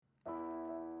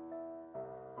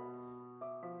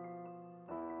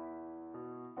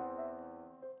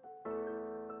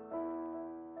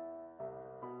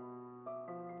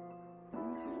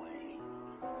Sway.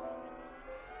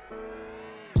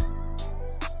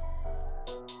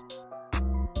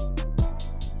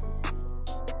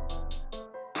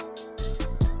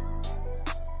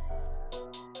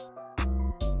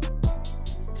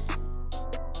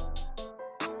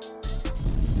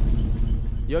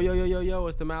 Yo,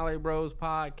 it's the Mallory Bros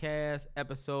Podcast,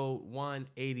 episode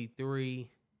 183.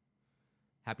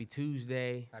 Happy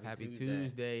Tuesday. Happy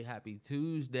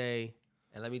Tuesday.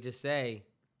 And let me just say,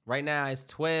 right now it's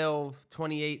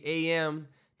 12:28 a.m.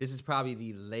 This is probably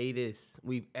the latest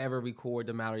we've ever recorded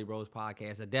the Mallory Bros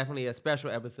Podcast. Definitely a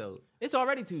special episode. It's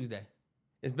already Tuesday.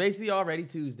 It's basically already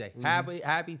Tuesday. Mhm.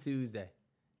 Happy Tuesday.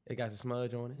 It got some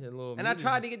smudge on it. Yeah, a little And I muted.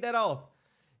 tried to get that off.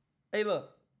 Hey,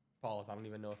 look. Pause. I don't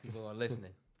even know if people are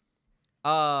listening.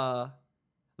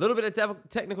 Little bit of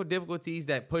technical difficulties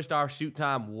that pushed our shoot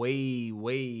time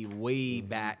way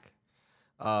back.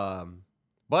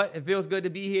 But it feels good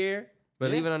to be here.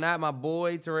 Believe it or not, my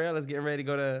boy Terrell is getting ready to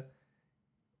go to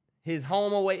his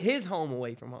home away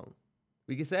from home.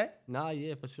 We can say? Nah,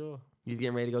 yeah, for sure. He's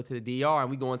getting ready to go to the DR,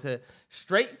 and we going to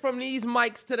straight from these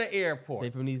mics to the airport.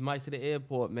 Straight from these mics to the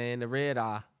airport, man. The red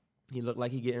eye. He looked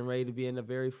like he getting ready to be in the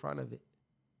very front of it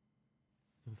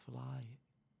and fly it.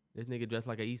 This nigga dressed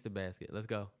like an Easter basket. Let's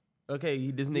go. Okay,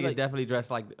 this nigga definitely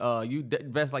dressed like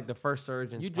dressed like the first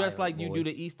surgeon. You dress like you do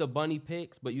the Easter bunny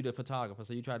pics, but you the photographer,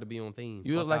 so you try to be on theme.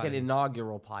 You look like an outta here.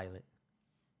 inaugural pilot.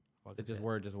 Fuck It that. just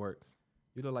works.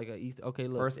 You look like an Easter. Okay,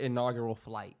 look. First inaugural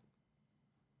flight.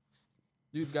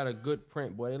 You got a good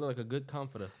print, boy. They look like a good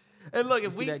comforter. And look, You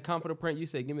if see we that comforter print, you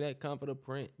say, give me that comforter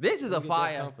print. this is Let a me get that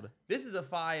fire. comforter. This is a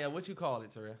fire. What you call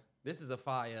it, Terrell? This is a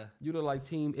fire. You look like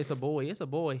team. It's a boy. It's a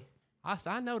boy.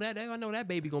 I know that. I know that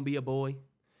baby gonna be a boy.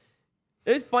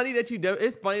 It's funny that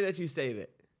you say that.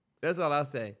 That's all I'll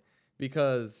say.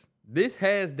 Because this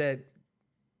has that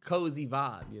cozy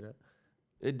vibe, you know.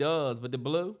 It does, but the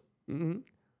blue. Mm-hmm.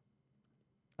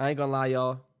 I ain't gonna lie,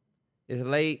 y'all. It's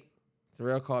late.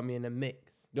 Terrell caught me in the mix.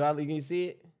 Can you see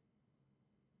it?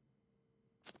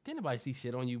 Can't nobody see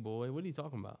shit on you, boy. What are you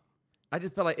talking about? I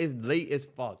just feel like it's late as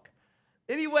fuck.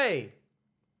 Anyway,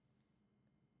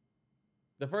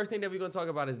 the first thing that we're gonna talk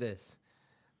about is this.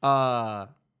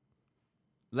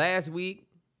 Last week,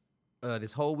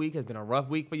 this whole week has been a rough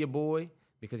week for your boy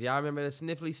because y'all remember the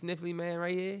sniffly man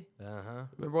right here? Uh-huh.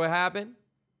 Remember what happened?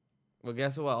 Well,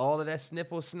 guess what? All of that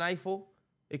sniffle,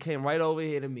 it came right over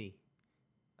here to me.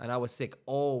 And I was sick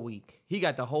all week. He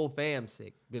got the whole fam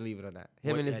sick, believe it or not.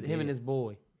 Him and his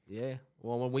boy. Yeah.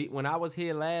 Well, when I was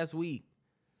here last week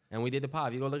and we did the pod,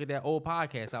 if you go look at that old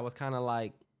podcast, I was kind of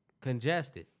like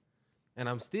congested. And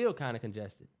I'm still kind of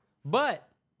congested. But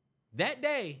that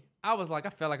day, I was like, I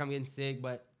felt like I'm getting sick,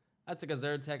 but I took a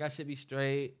Zyrtec. I should be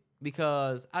straight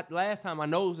because last time my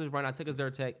nose was running, I took a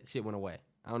Zyrtec, shit went away.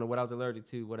 I don't know what I was allergic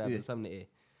to, whatever, something to eat.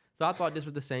 So I thought this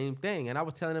was the same thing. And I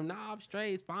was telling him, nah, I'm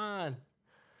straight, it's fine.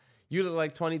 You look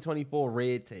like 2024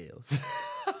 Red Tails.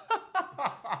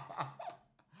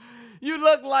 You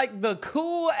look like the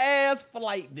cool ass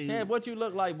flight dude. Yeah, what you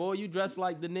look like, boy? You dress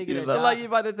like the nigga You that look died. like you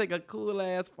about to take a cool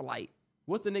ass flight.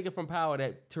 What's the nigga from Power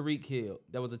that Tariq killed?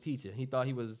 That was a teacher. He thought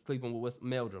he was sleeping with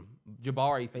Meldrum.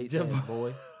 Jabari face ass,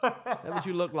 boy. That's what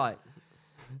you look like.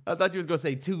 I thought you was gonna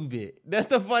say 2-bit. That's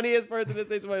the funniest person to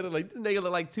say somebody look like this nigga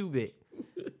look like 2-bit.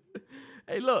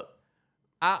 Hey, look.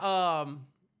 I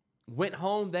went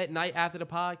home that night after the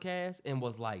podcast and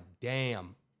was like,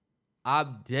 damn, I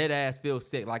dead ass feel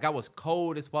sick. Like I was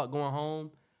cold as fuck going home.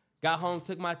 Got home,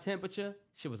 took my temperature.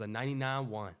 Shit was a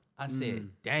 99.1. I said,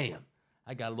 damn,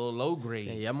 I got a little low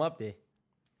grade. Yeah, I'm up there.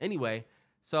 Anyway,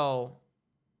 so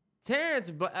Terrence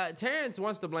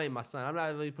wants to blame my son. I'm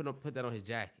not really put that on his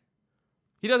jacket.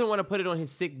 He doesn't want to put it on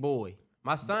his sick boy.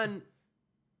 My son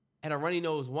had a runny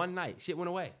nose one night. Shit went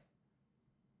away.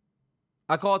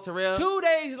 I called Terrell. 2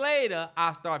 days later,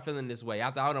 I start feeling this way.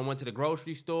 After I done went to the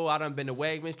grocery store, I done been to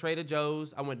Wegmans, Trader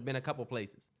Joe's. I been a couple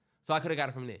places. So I could have got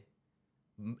it from there.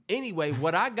 Anyway,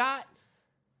 what I got,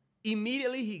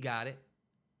 immediately he got it.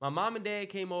 My mom and dad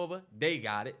came over. They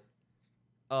got it.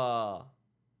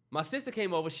 My sister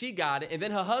came over. She got it. And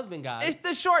then her husband got It's it.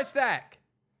 the short stack.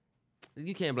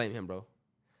 You can't blame him, bro.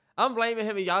 I'm blaming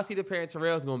him, and y'all see the parent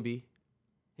Terrell's gonna be.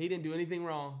 He didn't do anything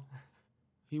wrong.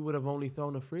 He would have only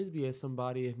thrown a frisbee at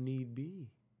somebody if need be.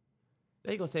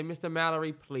 They gonna say, Mr.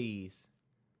 Mallory, please.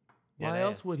 Why That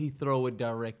else ass. would he throw it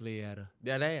directly at her?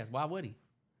 That ass. Why would he?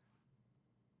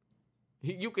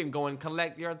 You can go and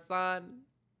collect your son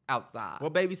outside.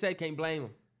 What baby said, can't blame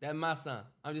him. That's my son.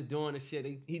 I'm just doing the shit.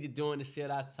 He just doing the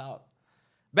shit I taught.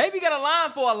 Baby got a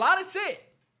line for a lot of shit.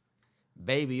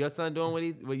 Baby, your son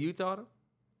doing what you taught him?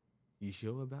 You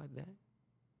sure about that? Going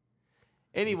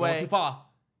Anyway, too far.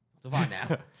 So far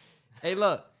now. Hey,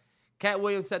 look, Cat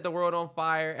Williams set the world on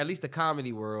fire, at least the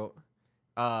comedy world,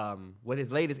 with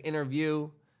his latest interview.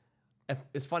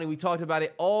 It's funny, we talked about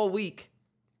it all week,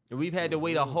 and we've had to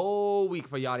wait a whole week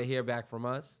for y'all to hear back from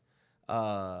us.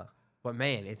 But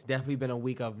man, it's definitely been a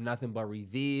week of nothing but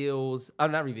reveals.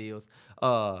 Not reveals.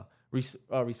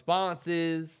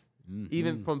 Responses.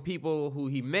 Even from people who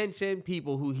he mentioned,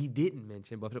 people who he didn't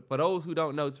mention. But for those who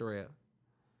don't know, Terrell.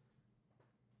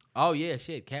 Oh, yeah,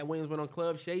 shit. Cat Williams went on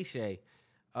Club Shay Shay.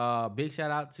 Big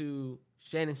shout out to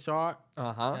Shannon Sharp.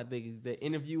 I think the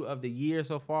interview of the year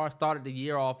so far. Started the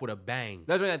year off with a bang.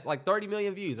 That's been like 30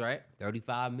 million views, right?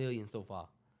 35 million so far.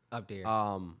 Up there.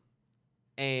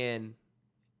 And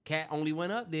Cat only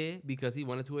went up there because he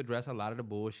wanted to address a lot of the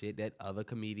bullshit that other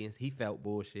comedians, he felt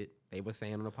bullshit, they were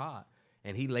saying on the pod.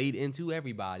 And he laid into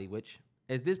everybody, which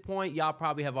at this point, y'all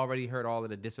probably have already heard all of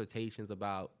the dissertations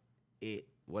about it,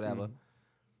 whatever.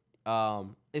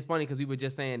 It's funny because we were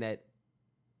just saying that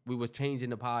we was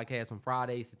changing the podcast from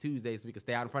Fridays to Tuesdays so we could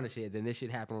stay out in front of shit. Then this shit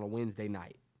happened on a Wednesday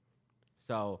night.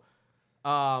 So,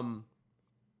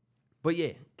 but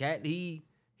yeah, Cat, he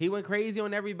went crazy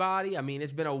on everybody. I mean,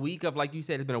 it's been a week of, like you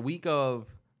said, it's been a week of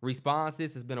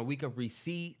responses. It's been a week of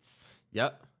receipts.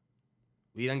 Yep.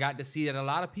 We done got to see that a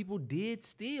lot of people did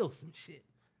steal some shit.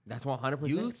 That's 100%.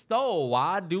 You stole.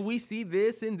 Why do we see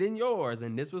this and then yours?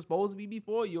 And this was supposed to be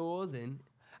before yours. And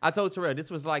I told Terrell,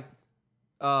 this was like,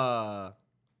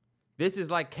 this is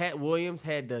like Cat Williams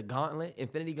had the gauntlet,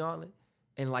 Infinity Gauntlet,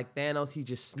 and like Thanos, he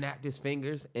just snapped his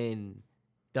fingers and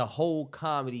the whole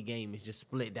comedy game is just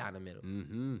split down the middle.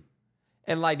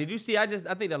 And like, did you see, I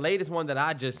think the latest one that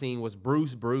I just seen was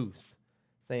Bruce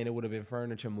saying it would have been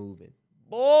furniture moving.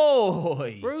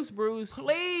 Boy. Bruce.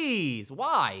 Please.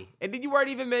 Why? And then you weren't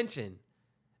even mentioned.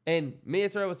 And me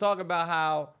and Terrell was talking about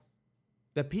how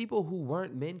the people who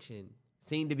weren't mentioned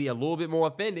seemed to be a little bit more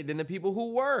offended than the people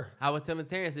who were. I was telling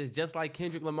Terrence, it's just like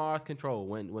Kendrick Lamar's Control.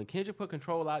 When Kendrick put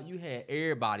Control out, you had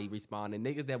everybody responding.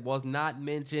 Niggas that was not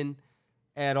mentioned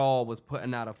at all was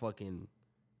putting out a fucking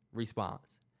response.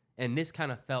 And this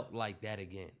kind of felt like that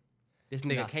again. This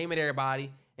nigga came at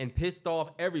everybody and pissed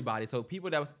off everybody. So people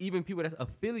that's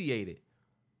affiliated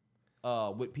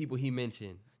with people he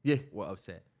mentioned were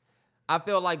upset. I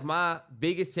feel like my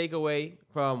biggest takeaway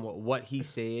from what he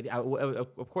said,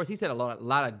 of course, he said a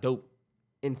lot of dope,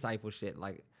 insightful shit.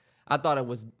 Like, I thought it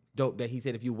was dope that he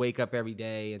said if you wake up every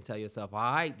day and tell yourself, all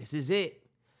right, this is it.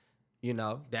 You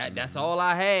know, that's all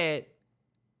I had.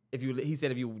 He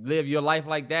said if you live your life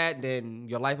like that, then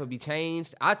your life will be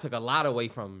changed. I took a lot away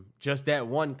from just that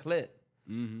one clip.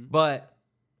 But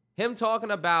him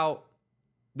talking about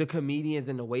the comedians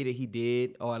in the way that he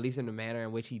did, or at least in the manner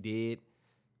in which he did,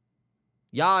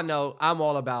 y'all know I'm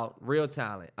all about real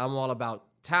talent. I'm all about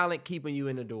talent keeping you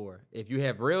in the door. If you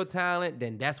have real talent,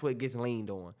 then that's what gets leaned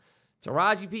on.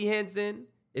 Taraji P. Henson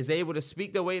is able to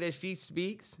speak the way that she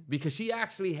speaks because she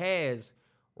actually has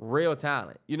real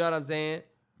talent. You know what I'm saying?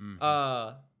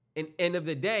 In end of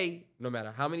the day, no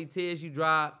matter how many tears you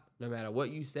drop, no matter what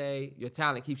you say, your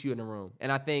talent keeps you in the room.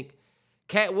 And I think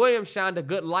Cat Williams shined a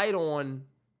good light on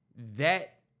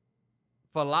that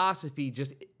philosophy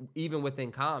just even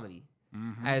within comedy.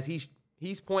 As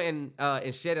he's pointing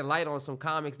and shedding light on some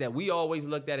comics that we always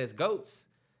looked at as goats.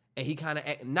 And he kind of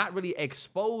not really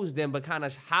exposed them, but kind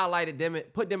of highlighted them,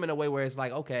 put them in a way where it's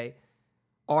like, okay,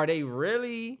 are they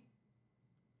really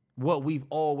what we've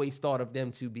always thought of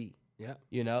them to be? Yeah.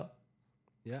 You know?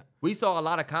 Yeah. We saw a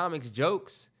lot of comics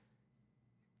jokes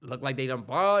look like they done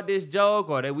borrowed this joke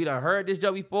or that we done heard this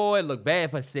joke before. It looked bad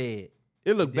for Sid.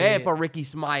 It looked bad for Ricky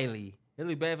Smiley. It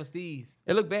looked bad for Steve.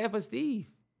 It looked bad for Steve.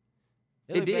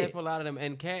 It looked bad for a lot of them.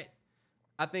 And Cat,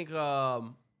 I think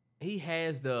he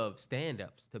has the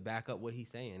stand-ups to back up what he's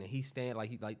saying. And he's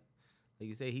like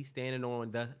you say, he's standing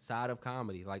on the side of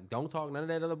comedy. Like, don't talk none of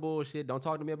that other bullshit. Don't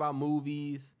talk to me about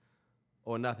movies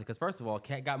or nothing. Because first of all,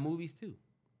 Cat got movies too.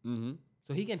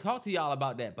 So he can talk to y'all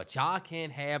about that. But y'all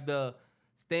can't have the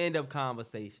stand-up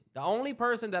conversation. The only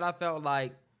person that I felt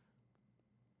like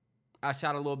I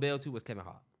shot a little bell to was Kevin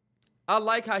Hart. I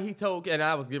like how he told, and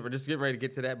I was just getting ready to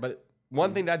get to that, but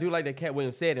one thing that I do like that Cat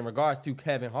Williams said in regards to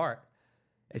Kevin Hart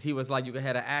is he was like, you can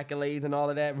have the accolades and all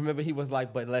of that. Remember, he was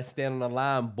like, but let's stand on the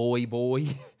line, boy.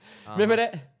 Remember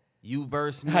that? You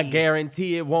versus me. I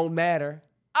guarantee it won't matter.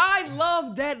 I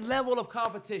love that level of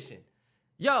competition.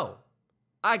 Yo,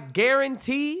 I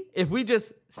guarantee if we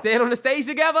just stand on the stage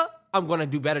together, I'm going to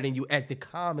do better than you at the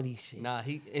comedy shit. Nah,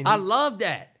 I love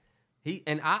that.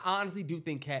 I honestly do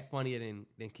think Cat funnier than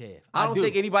Kev. I don't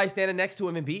think anybody standing next to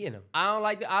him and beating him.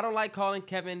 I don't like calling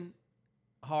Kevin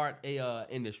Hart a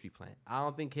industry plant. I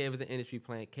don't think Kev is an industry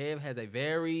plant. Kev has a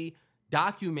very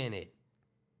documented.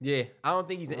 Yeah, I don't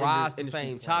think he's an Rise to industry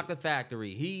fame, plant. Chocolate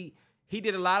Factory. He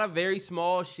did a lot of very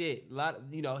small shit. A lot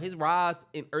of, his rise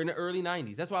in the early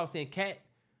 90s. That's why I was saying Cat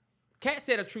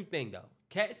said a true thing, though.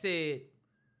 Cat said,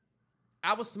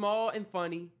 I was small and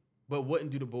funny, but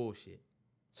wouldn't do the bullshit.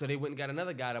 So they went and got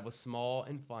another guy that was small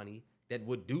and funny that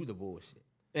would do the bullshit.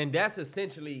 And that's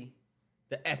essentially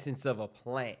the essence of a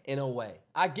plant in a way.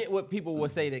 I get what people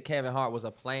would say that Kevin Hart was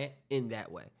a plant in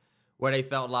that way, where they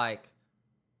felt like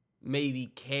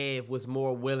maybe Kev was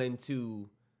more willing to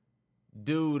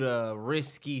do the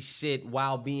risky shit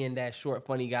while being that short,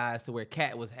 funny guy, to where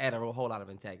Cat had a whole lot of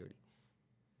integrity.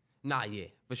 Nah, yeah,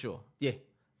 for sure. Yeah.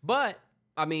 But,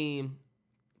 I mean,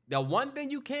 the one thing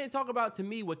you can't talk about to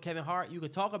me with Kevin Hart, you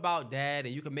could talk about dad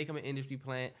and you can make him an industry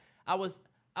plant. I was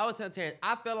telling Terrence,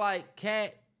 I feel like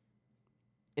Cat,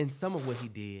 in some of what he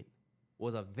did,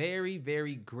 was a very,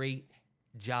 very great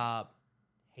job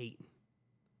hating.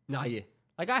 Nah, yeah.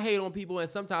 Like, I hate on people, and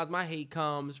sometimes my hate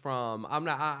comes from, I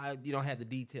don't have the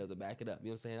details to back it up. You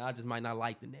know what I'm saying? I just might not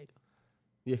like the nigga.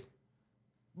 Yeah.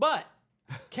 But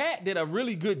Cat did a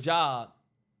really good job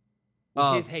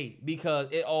with his hate, because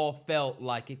it all felt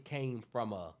like it came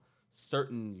from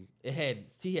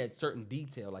he had certain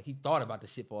detail. Like, he thought about the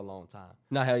shit for a long time.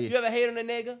 Nah, hell yeah. You ever hate on a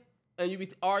nigga and you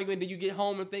be arguing, then you get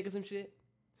home and think of some shit?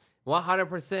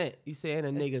 100%. You saying a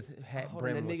nigga's hat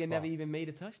brim The was nigga fucked. never even made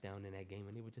a touchdown in that game,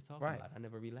 and they were just talking Right. about it. I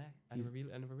never relaxed. I never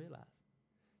realized.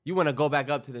 You want to go back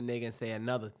up to the nigga and say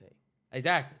another thing.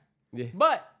 Exactly. Yeah.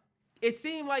 But it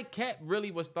seemed like Cat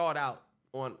really was thought out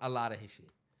on a lot of his shit.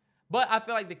 But I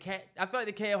feel like the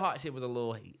Kev Hart shit was a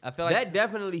little hate. I feel like That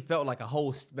definitely felt like a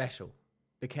whole special,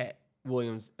 the Cat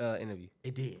Williams interview.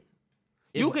 it did.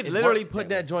 You could literally put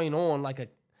that joint on like a...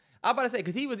 I'm about to say,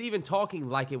 because he was even talking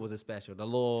like it was a special. The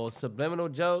little subliminal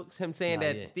jokes, him saying Nah,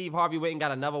 that yeah. Steve Harvey went and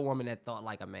got another woman that thought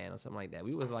like a man or something like that.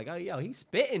 We was like, oh, yo, he's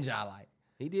spitting y'all like.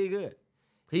 He did good.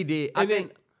 He did. I And then,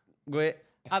 think- go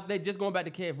ahead. They just going back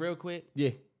to Kev real quick.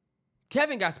 Yeah.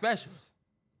 Kevin got specials.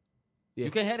 Yeah.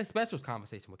 You can't have a specials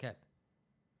conversation with Kevin.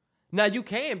 Now you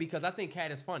can, because I think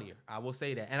Cat is funnier. I will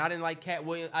say that. And I didn't like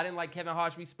I didn't like Kevin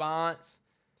Hart's response.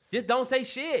 Just don't say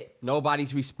shit.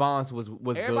 Nobody's response was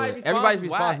good. Everybody's Everybody's response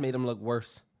response whack. made him look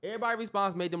worse. Everybody's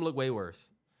response made them look way worse.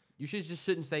 You just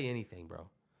shouldn't say anything, bro.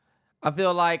 I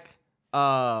feel like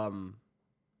the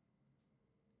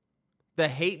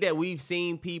hate that we've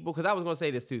seen people, because I was going to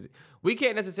say this too, we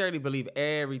can't necessarily believe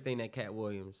everything that Cat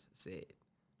Williams said.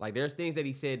 Like, there's things that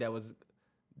he said that was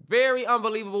very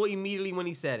unbelievable immediately when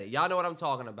he said it. Y'all know what I'm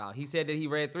talking about. He said that he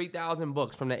read 3,000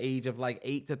 books from the age of like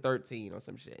 8 to 13 or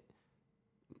some shit.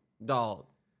 Dog.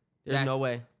 There's no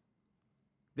way.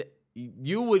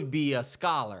 You would be a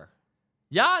scholar.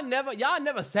 Y'all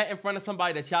never sat in front of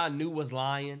somebody that y'all knew was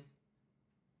lying.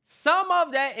 Some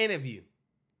of that interview,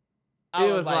 I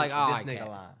It was like, this all right, nigga Cat.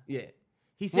 lying. Yeah.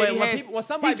 He said When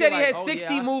somebody he said be he like, had "Oh,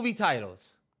 60 yeah, movie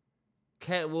titles.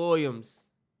 Cat Williams.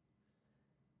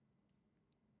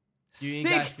 You ain't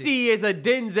got 60 is a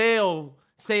Denzel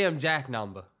Sam Jack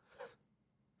number.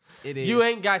 It is. You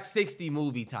ain't got 60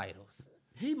 movie titles.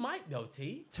 He might though,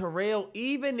 T. Terrell,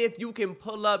 even if you can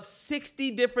pull up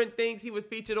 60 different things he was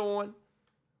featured on,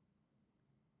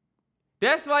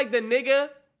 that's like the nigga.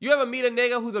 You ever meet a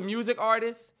nigga who's a music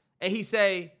artist and he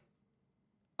say,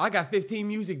 I got 15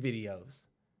 music videos.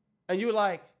 And you're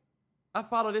like, I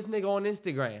follow this nigga on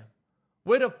Instagram.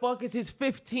 Where the fuck is his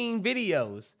 15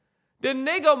 videos? The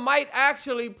nigga might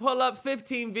actually pull up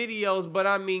 15 videos, but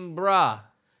I mean, bruh.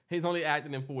 He's only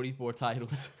acting in 44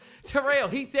 titles. Terrell,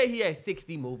 he said he had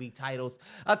 60 movie titles.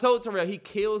 I told Terrell, he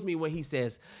kills me when he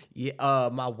says, yeah,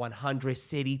 my 100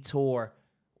 city tour.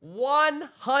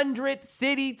 100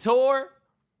 city tour?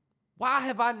 Why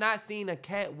have I not seen a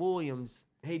Cat Williams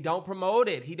He don't promote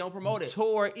it.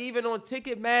 tour, even on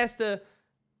Ticketmaster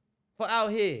for out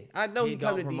here? I know he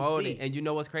come to DC. And you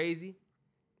know what's crazy?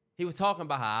 He was talking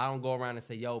about how I don't go around and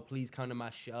say, yo, please come to my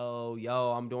show.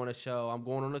 Yo, I'm doing a show. I'm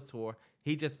going on a tour.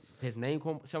 He just, his name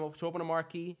show up on the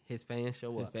marquee, his fans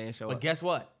show up. But guess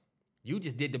what? You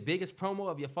just did the biggest promo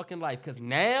of your fucking life, because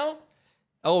now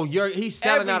Oh, he's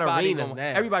selling out arenas now.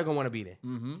 everybody gonna want to be there.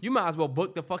 Mm-hmm. You might as well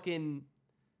book the fucking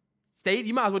stadium.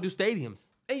 You might as well do stadiums.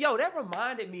 And yo, that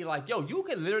reminded me, like, yo, you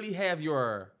can literally have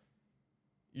your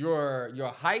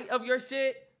height of your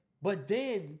shit, but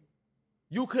then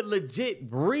you could legit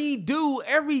redo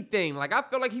everything. Like, I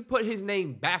feel like he put his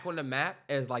name back on the map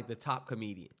as like the top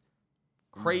comedian.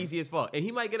 Crazy as fuck. And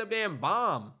he might get up there and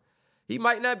bomb. He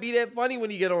might not be that funny when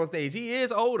he get on stage. He is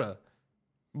older.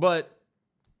 But,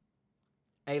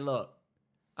 hey, look.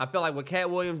 I feel like what Cat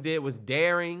Williams did was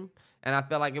daring. And I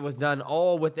felt like it was done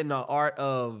all within the art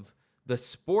of the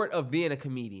sport of being a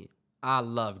comedian. I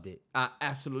loved it. I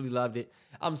absolutely loved it.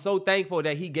 I'm so thankful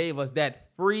that he gave us that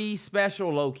free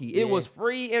special, low-key. It was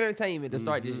free entertainment to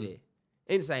start this year.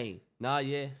 Insane. Nah,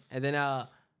 yeah. And then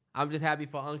I'm just happy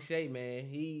for Unc Shay,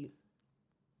 man.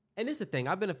 And this is the thing.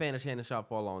 I've been a fan of Shannon Sharp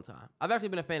for a long time. I've actually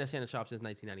been a fan of Shannon Sharp since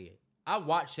 1998. I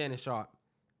watched Shannon Sharp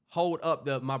hold up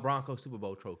my Broncos Super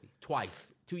Bowl trophy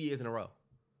twice, 2 years in a row.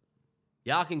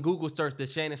 Y'all can Google search the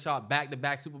Shannon Sharp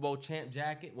back-to-back Super Bowl champ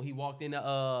jacket when he walked into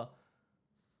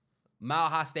Mile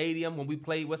High Stadium when we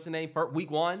played, what's the name, week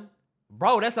 1.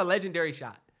 Bro, that's a legendary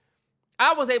shot.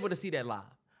 I was able to see that live.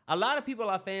 A lot of people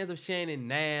are fans of Shannon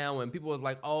now, and people was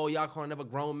like, oh, y'all calling up a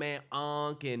grown man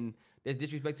Unc, and there's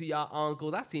disrespect to y'all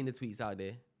uncles. I seen the tweets out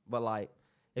there. But like,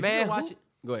 if Man, you've been watching,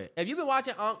 go ahead. If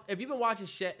you've been watching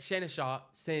Shannon Sharp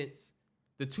since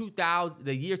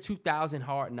the year 2000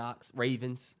 Hard Knocks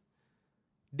Ravens,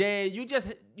 then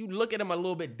you look at him a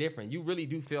little bit different. You really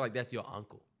do feel like that's your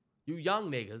uncle. You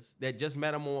young niggas that just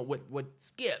met him on with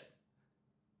Skip.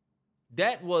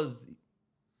 That was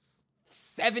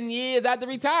 7 years after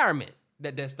retirement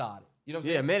that started. You know what I'm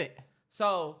saying? Yeah, a minute.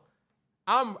 So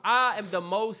I am the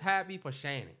most happy for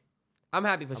Shannon. I'm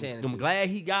happy for Shannon. I'm glad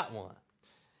he got one.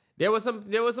 There was some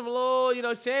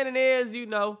little, Shannon is,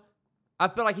 I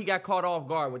feel like he got caught off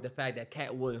guard with the fact that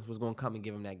Cat Williams was going to come and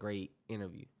give him that great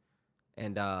interview.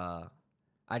 And I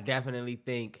definitely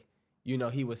think,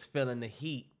 he was feeling the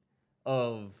heat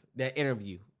of that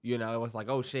interview. It was like,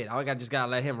 oh shit, I just got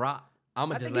to let him rock. I'm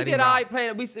going to just let him rock.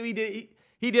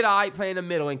 He did all right playing in the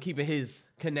middle and keeping his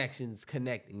connections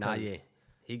connected. Nah, yeah.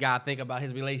 He got to think about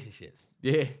his relationships.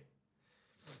 Yeah.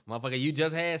 Motherfucker, you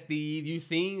just had Steve. You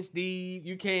seen Steve.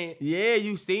 You can't. Yeah,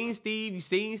 you seen Steve. You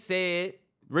seen Sid.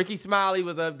 Ricky Smiley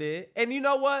was up there. And you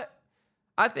know what?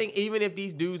 I think even if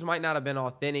these dudes might not have been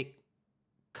authentic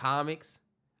comics,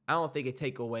 I don't think it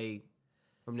take away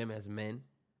from them as men.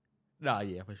 Nah,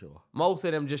 yeah, for sure. Most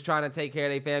of them just trying to take care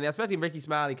of their family. Especially Ricky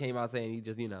Smiley came out saying he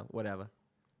just, whatever.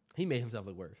 He made himself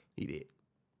look worse. He did.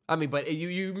 I mean, but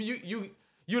you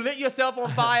lit yourself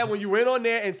on fire when you went on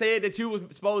there and said that you was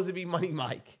supposed to be Money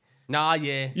Mike. Nah,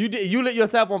 yeah. You lit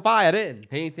yourself on fire then.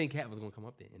 He didn't think Cat was gonna come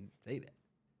up there and say that.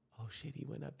 Oh shit, he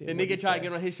went up there. The nigga tried to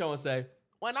get on his show and say,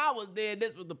 when I was there,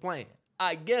 this was the plan.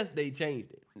 I guess they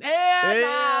changed it. Hell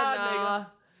nah, nigga.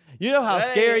 You know how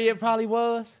scary it probably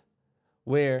was?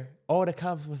 Where all the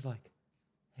cops was like,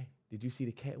 hey, did you see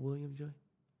the Cat Williams joint?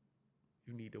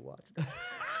 You need to watch that.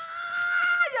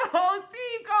 Your whole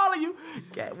team calling you.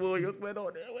 Cat Williams went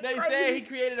on there. They said he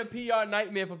created a PR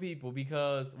nightmare for people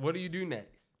because what do you do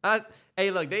next?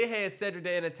 Hey, look, they had Cedric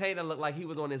the Entertainer look like he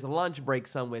was on his lunch break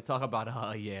somewhere talking about,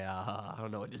 I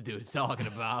don't know what this dude's talking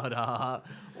about.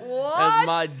 What? That's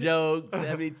my joke.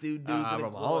 72 dudes.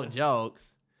 From my own jokes.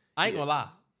 I ain't gonna lie.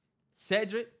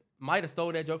 Cedric might have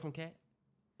stole that joke from Cat,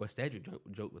 but Cedric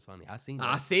joke was funny. I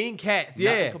seen Cat.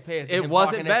 Yeah. It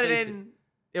wasn't better than...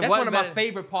 That's one of my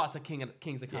favorite parts of Kings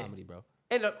of Comedy, bro.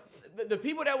 And the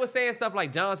people that were saying stuff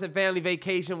like Johnson Family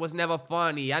Vacation was never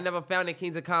funny. I never found the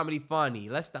Kings of Comedy funny.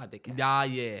 Let's stop the Cat. Nah,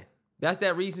 yeah. That's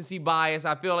that recency bias.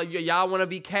 I feel like y'all want to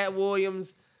be Cat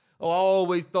Williams. Oh, I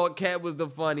always thought Cat was the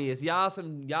funniest.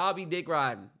 Y'all be dick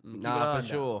riding. Nah, for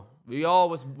sure. We all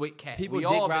was with Cat. People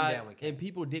dick ride, and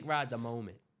people dick ride the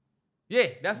moment. Yeah,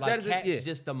 Cat's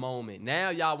just the moment.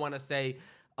 Now y'all want to say,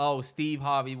 oh, Steve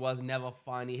Harvey was never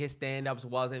funny. His stand-ups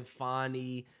wasn't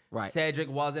funny. Right. Cedric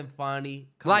wasn't funny.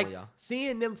 Come on, y'all.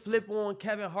 Seeing them flip on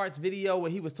Kevin Hart's video where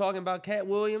he was talking about Cat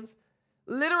Williams,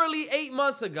 literally 8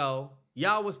 months ago,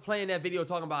 y'all was playing that video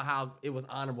talking about how it was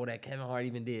honorable that Kevin Hart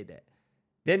even did that.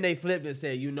 Then they flipped and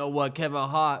said, you know what, Kevin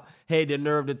Hart had the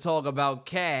nerve to talk about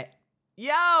Cat.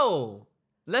 Yo,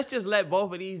 let's just let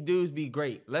both of these dudes be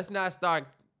great. Let's not start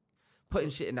putting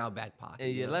shit in our back pocket.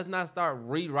 And let's not start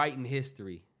rewriting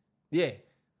history. Yeah.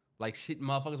 Like shit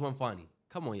motherfuckers weren't funny.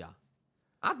 Come on, y'all.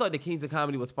 I thought the Kings of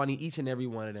Comedy was funny, each and every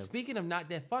one of them. Speaking of not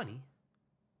that funny,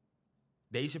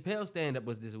 Dave Chappelle's stand-up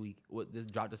was this week.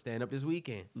 Just dropped a stand-up this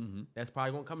weekend. Mm-hmm. That's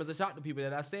probably going to come as a shock to people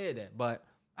that I said that. But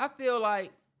I feel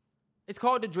like it's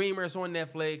called The Dreamer. It's on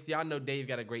Netflix. Y'all know Dave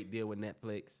got a great deal with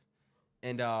Netflix.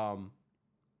 And I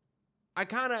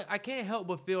can't help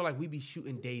but feel like we be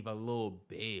shooting Dave a little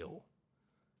bail.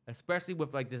 Especially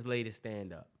with like this latest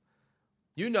stand-up.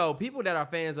 People that are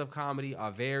fans of comedy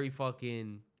are very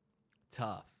fucking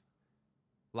tough.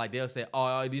 Like they'll say,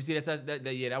 "Oh, do you see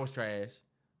that? Yeah, that was trash.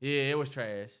 Yeah, it was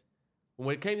trash."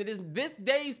 When it came to this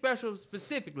Dave special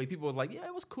specifically, people was like, "Yeah,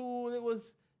 it was cool.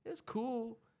 It's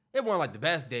cool. It wasn't like the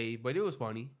best Dave, but it was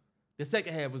funny. The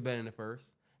second half was better than the first,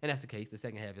 and that's the case. The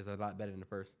second half is a lot better than the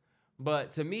first.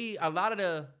 But to me, a lot of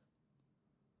the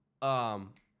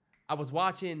I was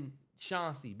watching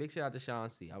Sean C. Big shout out to Sean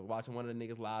C. I was watching one of the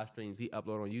niggas live streams. He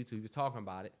uploaded on YouTube. He was talking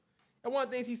about it. And one of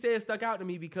the things he said stuck out to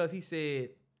me because he said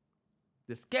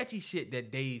the sketchy shit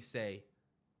that Dave say,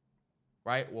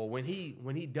 right? Well, when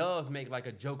he does make like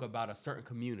a joke about a certain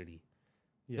community,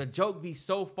 the joke be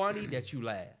so funny that you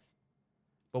laugh.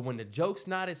 But when the joke's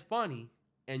not as funny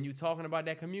and you talking about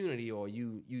that community or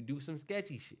you do some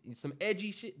sketchy shit, some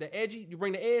edgy shit, you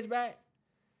bring the edge back,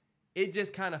 it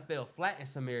just kind of fell flat in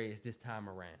some areas this time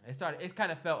around. It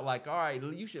kind of felt like, all right,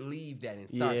 you should leave that and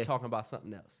start talking about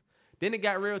something else. Then it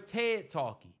got real TED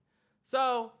talky.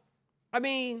 So, I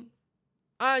mean,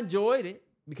 I enjoyed it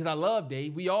because I love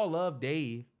Dave. We all love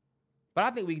Dave. But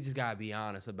I think we just got to be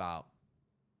honest about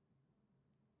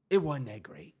it wasn't that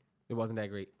great. It wasn't that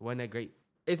great. It wasn't that great.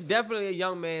 It's definitely a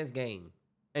young man's game.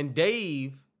 And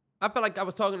Dave, I feel like I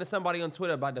was talking to somebody on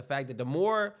Twitter about the fact that the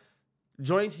more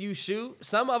joints you shoot,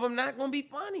 some of them not going to be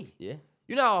funny. Yeah.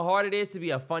 You know how hard it is to be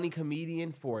a funny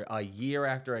comedian for a year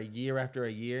after a year after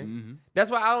a year? Mm-hmm. That's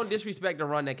why I don't disrespect the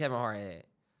run that Kevin Hart had.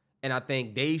 And I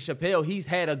think Dave Chappelle, he's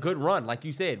had a good run. Like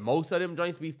you said, most of them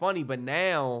joints be funny, but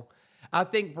now I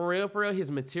think for real,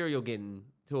 his material getting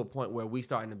to a point where we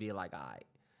starting to be like, all right.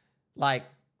 Like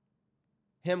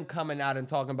him coming out and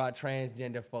talking about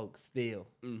transgender folks still.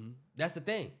 Mm-hmm. That's the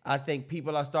thing. I think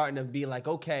people are starting to be like,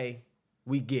 okay,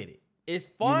 we get it. It's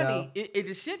funny. You know?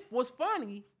 The shit was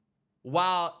funny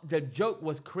while the joke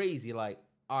was crazy. Like,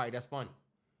 all right, that's funny.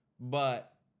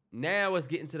 But now it's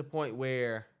getting to the point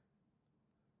where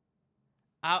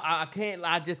I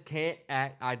just can't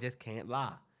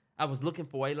lie. I was looking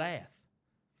for a laugh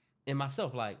in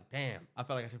myself. Like, damn, I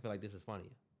felt like I should feel like this is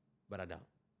funnier. But I don't.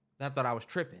 And I thought I was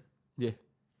tripping. Yeah.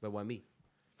 But it wasn't me.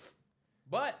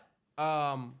 But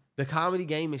the comedy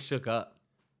game is shook up.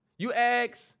 You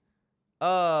ask,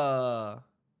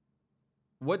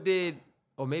 what did,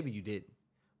 or maybe you didn't,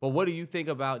 but what do you think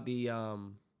about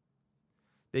the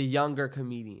younger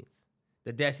comedians?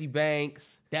 The Desi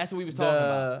Banks. That's what we was talking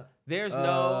about. There's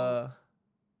no,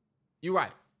 you're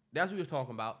right. That's what we was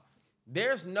talking about.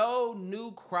 There's no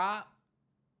new crop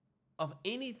of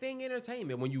anything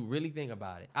entertainment when you really think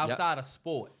about it, outside of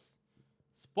sports.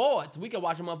 Sports, we can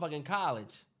watch a motherfucker in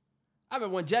college. I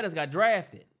remember when Jettas got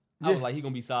drafted. I was like, he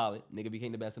gonna be solid. Nigga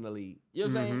became the best in the league. You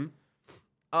know what I'm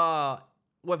saying?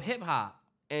 With hip hop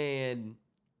and,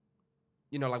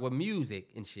 you know, like with music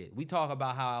and shit, we talk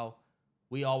about how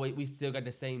we still got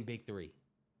the same big three.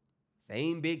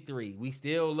 Same big three. We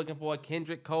still looking for a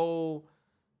Kendrick Cole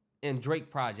and Drake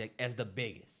project as the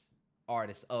biggest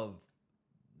artists of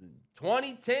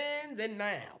 2010s and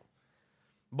now.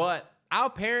 But our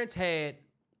parents had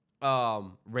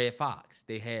Red Fox.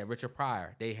 They had Richard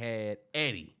Pryor. They had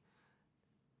Eddie.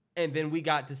 And then we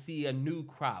got to see a new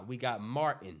crop. We got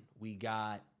Martin. We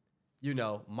got, you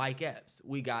know, Mike Epps.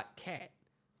 We got Cat.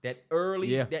 That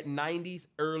 90s,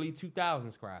 early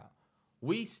 2000s crowd.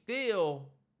 We still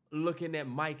looking at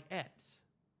Mike Epps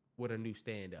with a new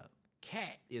stand-up.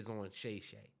 Cat is on Shay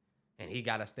Shay. And he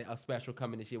got a special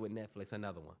coming this year with Netflix,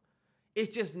 another one.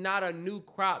 It's just not a new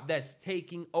crop that's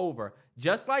taking over.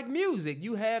 Just like music,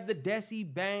 you have the Desi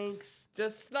Banks.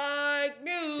 Just like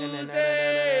music.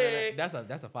 That's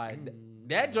a fire.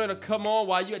 That joint will come on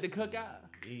while you at the cookout.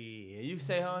 Yeah, you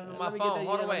say on my Let me phone. get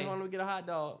Hold away. Let me get a hot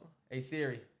dog. Hey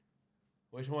Siri,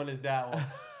 which one is that one?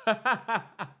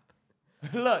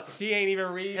 Look, she ain't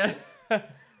even reading.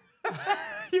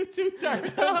 You too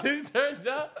turned up. Too turned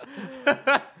up.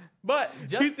 But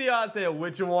just You see how I said,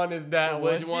 which one is that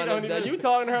one? which one is that? You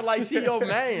talking to her like she your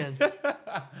man.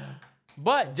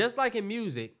 But just like in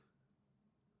music,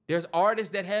 there's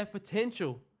artists that have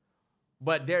potential,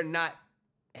 but they're not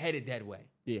headed that way.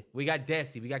 Yeah. We got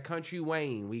Desi, we got Country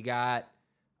Wayne, we got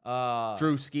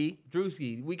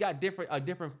Drewski. We got a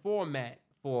different format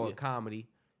for comedy,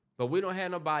 but we don't have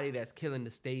nobody that's killing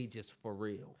the stages for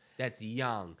real. That's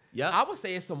young. Yeah. I would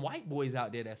say it's some white boys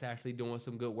out there that's actually doing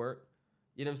some good work.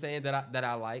 You know what I'm saying? That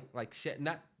I like. Like shit,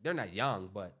 they're not young,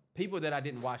 but people that I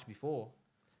didn't watch before.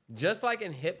 Just like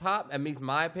in hip hop, that means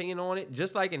my opinion on it.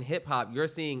 Just like in hip hop, you're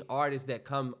seeing artists that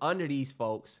come under these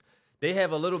folks. They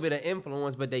have a little bit of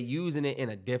influence, but they're using it in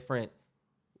a different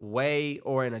way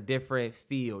or in a different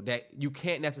field that you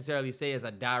can't necessarily say is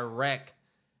a direct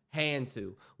hand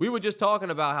to. We were just talking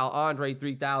about how Andre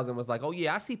 3000 was like, oh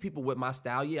yeah, I see people with my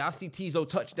style. Yeah, I see Tizo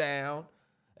Touchdown,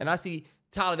 and I see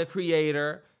Tyler the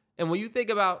Creator. And when you think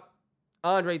about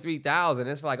Andre 3000,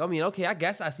 it's like, I mean, okay, I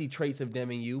guess I see traits of them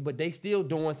in you, but they still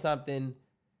doing something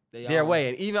their way.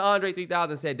 And even Andre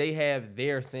 3000 said they have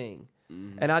their thing.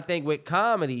 Mm-hmm. And I think with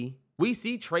comedy, we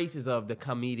see traces of the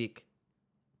comedic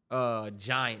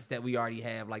giants that we already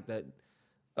have, like the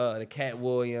Cat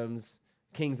Williams,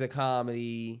 Kings of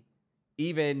Comedy,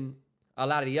 even a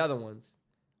lot of the other ones.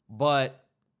 But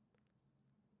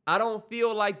I don't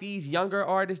feel like these younger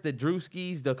artists, the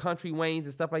Drewskis, the Country Waynes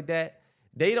and stuff like that,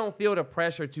 they don't feel the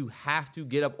pressure to have to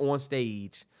get up on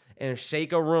stage and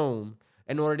shake a room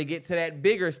in order to get to that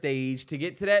bigger stage,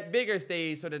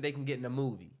 so that they can get in a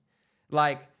movie.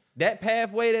 Like, that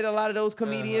pathway that a lot of those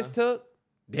comedians took,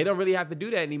 they don't really have to do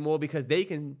that anymore because they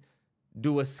can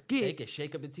do a skit. They can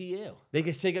shake up the TL. They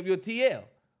can shake up your TL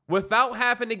without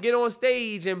having to get on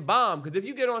stage and bomb. Because if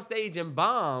you get on stage and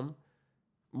bomb,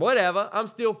 whatever, I'm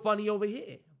still funny over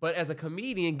here. But as a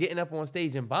comedian, getting up on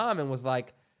stage and bombing was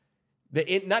like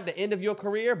not the end of your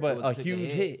career, but a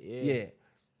huge hit. Yeah.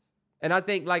 And I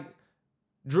think like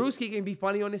Drewski can be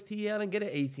funny on his TL and get an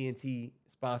AT&T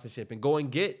sponsorship and go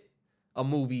and get a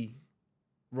movie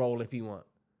role if he want.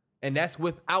 And that's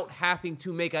without having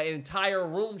to make an entire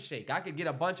room shake. I could get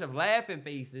a bunch of laughing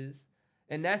faces,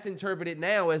 and that's interpreted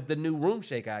now as the new room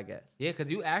shake, I guess. Yeah,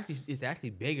 because it's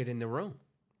actually bigger than the room.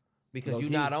 Because Low you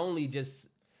key. not only just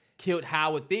killed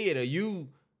Howard Theater, you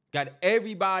got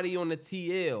everybody on the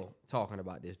TL talking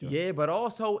about this joint. Yeah, but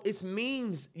also it's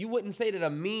memes. You wouldn't say that a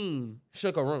meme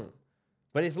shook a room,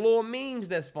 but it's little memes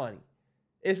that's funny.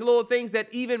 It's little things that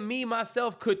even me,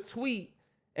 myself, could tweet,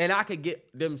 and I could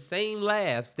get them same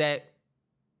laughs that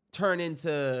turn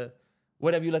into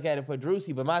whatever you look at it for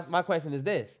Drewski. But my question is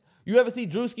this. You ever see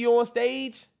Drewski on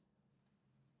stage?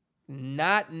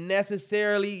 Not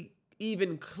necessarily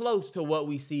even close to what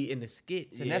we see in the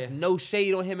skits. And that's no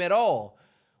shade on him at all.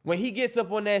 When he gets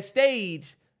up on that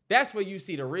stage, that's where you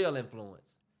see the real influence.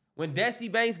 When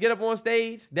Desi Banks get up on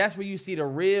stage, that's where you see the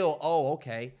real, oh,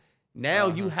 okay. Now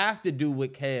you have to do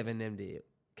what Kev and them did.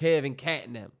 Kev and Kat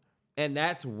and them. And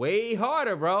that's way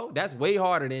harder, bro. That's way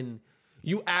harder than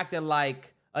you acting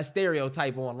like a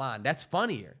stereotype online. That's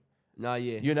funnier. No,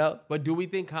 yeah. You know? But do we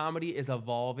think comedy is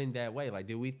evolving that way? Like,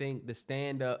 do we think the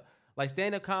stand-up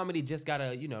comedy just got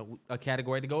a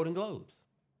category at the Golden Globes?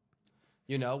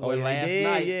 Where last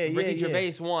night, Ricky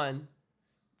Gervais won,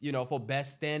 for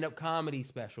best stand-up comedy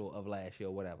special of last year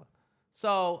or whatever.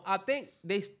 So I think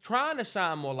they trying to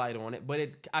shine more light on it,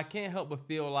 but I can't help but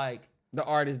feel like the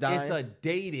art is dying. It's a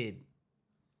dated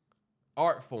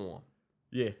art form.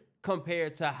 Yeah.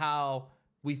 Compared to how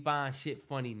we find shit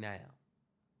funny now.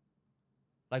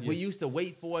 Like we used to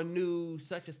wait for a new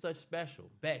such and such special.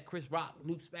 Back Chris Rock,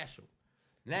 new special.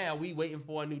 Now we waiting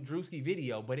for a new Drewski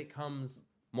video, but it comes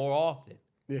more often.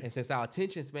 Yeah. And since our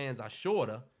attention spans are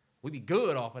shorter, we be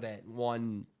good off of that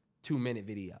 1-2 minute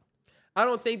video. I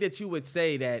don't think that you would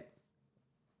say that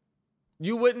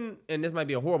you wouldn't, and this might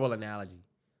be a horrible analogy,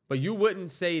 but you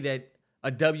wouldn't say that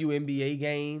a WNBA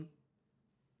game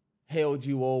held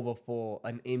you over for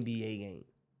an NBA game.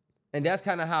 And that's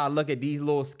kind of how I look at these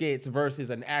little skits versus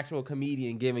an actual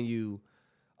comedian giving you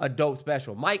a dope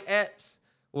special. Mike Epps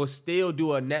will still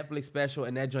do a Netflix special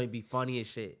and that joint be funny as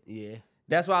shit. Yeah.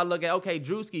 That's why I look at, okay,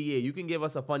 Drewski, yeah, you can give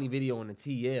us a funny video on the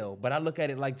TL, but I look at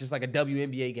it like just like a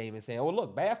WNBA game and saying, oh,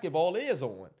 look, basketball is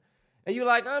on. And you're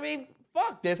like, I mean,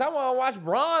 fuck this. I want to watch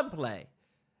Bron play.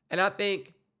 And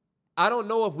I don't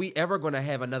know if we ever going to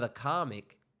have another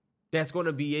comic that's going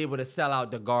to be able to sell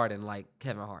out the Garden like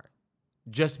Kevin Hart.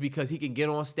 Just because he can get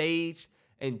on stage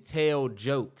and tell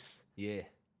jokes. Yeah.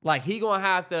 Like he going to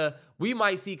have to, we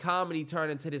might see comedy turn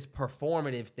into this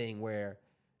performative thing where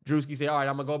Drewski say, all right,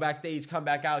 I'm going to go backstage, come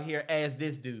back out here as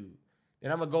this dude.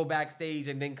 Then I'm going to go backstage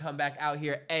and then come back out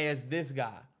here as this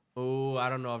guy. Oh, I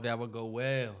don't know if that would go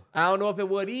well. I don't know if it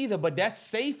would either, but that's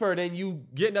safer than you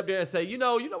getting up there and say, you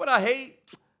know what I hate?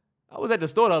 I was at the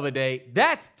store the other day.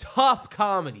 That's tough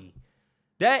comedy.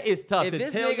 That is tough. If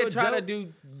this nigga try to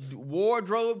do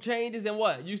wardrobe changes, then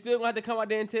what? You still gonna have to come out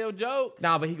there and tell jokes?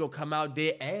 Nah, but he gonna come out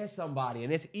there as somebody.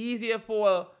 And it's easier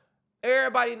for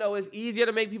everybody know it's easier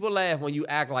to make people laugh when you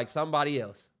act like somebody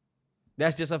else.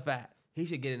 That's just a fact. He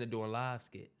should get into doing live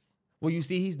skits. Well, you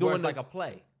see, he's doing like a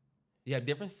play. You have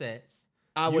different sets.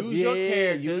 I would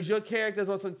use your characters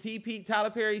on some TP Tyler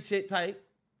Perry shit type.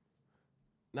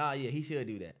 Nah, yeah, he should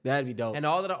do that. That'd be dope. And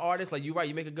all of the artists, like you're right,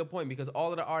 you make a good point because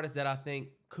all of the artists that I think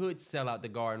could sell out the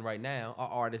Garden right now are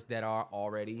artists that are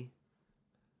already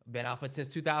been out for since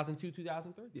 2002,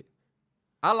 2003. Yeah.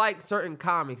 I like certain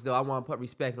comics though. I want to put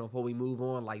respect on before we move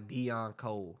on, like Deion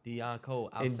Cole.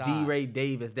 Outside. And D-Ray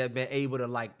Davis that been able to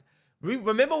like.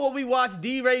 Remember when we watched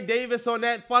D-Ray Davis on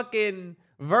that fucking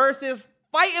Versus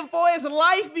fighting for his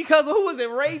life because who was it?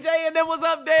 Ray J and them was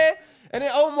up there. And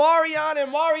then Omarion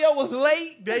and Mario was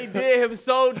late. They did him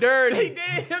so dirty.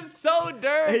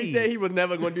 He said he was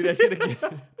never going to do that shit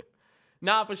again.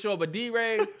 Nah, for sure. But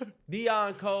D-Ray,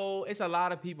 Deion Cole, it's a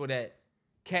lot of people that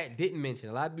Cat didn't mention.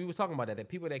 A lot of people was talking about that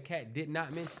people that Cat did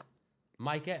not mention.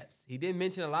 Mike Epps. He didn't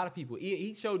mention a lot of people.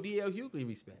 He showed DL Hughley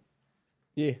respect.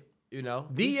 Yeah. You know?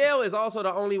 DL is also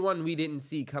the only one we didn't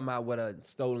see come out with a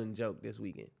stolen joke this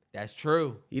weekend. That's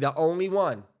true. He the only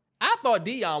one. I thought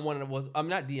Dion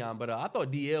not Dion, but I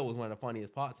thought DL was one of the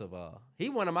funniest parts of he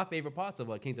one of my favorite parts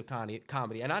of Kings of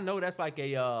Comedy. And I know that's like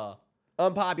a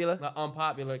Unpopular.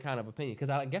 unpopular kind of opinion because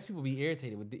I guess people be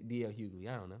irritated with DL Hughley.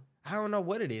 I don't know. I don't know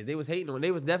what it is. They was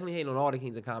definitely hating on all the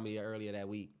Kings of Comedy earlier that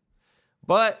week.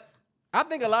 But I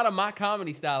think a lot of my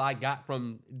comedy style I got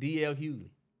from DL Hughley.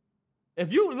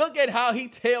 If you look at how he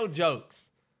tell jokes,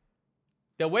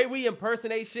 the way we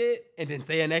impersonate shit and then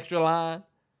say an extra line,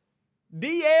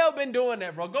 DL been doing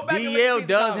that, bro. Go back. DL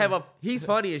does have he's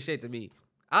funny as shit to me.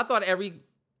 I thought every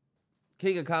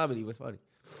King of Comedy was funny.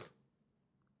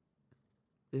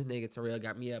 This nigga Terrell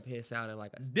got me up here sounding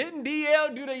like a... Didn't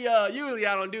DL do the, usually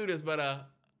I don't do this, but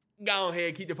go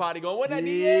ahead, keep the party going. Wasn't that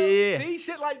Yeah. DL? See,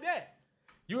 shit like that.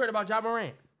 You heard about Ja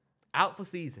Morant. Out for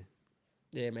season.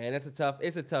 Yeah, man, it's a tough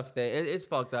thing. It's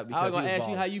fucked up because I was going to ask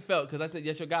balling. you how you felt, because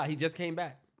that's your guy. He just came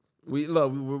back.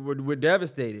 We're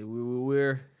devastated.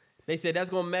 We're... They said that's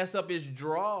going to mess up his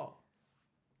draw.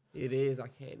 It is. I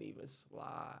can't even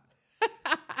slide.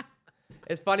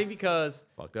 It's funny because...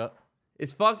 Fucked up.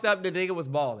 It's fucked up the nigga was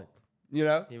balling. You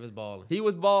know? He was balling. He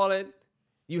was balling.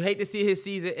 You hate to see his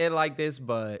season end like this,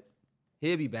 but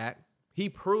he'll be back. He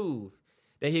proved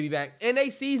that he'll be back. And they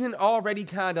season already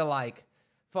kind of like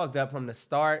fucked up from the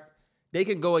start. They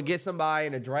can go and get somebody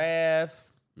in the draft,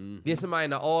 get somebody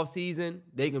in the off season.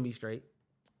 They can be straight.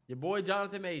 Your boy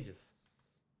Jonathan Majors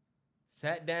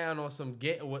sat down on some...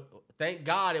 Thank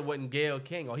God it wasn't Gayle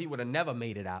King, or he would have never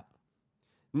made it out.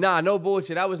 Nah, no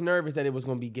bullshit. I was nervous that it was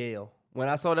going to be Gayle. When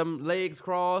I saw them legs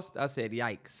crossed, I said,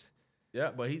 yikes.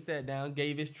 Yeah, but he sat down,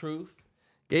 gave his truth.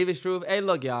 Gave his truth. Hey,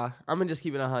 look, y'all. I'm going to just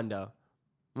keep it a hundo.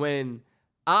 When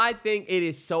I think it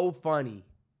is so funny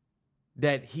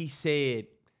that he said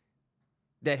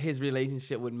that his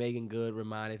relationship with Megan Good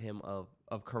reminded him of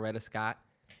Coretta Scott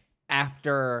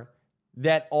after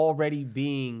that already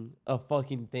being a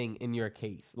fucking thing in your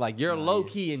case. Like, you're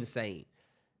low-key insane.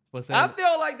 I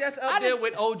feel like that's up there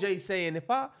with OJ saying, if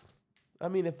I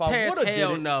would have did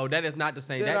hell it, no, that is not the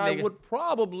same. then That I nigga, would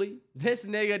probably. this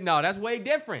nigga, no, that's way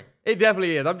different. It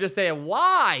definitely is. I'm just saying,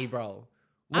 why, bro?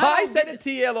 Why set the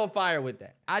TL on fire with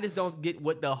that? I just don't get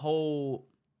what the whole,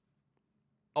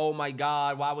 oh my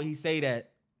God, why would he say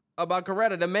that about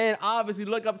Coretta? The man obviously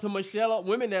look up to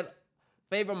women that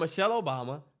favor Michelle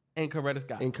Obama and Coretta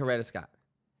Scott.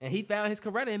 And he found his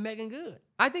Coretta in Megan Good.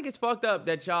 I think it's fucked up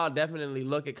that y'all definitely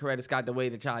look at Coretta Scott the way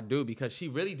that y'all do because she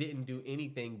really didn't do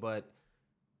anything but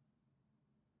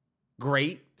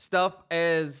great stuff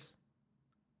as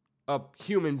a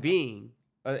human being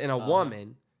and a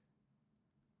woman,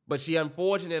 but she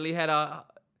unfortunately had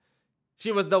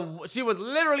she was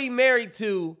literally married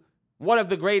to one of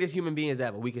the greatest human beings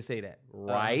ever. We can say that,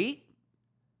 right?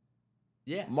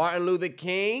 Yeah, Martin Luther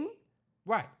King,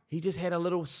 right. He just had a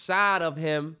little side of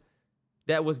him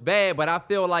that was bad, but I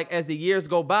feel like as the years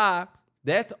go by,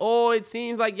 that's all it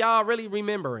seems like y'all really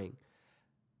remembering.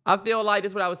 I feel like this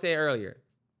is what I was saying earlier.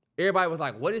 Everybody was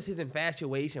like, what is his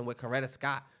infatuation with Coretta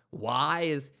Scott? Why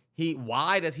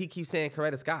does he keep saying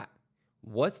Coretta Scott?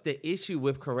 What's the issue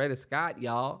with Coretta Scott,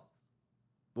 y'all?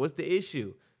 What's the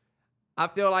issue? I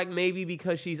feel like maybe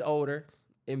because she's older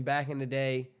and back in the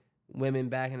day, women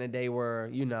back in the day were,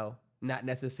 not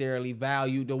necessarily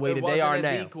valued the way that they are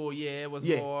now. Equal, yeah, it was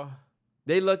more.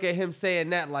 They look at him saying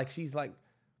that like she's like,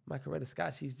 my Coretta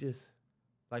Scott, she's just.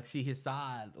 Like she his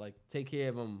side, like take care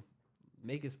of him,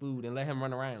 make his food, and let him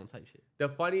run around type shit. The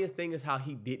funniest thing is how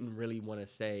he didn't really want to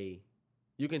say.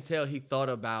 You can tell he thought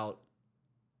about.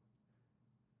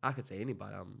 I could say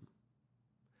anybody.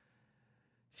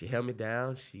 She held me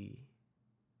down. She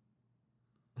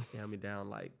held me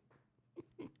down like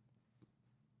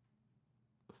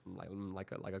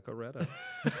a Coretta.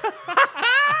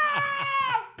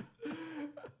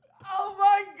 Oh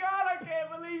my God! I can't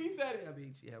believe he said it. I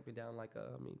mean, she held me down like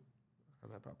I'm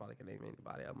not probably can name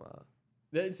anybody.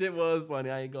 That shit was funny.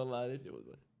 I ain't gonna lie. That shit was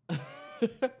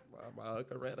funny. I'm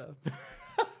Coretta.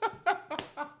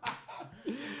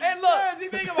 And look, see,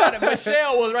 think about it.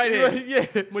 Michelle was right here. Yeah.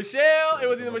 Michelle, it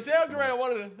was either Michelle or Coretta,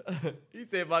 one of them. He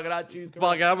said, fuck it, I choose Coretta.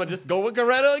 Fuck it, I'm gonna just go with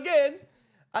Coretta again.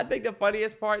 I think the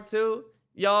funniest part too,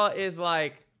 y'all, is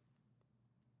like,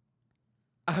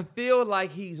 I feel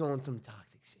like he's on some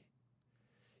toxic shit.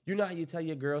 You know how you tell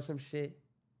your girl some shit?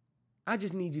 I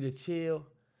just need you to chill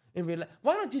and relax.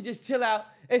 Why don't you just chill out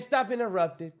and stop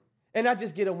interrupting? And I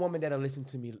just get a woman that'll listen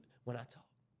to me when I talk.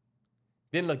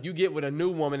 Then look, you get with a new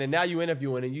woman and now you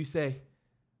interviewing and you say,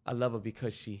 I love her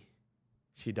because she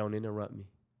don't interrupt me.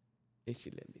 And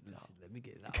she let me talk. Let me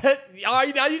get it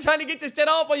out. Now you trying to get your shit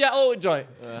off on your old joint.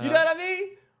 You know what I mean?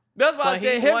 That's why I But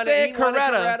said he him wanted- saying he wanted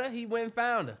Coretta. He went and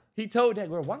found her. He told that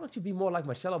girl, why don't you be more like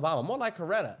Michelle Obama, more like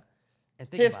Coretta? And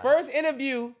think His about first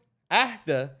interview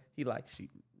after, he like,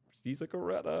 she's a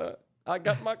Coretta. I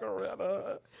got my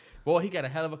Coretta. it. Boy, he got a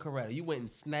hell of a Coretta. You went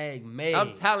and snagged Meg.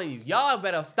 I'm telling you, y'all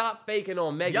better stop faking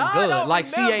on Megan Y'all Good. don't Like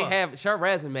she remember. ain't have her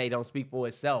resume don't speak for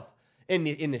itself in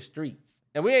the streets.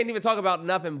 And we ain't even talking about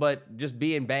nothing but just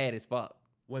being bad as fuck.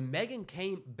 When Megan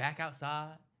came back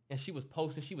outside and she was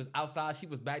posting, she was outside, she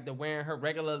was back to wearing her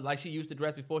regular, like she used to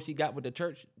dress before she got with the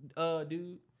church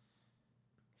dude.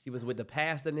 She was with the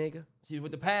pastor nigga. She was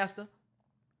with the pastor.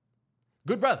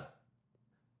 Good brother.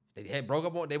 They had broke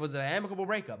up. They was an amicable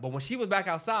breakup. But when she was back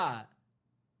outside,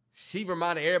 she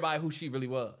reminded everybody who she really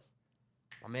was.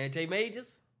 My man Jay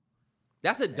Majors.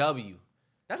 That's a W.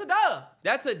 That's a dub.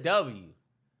 That's a W.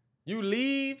 You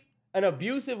leave an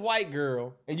abusive white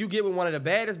girl and you get with one of the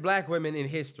baddest black women in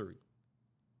history.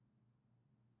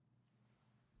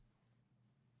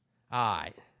 All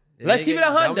right. Let's keep it a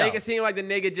Don't hundo. make it seem like the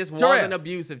nigga just Terrell. wasn't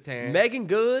abusive, Terrence. Megan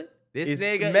Good. This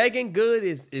nigga- Megan Good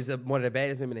is one of the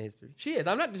baddest women in history. She is.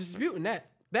 I'm not disputing that.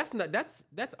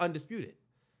 That's undisputed.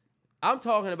 I'm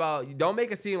talking about. Don't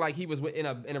make it seem like he was in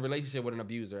a relationship with an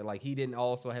abuser. Like he didn't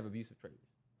also have abusive traits.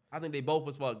 I think they both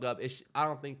was fucked up. I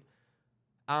don't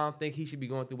think he should be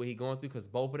going through what he going through because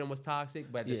both of them was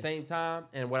toxic. But at the Yeah. same time,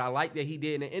 and what I like that he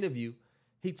did in the interview,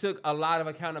 he took a lot of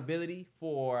accountability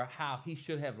for how he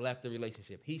should have left the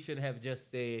relationship. He should have just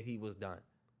said he was done.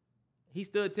 He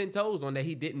stood 10 toes on that.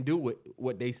 He didn't do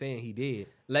what they saying he did.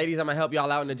 Ladies, I'm gonna help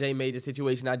y'all out in the J Major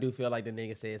situation. I do feel like the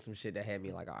nigga said some shit that had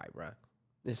me like, all right, bro.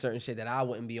 There's certain shit that I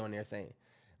wouldn't be on there saying.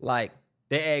 Like,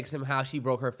 they asked him how she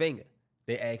broke her finger.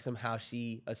 They asked him how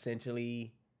she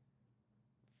essentially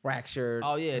fractured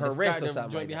Oh yeah, her the wrist or joint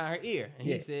something like that. behind her ear. And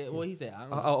Yeah. he said, well, he said, I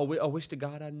don't know. I wish to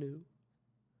God I knew.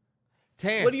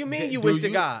 Terrence, What do you mean you do wish to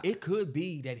God? It could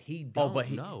be that he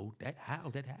don't know how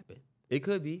that happened. It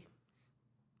could be.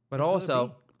 But It could also,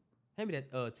 be. Hand me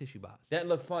that tissue box. that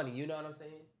looked funny. You know what I'm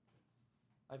saying?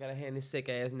 I gotta hand this sick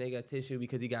ass nigga a tissue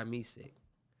because he got me sick.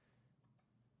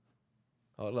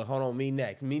 Oh, look, hold on. Me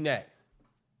next.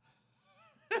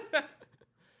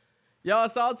 Y'all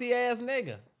salty ass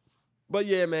nigga. But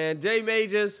yeah, man, Jay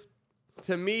Majors,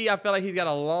 to me, I feel like he's got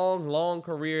a long, long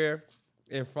career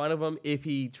in front of him if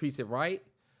he treats it right.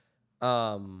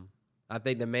 I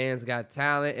think the man's got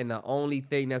talent, and the only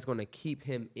thing that's going to keep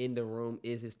him in the room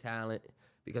is his talent.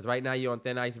 Because right now you're on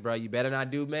thin ice, bro. You better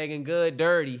not do Megan Good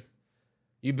dirty.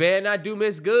 You better not do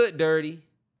Miss Good dirty.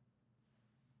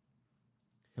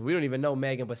 And we don't even know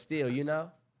Megan, but still, you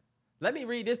know? Let me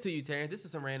read this to you, Terrence. This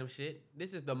is some random shit.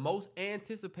 This is the most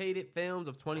anticipated films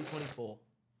of 2024.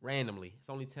 Randomly. It's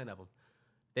only 10 of them.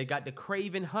 They got the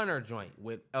Craven Hunter joint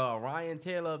with Ryan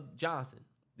Taylor Johnson,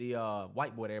 the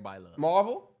white boy that everybody loves.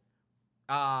 Marvel?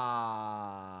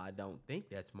 I don't think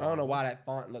that's Marvel. I don't know why that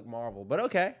font looked Marvel, but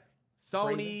okay.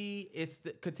 Sony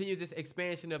continues its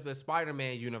expansion of the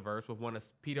Spider-Man universe with one of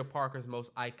Peter Parker's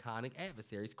most iconic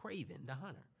adversaries, Craven the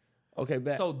Hunter. Okay,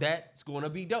 bet. So that's going to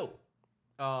be dope.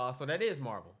 So that is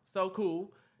Marvel. So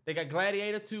cool. They got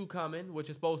Gladiator 2 coming, which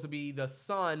is supposed to be the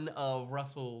son of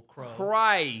Russell Crowe.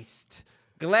 Christ.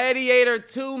 Gladiator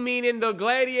 2 meaning the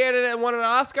gladiator that won an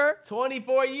Oscar?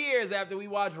 24 years after we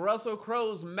watched Russell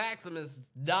Crowe's Maximus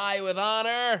die with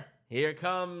honor, here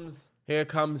comes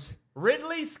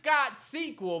Ridley Scott's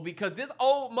sequel, because this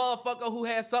old motherfucker who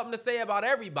has something to say about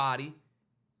everybody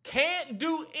can't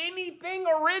do anything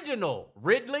original,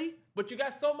 Ridley, but you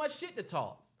got so much shit to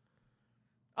talk.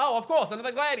 Oh, of course,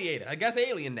 another Gladiator. I guess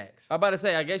Alien next. I'm about to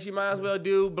say, I guess you might as well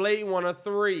do Blade 1 or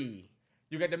 3.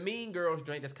 You got the Mean Girls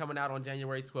joint that's coming out on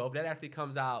January 12th. That actually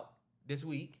comes out this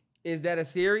week. Is that a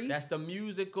series? That's the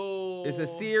musical. It's a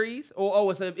series?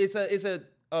 It's a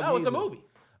No, it's a musical. movie.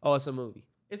 Oh, it's a movie.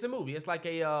 It's a movie. It's like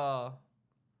a,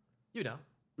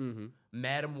 Mm-hmm.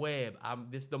 Madam Web.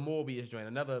 This is the Morbius joint,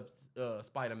 another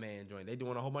Spider-Man joint. They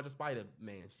doing a whole bunch of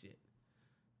Spider-Man shit.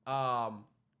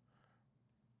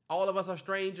 All of Us Are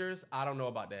Strangers. I don't know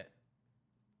about that.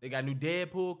 They got new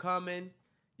Deadpool coming.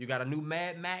 You got a new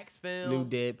Mad Max film. New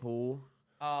Deadpool.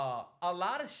 A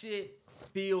lot of shit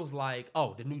feels like,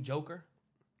 the new Joker.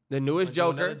 The newest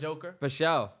Joker. Joker. For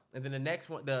sure. And then the next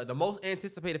one, the most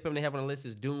anticipated film they have on the list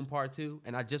is Dune Part 2.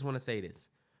 And I just want to say this.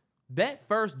 That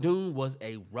first Dune was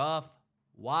a rough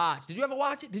watch. Did you ever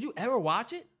watch it? Did you ever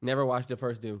watch it? Never watched the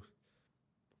first Dune.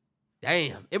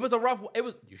 Damn. You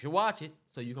should watch it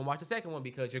so you can watch the second one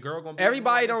because your girl gonna be.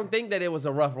 Everybody don't think that it was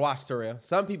a rough watch, Terrell.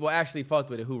 Some people actually fucked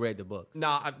with it who read the books.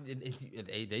 Nah,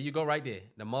 there you go right there.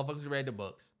 The motherfuckers who read the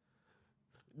books.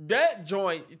 that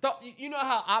joint, you know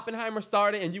how Oppenheimer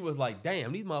started, and you was like,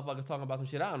 damn, these motherfuckers talking about some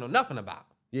shit I don't know nothing about.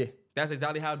 Yeah. That's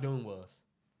exactly how Dune was.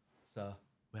 So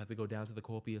we have to go down to the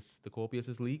Corpus. The Corpus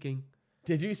is leaking.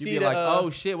 Did you You see be the like, oh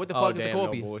shit, what the fuck is the damn,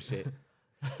 Corpus? no bullshit.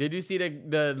 Did you see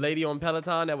the lady on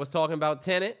Peloton that was talking about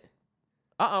Tenet?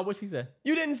 What she said?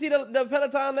 You didn't see the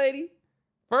Peloton lady?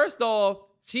 First off,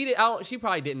 she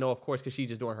probably didn't know, of course, because she's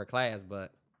just doing her class,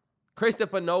 but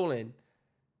Christopher Nolan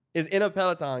is in a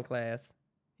Peloton class.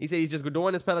 He said he's just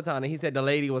doing this Peloton, and he said the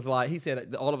lady was like, he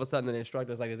said all of a sudden the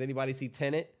instructor was like, does anybody see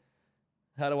Tenet?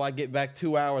 How do I get back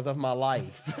 2 hours of my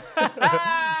life?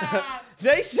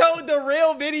 They showed the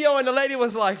real video, and the lady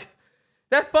was like,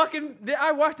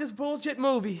 I watched this bullshit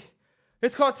movie.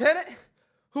 It's called Tenet?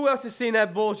 Who else has seen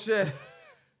that bullshit?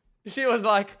 She was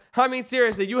like, I mean,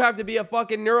 seriously, you have to be a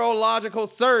fucking neurological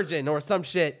surgeon or some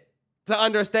shit to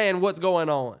understand what's going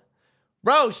on.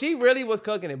 Bro, she really was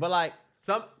cooking it, but like,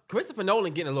 Christopher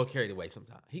Nolan getting a little carried away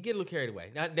sometimes. He get a little carried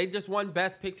away. Now, they just won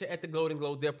Best Picture at the Golden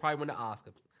Globes. They'll probably win the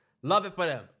Oscar. Love it for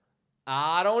them.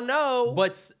 I don't know.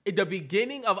 But at the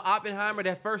beginning of Oppenheimer,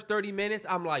 that first 30 minutes,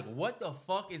 I'm like, what the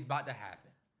fuck is about to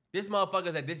happen? This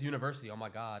motherfucker's at this university. Oh my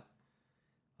God.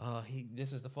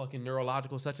 This is the fucking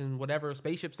neurological such and whatever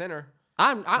spaceship center.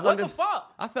 What the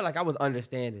fuck? I feel like I was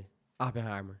understanding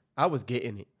Oppenheimer. I was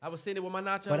getting it. I was sitting there with my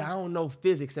nacho. But I don't know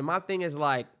physics. And my thing is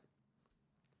like,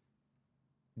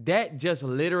 that just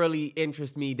literally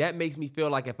interests me. That makes me feel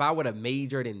like if I would have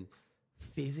majored in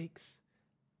physics,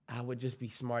 I would just be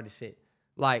smart as shit.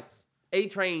 Like,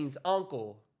 A-Train's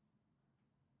uncle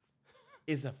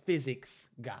is a physics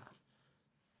guy.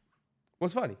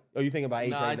 What's funny? Oh, you think about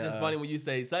A-Train? Nah, it's just funny when you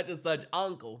say such and such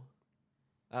uncle.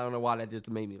 I don't know why that just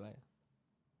made me laugh.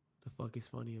 The fuck is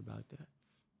funny about that?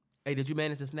 Hey, did you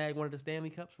manage to snag one of the Stanley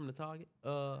Cups from the Target?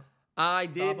 I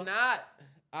did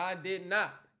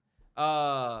not.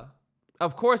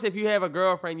 Of course, if you have a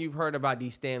girlfriend, you've heard about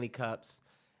these Stanley Cups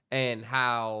and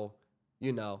how,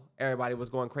 you know, everybody was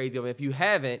going crazy over it. If you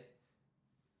haven't,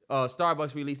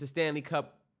 Starbucks released a Stanley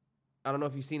Cup. I don't know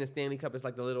if you've seen a Stanley Cup. It's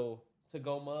like the little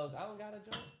to-go mug. I don't got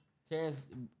a joint. Terrence,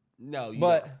 no.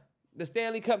 But the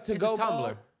Stanley Cup to-go it's a tumbler.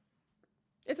 mug.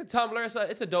 It's a tumbler.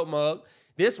 It's a dope mug.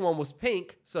 This one was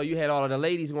pink, so you had all of the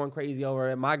ladies going crazy over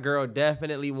it. My girl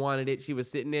definitely wanted it. She was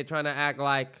sitting there trying to act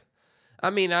like, I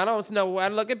mean, I don't know. I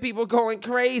look at people going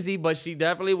crazy, but she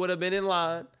definitely would have been in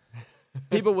line.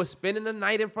 People were spending the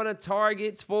night in front of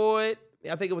Targets for it.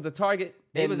 I think it was a Target.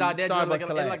 It was out there doing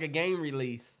Starbucks like a game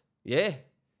release. Yeah.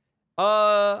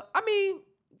 I mean,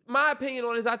 my opinion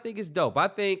on this, I think it's dope. I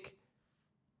think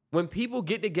when people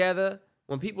get together,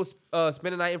 when people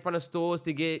spend the night in front of stores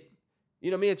to get, you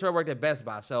know, me and Trey worked at Best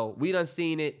Buy, so we done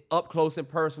seen it up close and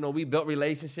personal. We built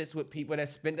relationships with people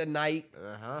that spent the night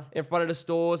in front of the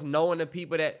stores, knowing the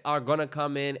people that are gonna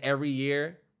come in every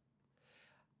year.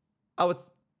 I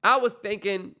was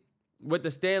thinking with the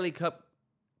Stanley Cup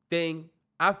thing,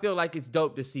 I feel like it's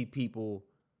dope to see people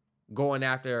going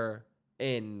after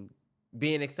and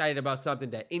being excited about something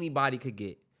that anybody could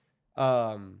get.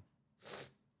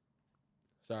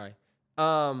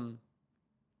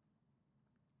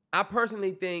 I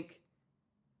personally think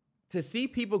to see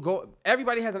people go,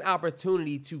 everybody has an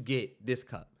opportunity to get this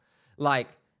cup. Like,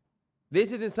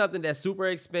 this isn't something that's super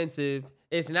expensive.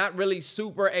 It's not really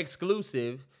super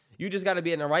exclusive. You just got to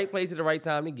be in the right place at the right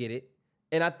time to get it.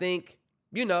 And I think,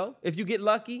 you know, if you get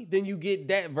lucky, then you get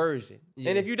that version.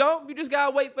 Yeah. And if you don't, you just got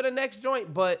to wait for the next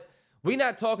joint. But we're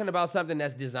not talking about something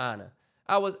that's designer.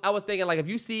 I was thinking, like,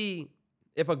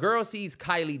 if a girl sees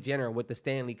Kylie Jenner with the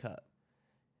Stanley Cup,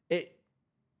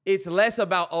 it's less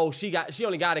about, oh, she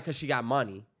only got it because she got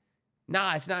money.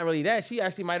 Nah, it's not really that. She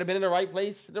actually might have been in the right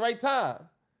place at the right time.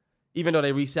 Even though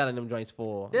they reselling them joints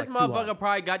for this like motherfucker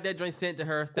probably got that joint sent to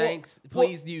her. Thanks.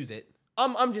 Please use it.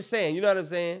 I'm just saying, you know what I'm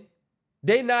saying?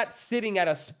 They not sitting at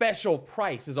a special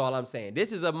price is all I'm saying.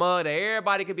 This is a mug that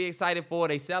everybody could be excited for.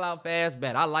 They sell out fast,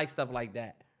 bet. I like stuff like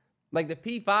that. Like the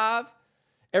P5,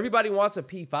 everybody wants a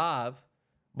P5,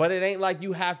 but it ain't like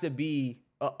you have to be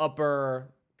an upper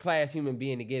class human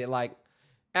being to get it. Like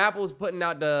Apple's putting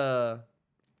out the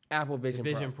Apple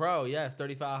Vision Pro. Yes,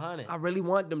 3500. I really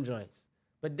want them joints.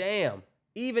 But damn,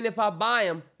 even if I buy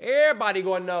them, everybody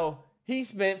gonna know he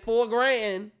spent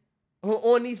 $4,000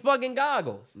 on these fucking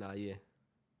goggles. Nah, yeah.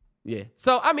 Yeah.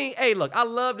 So, I mean, hey, look, I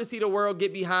love to see the world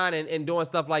get behind and doing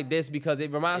stuff like this because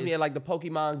it reminds me of like the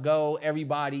Pokemon Go,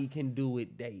 everybody can do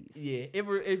it days. Yeah,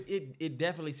 it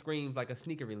definitely screams like a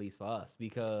sneaker release for us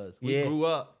because we grew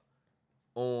up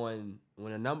on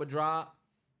when a number drop,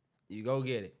 you go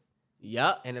get it.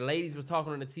 Yup. And the ladies was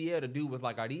talking on the TL. The dude was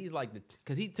like, "Are these like the?"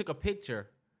 Because he took a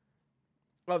picture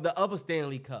of the other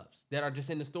Stanley Cups that are just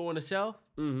in the store on the shelf.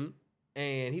 Mm-hmm.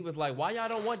 And he was like, why y'all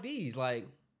don't want these? Like,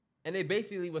 and they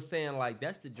basically was saying, like,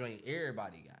 that's the joint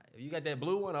everybody got. If you got that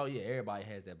blue one, oh yeah, everybody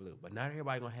has that blue. But not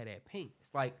everybody gonna have that pink.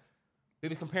 It's like, we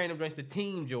was comparing them joints to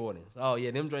Team Jordans. Oh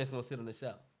yeah, them joints gonna sit on the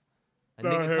shelf. A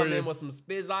nigga come in with some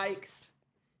Spiz Ikes,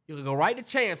 you can go right to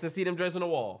Champs and see them joints on the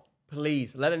wall.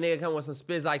 Please, let a nigga come with some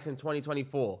Spiz Ikes in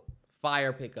 2024.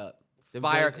 Fire pickup. Them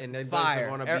Fire, joints, and then fire.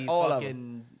 are gonna be All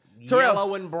fucking Terrell,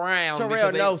 yellow and brown.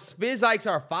 Terrell, no, Spiz Ikes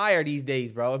are fire these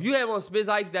days, bro. If you have on Spiz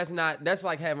Ikes, that's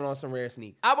like having on some rare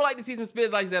sneaks. I would like to see some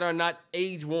Spiz Ikes that are not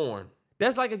age worn.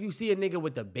 That's like if you see a nigga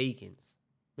with the Bacons.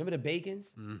 Remember the Bacons?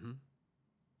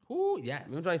 Mm-hmm. Ooh, yes.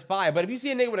 Them joints fire. But if you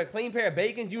see a nigga with a clean pair of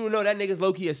Bacons, you know that nigga's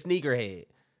low-key a sneakerhead.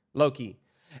 Low-key.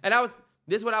 And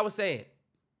this is what I was saying.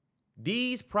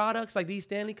 These products, like these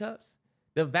Stanley Cups,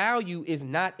 the value is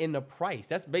not in the price.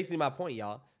 That's basically my point,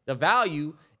 y'all. The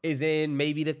value is in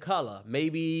maybe the color,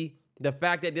 maybe the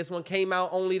fact that this one came out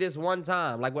only this one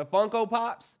time. Like with Funko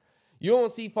Pops, you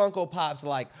don't see Funko Pops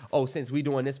like, oh, since we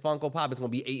doing this Funko Pop, it's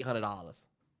going to be $800.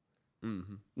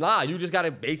 Mm-hmm. Nah, you just got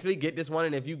to basically get this one,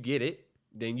 and if you get it,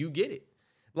 then you get it.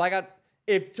 Like,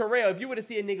 if you were to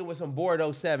see a nigga with some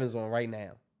Bordeaux 7s on right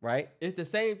now, right? It's the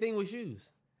same thing with shoes.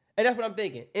 And that's what I'm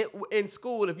thinking. In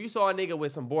school, if you saw a nigga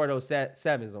with some Bordeaux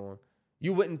 7s on,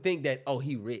 you wouldn't think that, oh,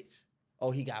 he rich.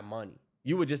 Oh, he got money.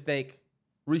 You would just think,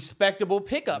 respectable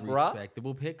pickup, bro.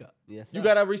 Respectable pickup. Yes, sir. You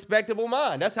got a respectable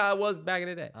mind. That's how it was back in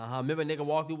the day. Remember a nigga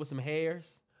walked through with some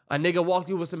hairs? A nigga walked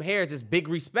through with some hairs. It's big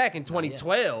respect in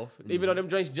 2012. Even though them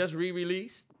joints just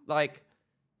re-released, like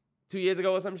 2 years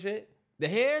ago or some shit. The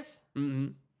hairs? Mm-hmm.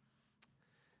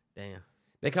 Damn.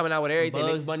 They coming out with everything.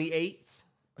 Bugs Bunny 8s.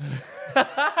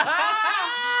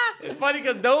 It's funny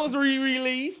because those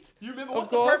re-released. You remember what's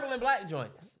the purple and black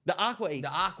joints? The Aqua 8s.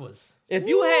 The Aquas. If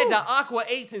you had the Aqua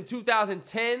 8s in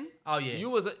 2010, oh yeah,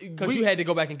 because you had to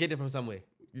go back and get them from somewhere.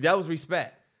 That was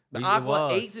respect. The Aqua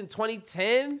 8s in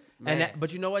 2010,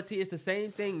 but you know what, T? It's the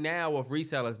same thing now with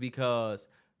resellers because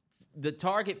the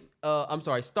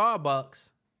Starbucks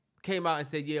came out and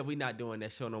said, yeah, we're not doing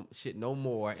that shit no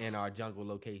more in our jungle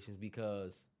locations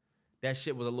because that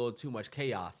shit was a little too much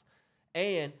chaos.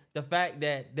 And the fact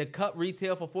that the cup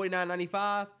retail for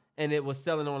 $49.95 and it was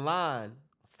selling online,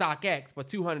 StockX, for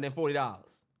 $240.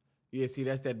 Yeah, see,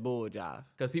 that's that bull jive.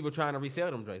 Because people trying to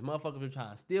resell them joints. Motherfuckers were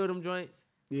trying to steal them joints.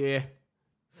 Yeah.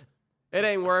 It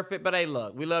ain't worth it, but hey,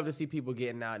 look, we love to see people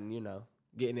getting out and,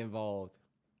 getting involved.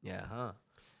 Yeah, huh?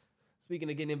 Speaking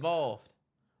of getting involved,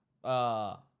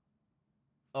 I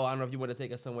don't know if you want to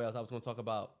take us somewhere else. I was going to talk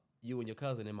about you and your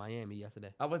cousin in Miami yesterday.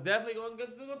 I was definitely going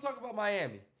to talk about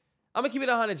Miami. I'm going to keep it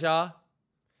 100, y'all.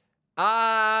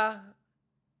 I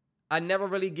never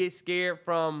really get scared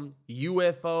from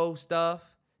UFO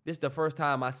stuff. This is the first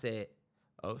time I said,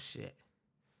 oh, shit.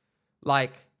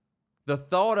 Like, the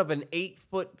thought of an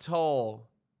 8-foot-tall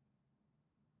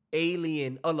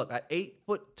alien, an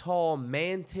 8-foot-tall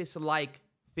mantis-like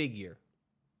figure.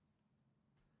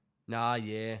 Nah,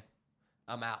 yeah.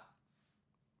 I'm out.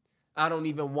 I don't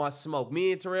even want smoke.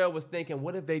 Me and Terrell was thinking,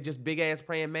 what if they just big-ass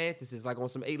praying mantises, like on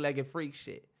some 8-legged freak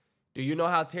shit? Do you know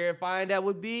how terrifying that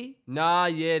would be? Nah,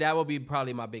 yeah, that would be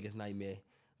probably my biggest nightmare.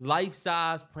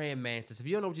 Life-size praying mantis. If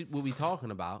you don't know what we're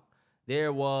talking about,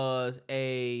 there was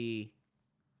a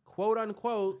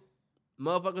quote-unquote,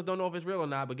 motherfuckers don't know if it's real or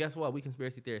not, but guess what? We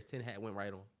conspiracy theorists, 10 hat went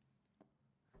right on.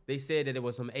 They said that there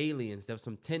was some aliens, there was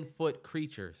some 10-foot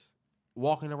creatures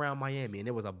walking around Miami, and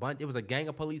there was a gang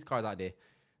of police cars out there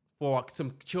for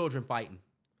some children fighting.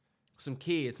 Some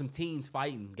kids, some teens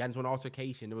fighting, got into an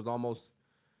altercation. There was almost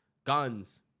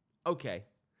guns. Okay.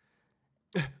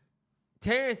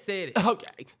 Terrence said it.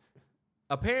 Okay.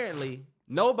 Apparently,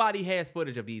 nobody has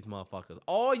footage of these motherfuckers.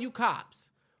 All you cops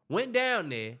went down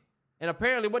there, and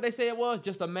apparently what they said it was,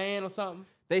 just a man or something.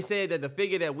 They said that the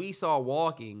figure that we saw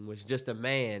walking was just a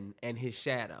man and his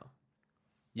shadow.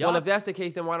 Well, if that's the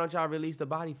case, then why don't y'all release the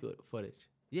body footage?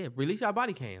 Yeah, release our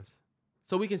body cams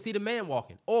so we can see the man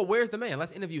walking. Or where's the man?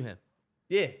 Let's interview him.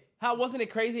 Yeah. How wasn't it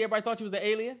crazy? Everybody thought you was an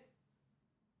alien.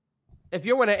 If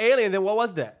you were an alien, then what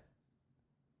was that?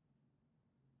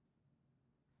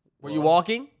 Were you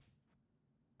walking?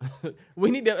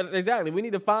 We need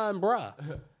to find bruh.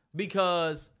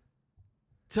 Because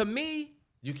to me,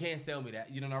 you can't sell me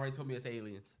that. You done already told me it's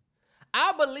aliens.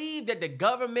 I believe that the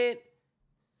government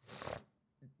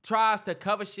tries to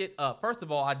cover shit up. First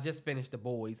of all, I just finished The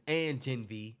Boys and Gen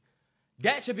V.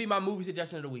 That should be my movie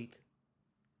suggestion of the week.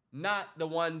 Not the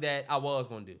one that I was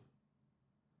going to do.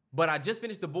 But I just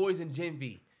finished The Boys and Gen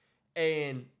V.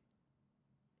 And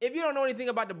if you don't know anything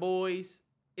about The Boys,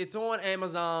 it's on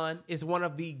Amazon. It's one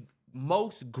of the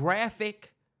most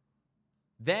graphic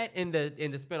That in the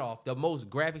spinoff, the most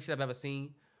graphic shit I've ever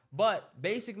seen. But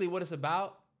basically, what it's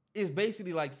about is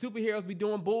basically like superheroes be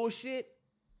doing bullshit.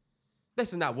 This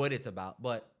is not what it's about,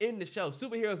 but in the show,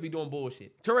 superheroes be doing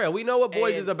bullshit. Terrell, we know what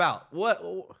Boys And- is about. What?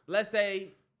 Let's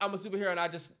say I'm a superhero and I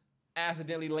just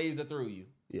accidentally laser through you,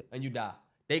 and you die.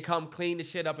 They come clean the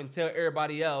shit up and tell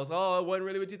everybody else, oh, it wasn't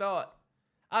really what you thought.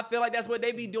 I feel like that's what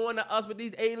they be doing to us with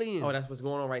these aliens. Oh, that's what's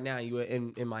going on right now. You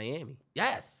in Miami.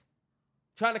 Yes.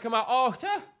 Trying to come out,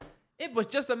 it was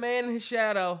just a man in his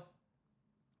shadow.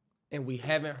 And we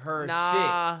haven't heard shit.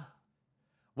 Nah.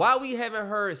 Why we haven't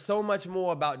heard so much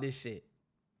more about this shit?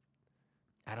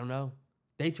 I don't know.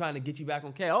 They trying to get you back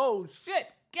on K. Oh, shit.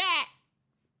 Cat.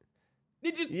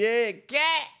 Did you? Yeah,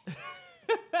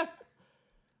 cat.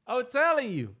 I'm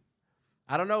telling you.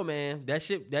 I don't know, man. That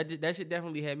shit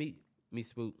definitely had me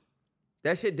spooked.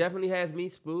 That shit definitely has me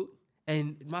spooked.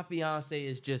 And my fiance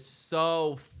is just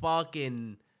so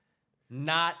fucking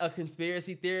not a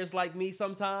conspiracy theorist like me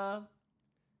sometimes.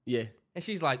 Yeah. And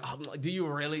she's like, oh, do you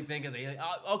really think it's alien?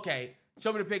 Okay,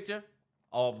 show me the picture.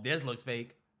 Oh, this looks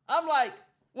fake. I'm like,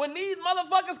 when these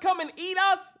motherfuckers come and eat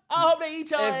us, I hope they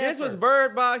eat y'all. If this was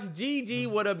Bird Box, Gigi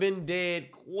would have been dead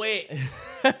quick.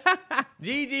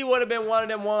 Gigi would have been one of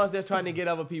them ones that's trying to get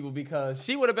other people because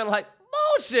she would have been like,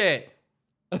 bullshit.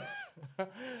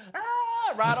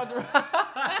 Right on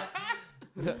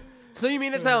the So you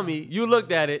mean to tell me you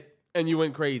looked at it and you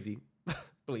went crazy?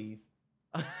 Please.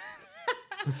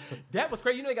 That was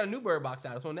crazy. You know they got a new Bird Box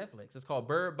out. It's on Netflix. It's called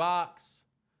Bird Box.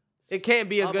 It can't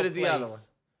be as good as the other one.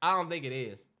 I don't think it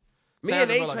is. Me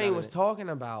Sandra and Bullock A-Train got was in it. talking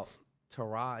about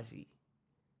Taraji.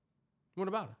 What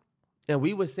about her? And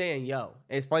we were saying, yo,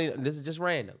 and it's funny, this is just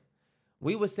random.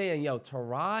 We were saying, yo,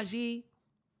 Taraji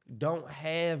don't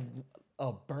have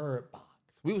a Bird Box.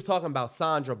 We was talking about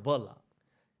Sandra Bullock,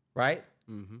 right?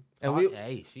 Mm-hmm.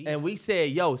 And we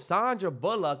said, yo, Sandra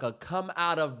Bullock could come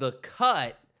out of the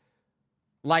cut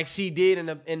like she did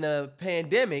in the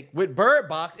pandemic with Bird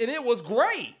Box, and it was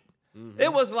great. Mm-hmm.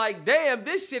 It was like, damn,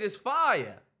 this shit is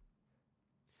fire.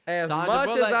 As Sandra much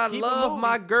Bullock, as I keep it love moving.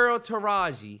 my girl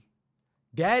Taraji,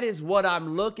 that is what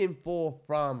I'm looking for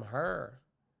from her.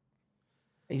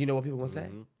 And you know what people gonna say?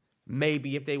 Mhm.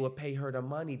 Maybe if they would pay her the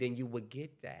money, then you would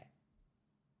get that.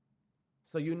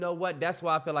 So you know what? That's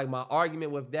why I feel like my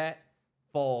argument with that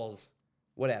falls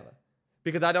whatever.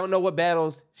 Because I don't know what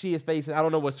battles she is facing. I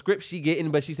don't know what script she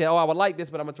getting, but she said, oh, I would like this,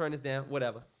 but I'm gonna turn this down.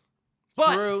 Whatever.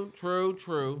 But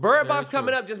True. Bird Box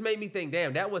coming up just made me think,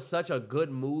 damn, that was such a good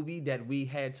movie that we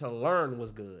had to learn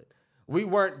was good. We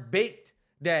weren't baked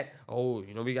that, oh,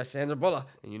 you know, we got Sandra Bullock,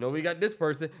 and you know, we got this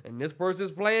person, and this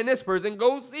person's playing this person.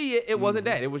 Go see it. It wasn't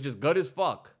that. It was just good as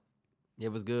fuck. It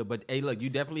was good, but hey, look, you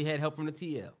definitely had help from the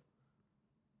TL.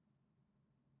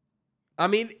 I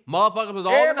mean, Motherfuckers was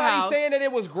all in the everybody house. saying that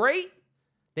it was great.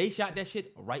 They shot that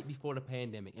shit right before the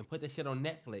pandemic and put that shit on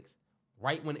Netflix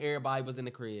right when everybody was in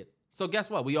the crib. So guess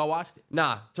what? We all watched it.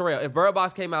 Nah, Terrell, if Bird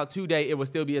Box came out today, it would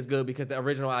still be as good because the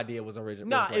original idea was original.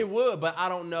 Nah, was great. it would, but I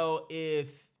don't know if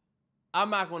I'm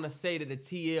not gonna say that the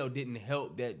TL didn't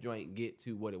help that joint get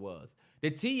to what it was.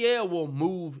 The TL will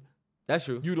move That's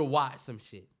true. you to watch some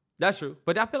shit. That's true.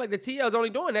 But I feel like the TL is only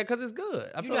doing that because it's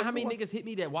good. You know how many niggas hit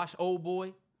me that watched Old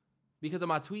Boy because of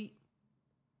my tweet?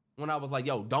 When I was like,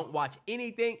 yo, don't watch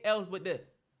anything else but this.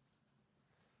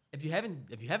 If you haven't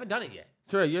done it yet.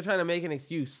 Terrell, you're trying to make an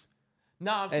excuse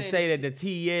No, I'm and saying say that the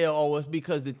TL, oh, it's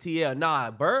because the TL. Nah,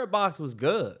 Bird Box was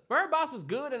good. Bird Box was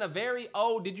good in a very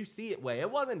did you see it way. It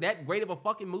wasn't that great of a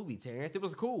fucking movie, Terrence. It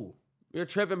was cool. You're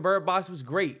tripping. Bird Box was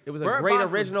great. It was a Bird great Box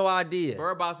was- original idea.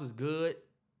 Bird Box was good.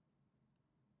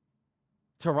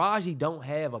 Taraji don't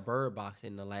have a Bird Box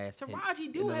in the last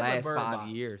Taraji do in the have a last Bird 5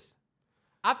 Box. years.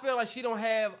 I feel like she don't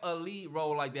have a lead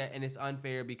role like that, and it's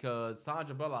unfair because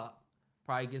Sandra Bullock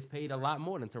probably gets paid a lot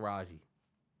more than Taraji.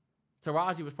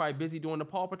 Taraji was probably busy doing the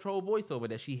Paw Patrol voiceover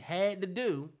that she had to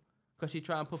do because she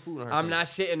trying to put food on her. I'm face. not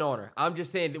shitting on her. I'm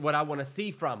just saying what I want to see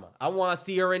from her. I want to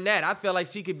see her in that. I feel like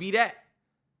she could be that.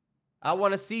 I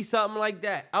want to see something like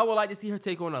that. I would like to see her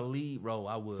take on a lead role.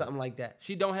 I would. Something like that.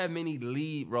 She don't have many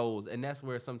lead roles, and that's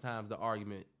where sometimes the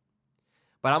argument.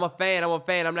 But I'm a fan.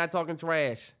 I'm not talking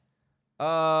trash.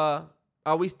 Are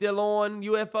we still on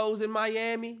UFOs in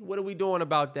Miami? What are we doing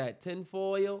about that?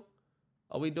 Tinfoil?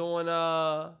 Are we doing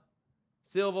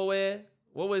silverware?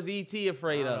 What was E.T.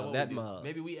 afraid I don't know of? what That we do. mug.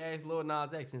 Maybe we ask Lil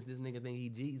Nas X since this nigga think he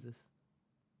Jesus.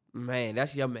 Man,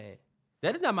 that's your man.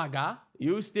 That is not my guy.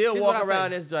 You still Here's walk what I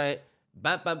around say. this joint.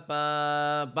 Ba, ba,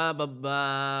 ba, ba, ba,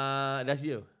 ba. That's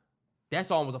you. That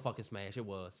song was a fucking smash. It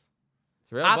was.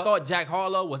 Terrell I Buck- thought Jack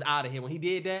Harlow was out of here when he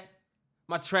did that.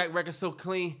 My track record so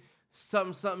clean.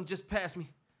 Something just passed me.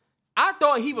 I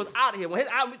thought he was out of here when his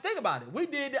album. Think about it. We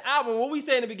did the album. What we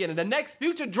say in the beginning? The next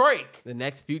future Drake. The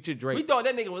next future Drake. We thought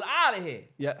that nigga was out of here.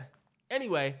 Yeah.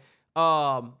 Anyway,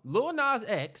 Lil Nas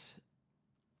X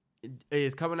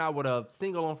is coming out with a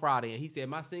single on Friday, and he said,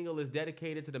 my single is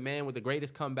dedicated to the man with the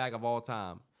greatest comeback of all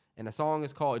time. And the song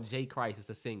is called J. Christ. It's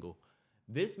a single.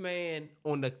 This man,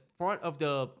 on the front of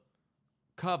the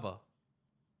cover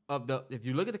of the, if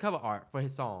you look at the cover art for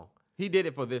his song, He did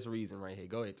it for this reason right here.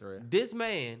 Go ahead, Terrell. this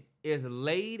man is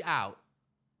laid out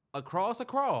across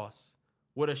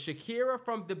with a Shakira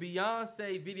from the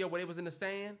Beyonce video where it was in the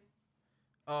sand.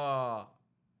 The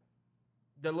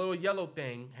little yellow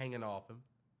thing hanging off him.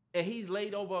 And he's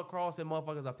laid over a cross, and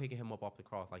motherfuckers are picking him up off the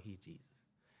cross like he's Jesus.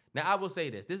 Now, I will say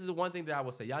this. This is the one thing that I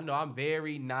will say. Y'all know I'm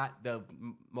very not the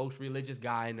most religious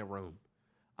guy in the room.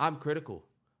 I'm critical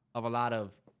of a lot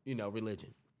of,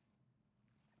 religion.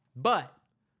 But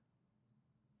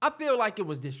I feel like it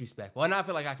was disrespectful. And I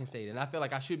feel like I can say it. And I feel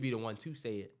like I should be the one to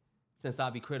say it since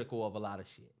I be critical of a lot of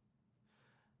shit.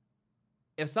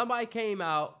 If somebody came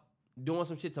out doing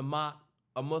some shit to mock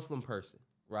a Muslim person,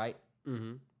 right?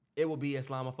 Mm-hmm. It would be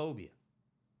Islamophobia.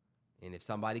 And if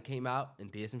somebody came out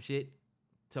and did some shit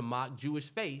to mock Jewish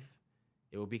faith,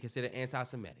 it would be considered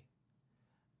anti-Semitic.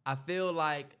 I feel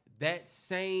like that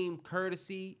same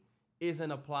courtesy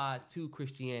isn't applied to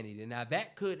Christianity. Now,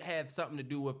 that could have something to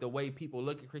do with the way people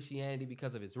look at Christianity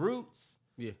because of its roots.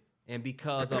 Yeah. And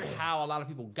because of how a lot of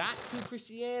people got to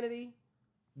Christianity.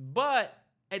 But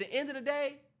at the end of the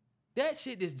day, that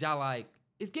shit is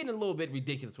it's getting a little bit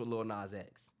ridiculous with Lil Nas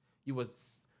X. You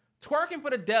was twerking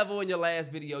for the devil in your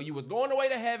last video. You was going away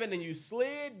to heaven and you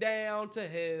slid down to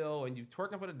hell and you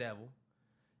twerking for the devil.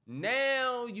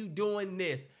 Now you doing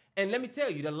this. And let me tell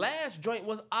you, the last joint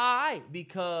was alright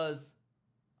because,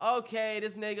 okay,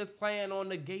 this nigga's playing on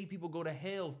the gay people go to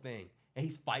hell thing. And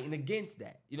he's fighting against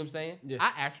that. You know what I'm saying? Yeah.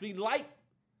 I actually like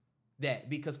that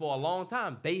because for a long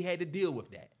time, they had to deal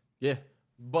with that. Yeah.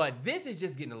 But this is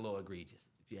just getting a little egregious,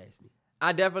 if you ask me.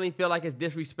 I definitely feel like it's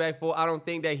disrespectful. I don't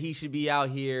think that he should be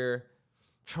out here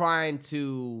trying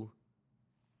to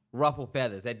ruffle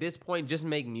feathers. At this point, just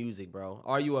make music, bro.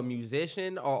 Are you a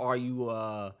musician or are you,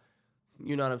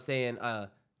 you know what I'm saying,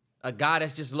 a guy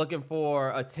that's just looking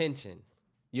for attention?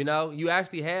 You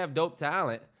actually have dope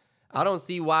talent. I don't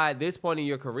see why at this point in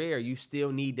your career you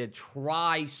still need to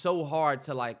try so hard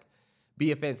to,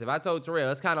 be offensive. I told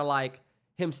Terrell, it's kind of like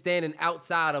him standing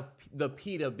outside of the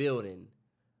PETA building.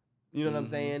 You know what I'm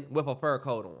saying? With a fur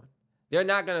coat on. They're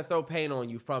not going to throw paint on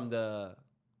you from the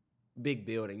big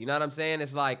building. You know what I'm saying?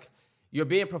 It's like you're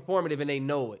being performative and they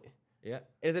know it. Yeah.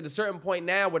 It's at a certain point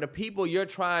now where the people you're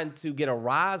trying to get a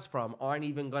rise from aren't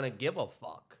even going to give a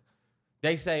fuck.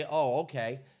 They say, oh,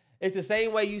 okay. It's the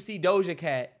same way you see Doja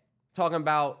Cat talking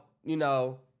about,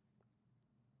 the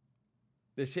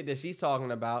shit that she's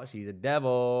talking about. She's a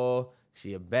devil.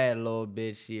 She a bad little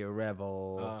bitch. She a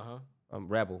rebel.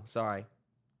 Rebel, sorry.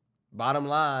 Bottom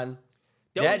line,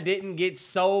 that didn't get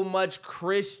so much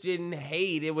Christian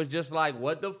hate. It was just like,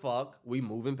 what the fuck? We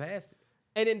moving past it.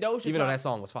 And then Doja Even though that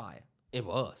song was fire. It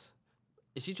was.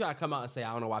 And she tried to come out and say,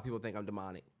 I don't know why people think I'm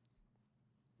demonic.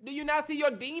 Do you not see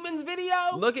your demons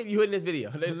video? Look at you in this video.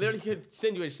 They literally could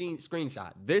send you a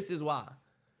screenshot. This is why.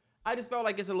 I just felt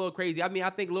like it's a little crazy. I mean,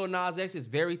 I think Lil Nas X is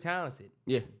very talented.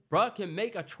 Yeah. Bruh can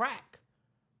make a track.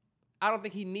 I don't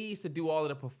think he needs to do all of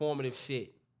the performative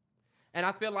shit. And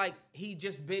I feel like he's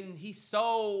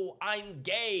so, I'm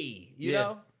gay, you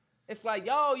know? It's like,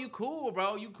 yo, you cool,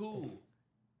 bro. You cool.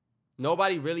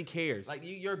 Nobody really cares. Like,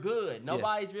 you're good.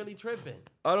 Nobody's really tripping.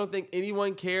 I don't think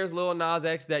anyone cares, Lil Nas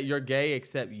X, that you're gay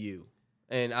except you.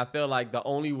 And I feel like the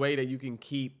only way that you can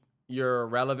keep your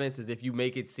relevance is if you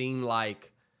make it seem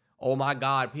like, oh my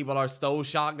God, people are so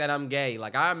shocked that I'm gay.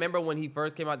 Like, I remember when he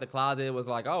first came out the closet, it was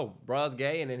like, oh, bruh's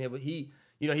gay. And then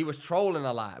he was trolling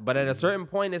a lot. But at a certain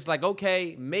point, it's like,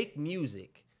 okay, make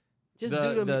music. Just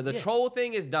the troll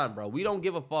thing is done, bro. We don't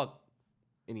give a fuck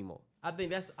anymore. That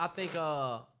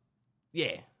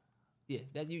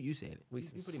you said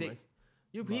it.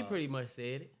 He pretty much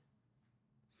said it.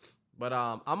 But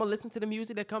I'm gonna listen to the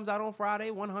music that comes out on Friday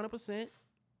 100%.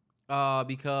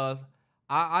 Because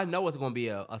I know it's gonna be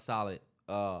a solid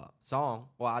song.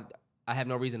 Well, I have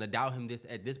no reason to doubt him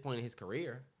at this point in his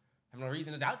career. I have no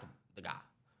reason to doubt the guy.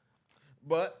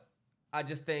 But I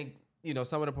just think,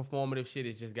 some of the performative shit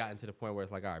has just gotten to the point where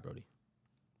it's like, all right, Brody,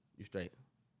 you straight.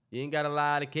 You ain't got a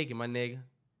lie to kick it, my nigga.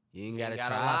 You ain't gotta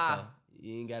try, so.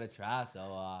 You ain't gotta try,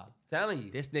 so Telling you.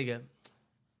 this nigga,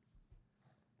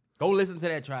 go listen to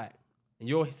that track, and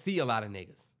you'll see a lot of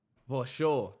niggas. For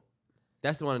sure.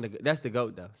 That's the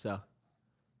GOAT though, so.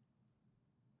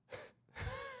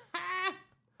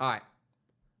 All right.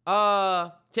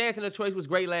 Chance and the Choice was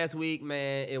great last week,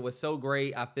 man. It was so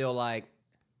great. I feel like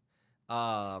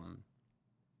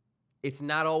it's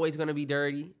not always gonna be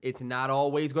dirty. It's not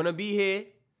always gonna be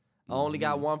hit. I only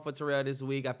got one for Terrell this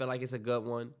week. I feel like it's a good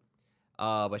one.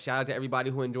 But shout out to everybody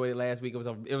who enjoyed it last week.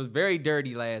 It was very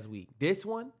dirty last week. This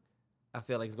one, I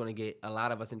feel like it's gonna get a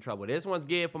lot of us in trouble. This one's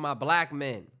geared for my black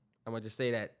men. I'm gonna just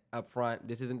say that up front.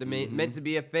 This isn't meant to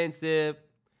be offensive.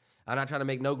 I'm not trying to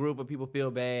make no group of people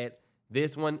feel bad.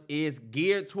 This one is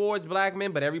geared towards black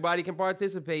men, but everybody can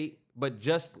participate, but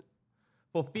just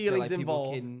for feelings like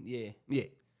involved. Yeah.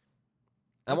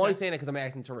 I'm only saying that because I'm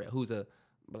asking Terrell, who's a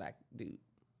black dude.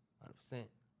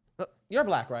 100%. You're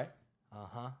black, right?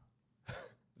 Uh-huh.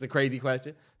 It's a crazy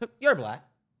question. You're black.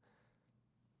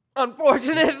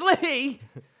 Unfortunately.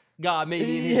 God made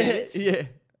me in his image. Yeah.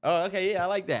 Oh, okay. Yeah, I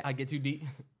like that. I get too deep.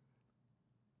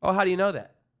 Oh, how do you know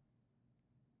that?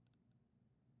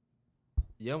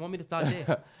 You don't want me to start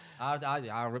there.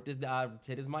 I'll rip this, I'll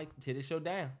tear this show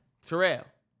down. Terrell,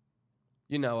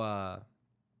 you know,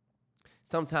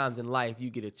 sometimes in life you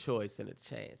get a choice and a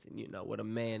chance. And, you know, what a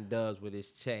man does with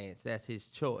his chance, that's his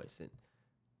choice. And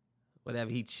whatever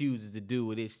he chooses to do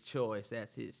with his choice,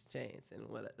 that's his chance and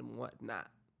whatnot.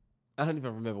 I don't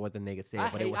even remember what the nigga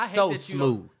said, but it was so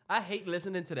smooth. I hate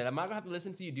listening to that. Am I going to have to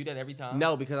listen to you do that every time?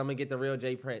 No, because I'm going to get the real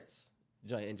Jay Prince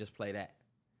joint and just play that.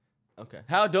 Okay.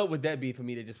 How dope would that be for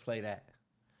me to just play that?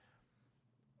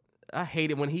 I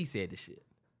hate it when he said the shit.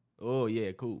 Oh,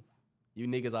 yeah, cool. You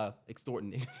niggas are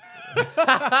extorting niggas.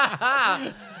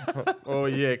 Oh,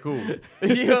 yeah, cool.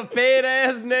 You a fed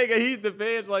ass nigga. He's the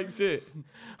feds like shit.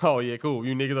 Oh, yeah, cool.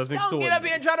 You niggas are extorting. Don't get up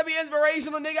here and try to be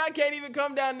inspirational, nigga. I can't even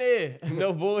come down there.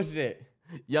 No bullshit.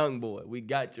 Young boy, we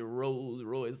got your Rolls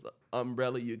Royce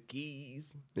umbrella, your keys.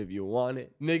 If you want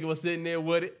it, Nigga was sitting there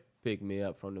with it. pick me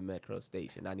up from the metro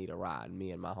station. I need a ride,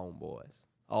 me and my homeboys.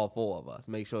 All four of us.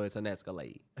 Make sure it's an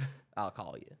Escalade. I'll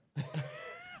call you.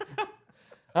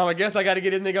 I guess I got to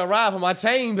get this nigga a ride for my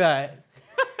chain back.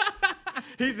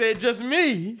 He said, just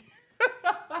me.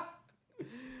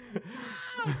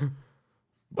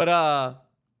 But,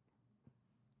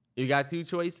 you got two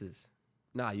choices.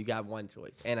 Nah, you got one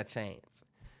choice and a chance.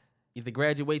 Either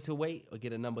graduate to wait or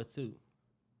get a number 2.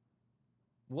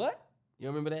 What? You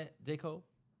remember that, J. Cole?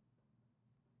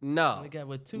 No. They got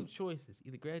with 2 choices.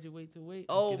 Either graduate to wait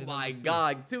or Oh get a my number 2.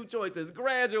 God. Two choices.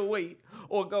 Graduate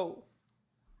or go.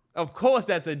 Of course,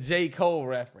 that's a J. Cole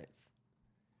reference.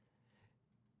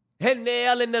 And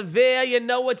nail in the veil, you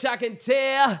know what y'all can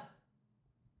tell.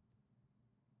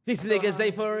 These niggas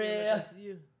ain't for real.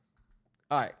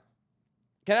 All right.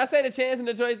 Can I say the chance and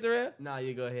the choice to real? Nah,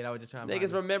 you go ahead. I was just trying to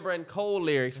Niggas remembering Cole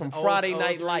lyrics from Friday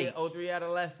Night Lights. 03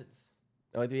 Adolescence.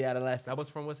 03 Adolescence. That was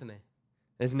from what's the name?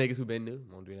 There's niggas who been new.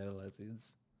 03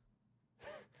 Adolescence.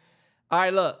 All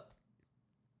right, look.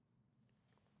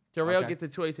 Terrell gets a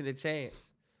choice and a chance.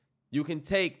 You can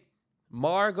take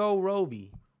Margot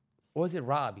Robbie. Or is it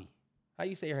Robbie? How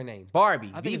you say her name?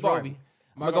 Barbie. I think it's Barbie. Robbie.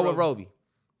 I'm going to go with Robbie.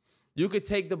 You could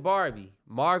take the Barbie,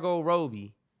 Margot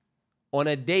Robbie, on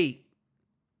a date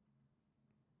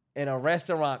in a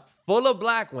restaurant full of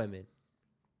black women.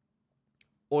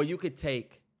 Or you could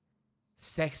take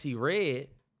Sexy Red,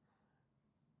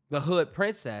 the hood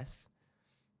princess,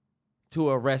 to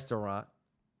a restaurant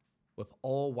with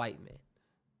all white men.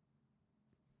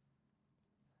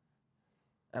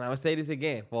 And I'm going to say this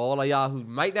again for all of y'all who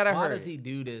might not have heard. Why does he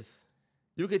do this?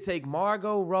 You could take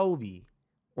Margot Robbie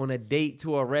on a date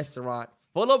to a restaurant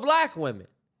full of black women.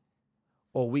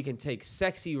 Or we can take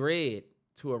Sexy Red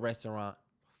to a restaurant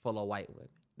full of white women.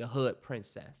 The hood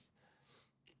princess.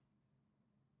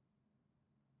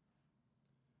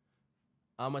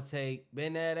 I'm going to take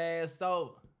bend that ass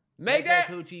so. Make that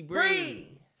coochie breathe.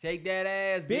 Shake that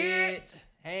ass, bitch.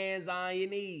 Hands on your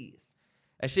knees.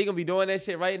 And she gonna be doing that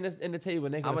shit right in the table.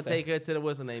 I'm gonna take her to the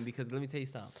whistle name because let me tell you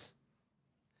something.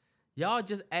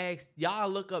 Y'all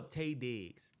look up Tay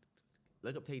Diggs.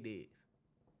 Look up Tay Diggs.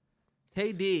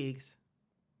 Tay Diggs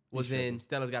was in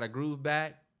Stella's Got a Groove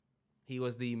Back. He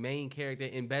was the main character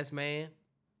in Best Man.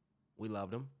 We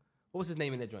loved him. What was his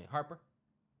name in that joint? Harper?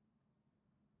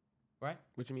 Right?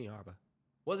 What you mean, Harper?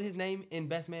 Wasn't his name in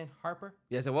Best Man Harper?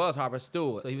 Yes, it was Harper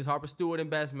Stewart. So he was Harper Stewart in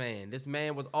Best Man. This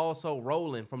man was also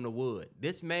Rolling from the Wood.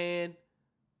 This man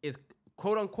is,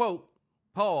 quote unquote,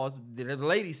 pause, the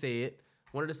lady said,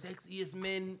 one of the sexiest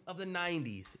men of the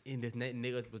 90s. And this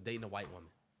nigga was dating a white woman.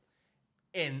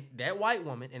 And that white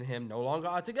woman and him no longer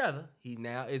are together. He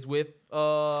now is with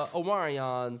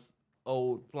Omarion's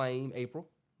old flame, April.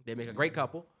 They make a great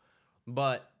couple.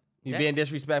 But you being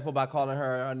disrespectful by calling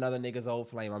her another nigga's old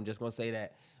flame. I'm just gonna say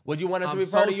that. Would you want us to I'm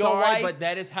refer so to your sorry, wife? but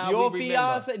that is how your we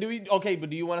remember. fiance? Okay, but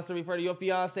do you want us to refer to your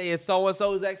fiance as so and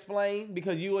so's ex-flame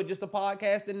because you are just a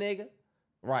podcasting nigga?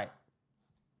 Right.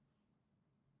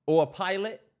 Or a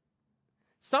pilot?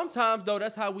 Sometimes, though,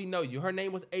 that's how we know you. Her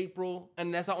name was April,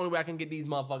 and that's the only way I can get these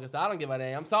motherfuckers. I don't give a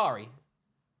damn. I'm sorry.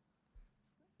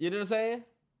 You know what I'm saying?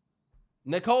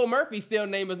 Nicole Murphy still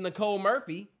name is Nicole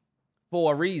Murphy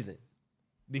For a reason.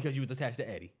 because you was attached to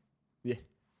Eddie. Yeah.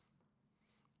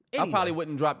 Anyway, I probably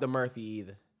wouldn't drop the Murphy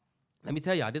either. let me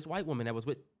tell y'all, this white woman that was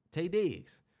with Tay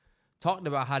Diggs talked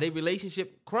about how their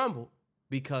relationship crumbled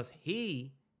because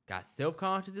he got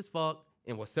self-conscious as fuck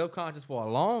and was self-conscious for a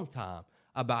long time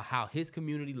about how his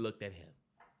community looked at him.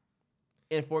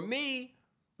 And for me,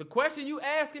 the question you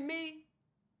asking me,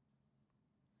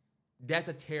 that's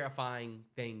a terrifying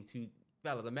thing to,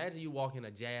 fellas. Imagine you walk in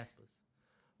a Jaspers.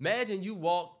 Imagine you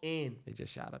walk in. They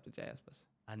just shot up the Jaspers.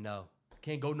 I know.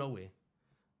 Can't go nowhere.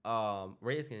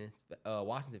 Redskins,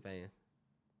 Washington fans.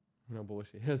 No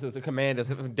bullshit. It was a Commanders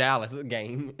Dallas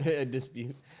game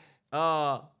dispute.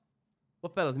 Well,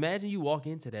 fellas, imagine you walk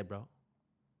into that, bro.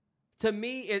 To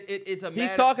me, it's a matter.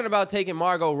 He's talking about taking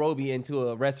Margot Robbie into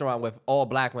a restaurant with all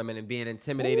black women and being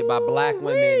intimidated by black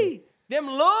women Ooh-wee. Them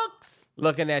looks.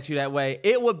 looking at you that way.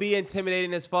 It would be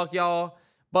intimidating as fuck, y'all.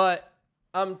 But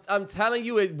I'm telling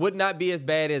you, it would not be as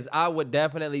bad as I would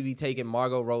definitely be taking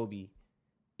Margot Robbie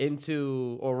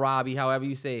into, or Robbie, however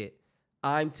you say it.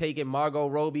 I'm taking Margot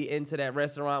Robbie into that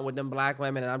restaurant with them black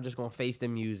women, and I'm just gonna face the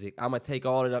music. I'm gonna take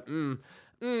all of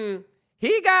the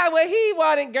He got what he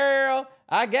wanted, girl.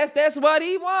 I guess that's what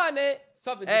he wanted.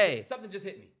 Something just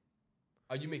hit me.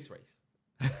 Are you mixed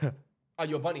race? Are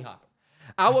you a bunny hopper?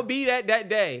 I would be that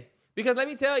day. Because let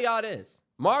me tell y'all this.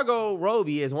 Margot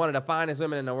Robbie is one of the finest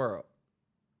women in the world.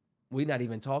 We're not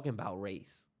even talking about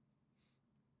race.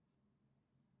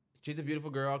 She's a beautiful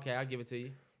girl. Okay, I'll give it to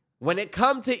you. When it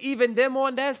comes to even them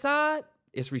on that side,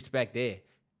 it's respect there.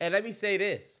 And let me say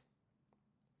this.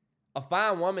 A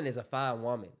fine woman is a fine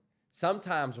woman.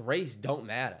 Sometimes race don't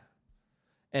matter.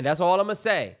 And that's all I'm going to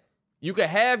say. You can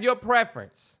have your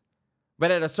preference. But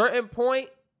at a certain point,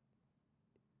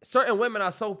 certain women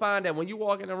are so fine that when you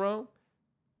walk in the room,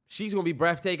 she's going to be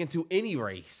breathtaking to any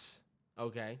race.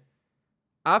 Okay.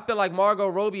 I feel like Margot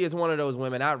Robbie is one of those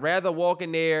women. I'd rather walk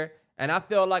in there and I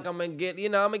feel like I'm going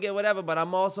to get whatever, but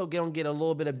I'm also going to get a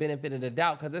little bit of benefit of the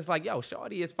doubt because it's like, yo,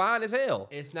 shorty is fine as hell.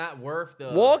 It's not worth the...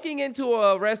 Walking into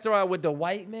a restaurant with the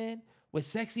white man with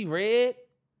Sexy Red,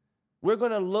 we're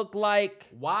going to look like...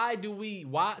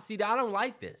 See, I don't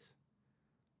like this.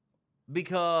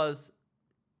 Because...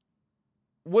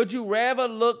 Would you rather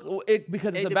look...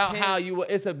 Because it's about depends. how you...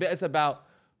 It's about...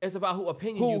 It's about who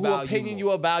opinion you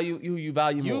value. Who you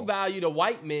value more. You value the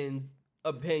white man's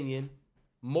opinion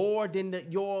more than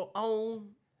your own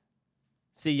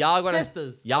See, y'all gonna...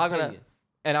 sister's Y'all opinion. gonna...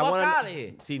 And I Fuck want outta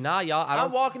here. See, now y'all...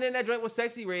 I'm walking in that joint with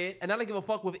Sexy Red, and I don't give a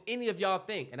fuck what any of y'all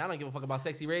think. And I don't give a fuck about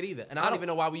Sexy Red either. And I don't even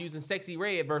know why we're using Sexy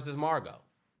Red versus Margot.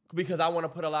 Because I want to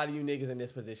put a lot of you niggas in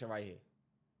this position right here.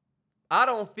 I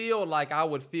don't feel like I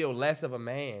would feel less of a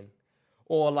man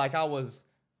or like I was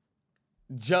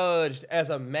judged as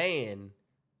a man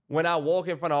when I walk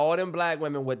in front of all them black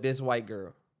women with this white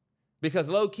girl. Because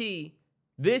low key,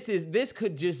 this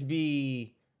could just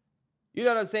be, you know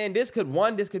what I'm saying? This could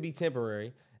be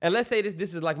temporary. And let's say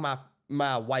this is like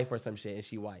my wife or some shit and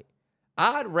she white.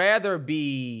 I'd rather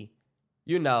be,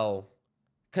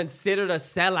 considered a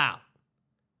sellout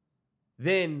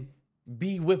than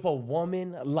be with a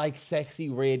woman like Sexy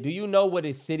Red. Do you know what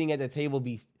is sitting at the table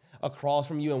be across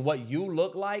from you and what you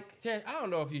look like? Terrence, I don't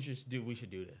know if we should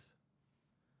do this.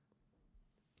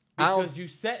 Because you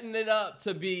setting it up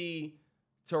to be...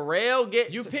 Terrell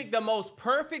You pick the most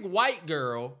perfect white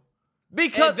girl,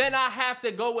 because and then I have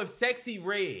to go with Sexy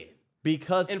Red in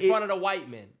front of the white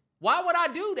men. Why would I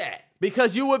do that?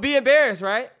 Because you would be embarrassed,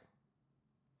 right?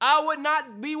 I would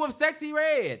not be with Sexy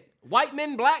Red. White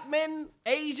men, black men,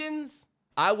 Asians.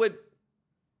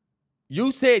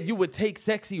 You said you would take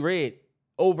Sexy Red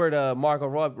over the Margot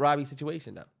Robbie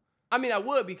situation, though. I mean, I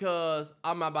would because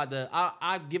I'm not about to...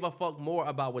 I give a fuck more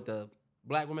about what the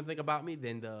black women think about me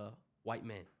than the white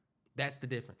men. That's the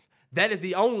difference. That is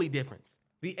the only difference.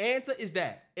 The answer is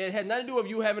that. It had nothing to do with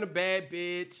you having a bad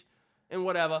bitch and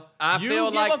whatever. I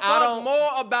feel like I don't... more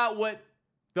about what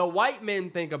the white men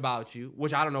think about you,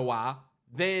 which I don't know why,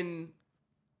 than...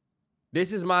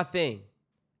 This is my thing.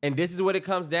 And this is what it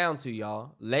comes down to,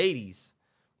 y'all. Ladies,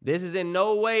 this is in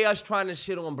no way us trying to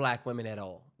shit on black women at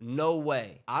all. No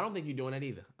way. I don't think you're doing that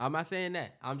either. I'm not saying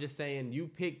that. I'm just saying you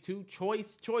picked two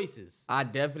choices. I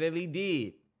definitely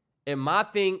did. And my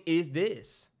thing is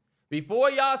this. Before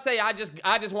y'all say I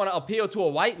just want to appeal to a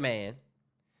white man,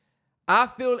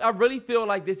 I really feel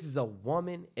like this is a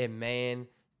woman and man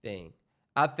thing.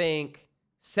 I think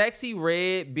Sexy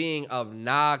Red being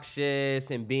obnoxious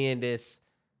and being this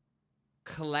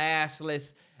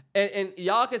classless, and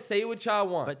y'all can say what y'all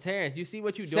want. But Terrence, you see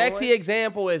what you doing? Sexy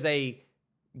example is a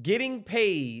getting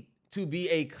paid to be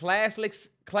a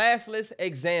classless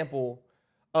example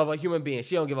of a human being.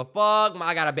 She don't give a fuck.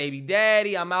 I got a baby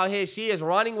daddy. I'm out here. She is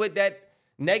running with that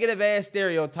negative ass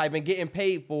stereotype and getting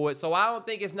paid for it. So I don't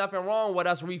think it's nothing wrong with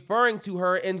us referring to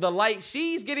her in the light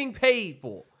she's getting paid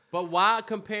for. But why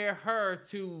compare her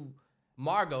to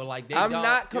Margot? Like I'm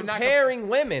not comparing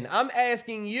women. I'm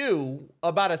asking you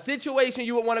about a situation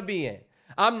you would want to be in.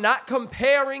 I'm not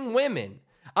comparing women.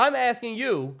 I'm asking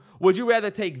you, would you rather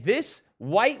take this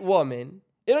white woman?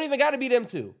 It don't even got to be them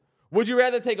two. Would you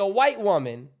rather take a white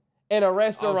woman in a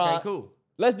restaurant? Okay, cool.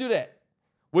 Let's do that.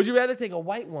 Would you rather take a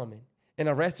white woman in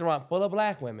a restaurant full of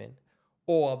black women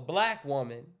or a black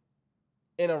woman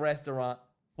in a restaurant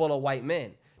full of white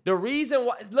men? The reason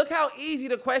why, look how easy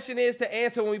the question is to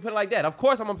answer when we put it like that. Of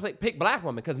course, I'm gonna pick black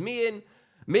woman because me and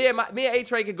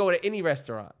A-Trey could go to any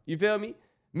restaurant. You feel me?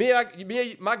 Me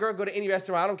and my girl go to any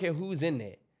restaurant. I don't care who's in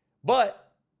there.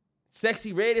 But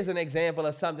Sexy Red is an example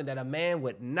of something that a man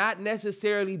would not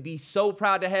necessarily be so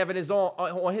proud to have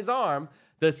on his arm,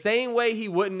 the same way he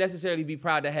wouldn't necessarily be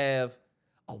proud to have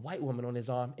a white woman on his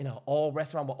arm in an all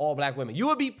restaurant with all black women. You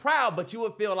would be proud, but you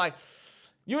would feel like,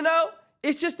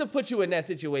 it's just to put you in that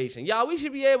situation. Y'all, we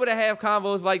should be able to have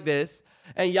convos like this,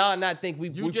 and y'all not think we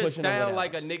You pushing just sound whatever.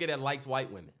 like a nigga that likes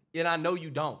white women. And I know you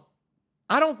don't.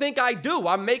 I don't think I do.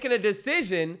 I'm making a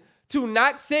decision to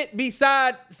not sit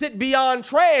beyond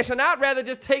trash, and I'd rather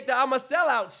just take the I'm a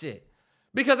sellout shit.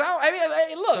 Because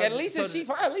look, at least she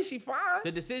fine. At least she fine.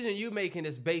 The decision you making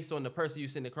is based on the person you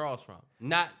sitting across from,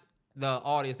 not the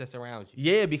audience that surrounds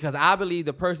you. Yeah, because I believe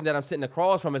the person that I'm sitting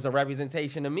across from is a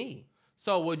representation of me.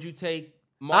 So would you take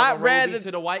Margot Robbie to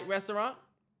the white restaurant?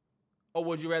 Or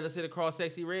would you rather sit across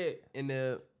Sexy Red in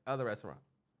the other restaurant?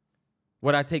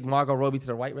 Would I take Margot Robbie to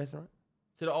the white restaurant?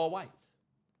 To the all whites?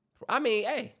 I mean,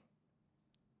 hey.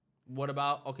 What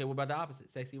about the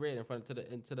opposite? Sexy Red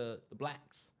into the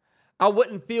blacks. I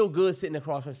wouldn't feel good sitting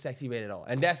across from Sexy Red at all.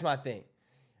 And that's my thing.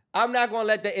 I'm not going to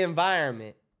let the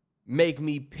environment make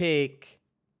me pick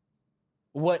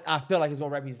what I feel like is going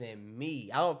to represent me.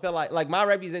 I don't feel like my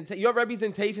representation, your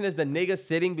representation is the nigga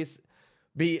sitting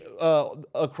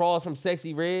across from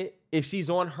Sexy Red. If she's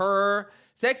on her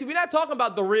sexy, we're not talking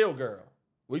about the real girl.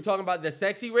 We're talking about the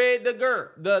Sexy Red, the girl,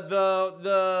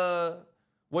 the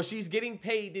what she's getting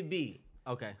paid to be.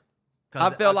 Okay.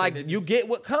 I feel like you get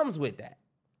what comes with that.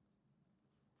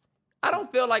 I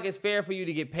don't feel like it's fair for you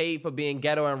to get paid for being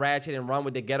ghetto and ratchet and run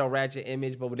with the ghetto ratchet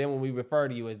image, but then when we refer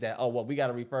to you is that, we got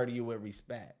to refer to you with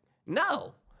respect.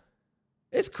 No.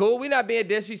 It's cool. We're not being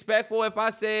disrespectful. If I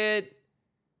said...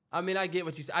 I mean, I get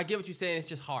what you're saying. It's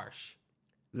just harsh.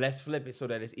 Let's flip it so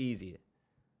that it's easier.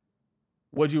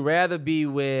 Would you rather be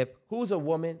with... Who's a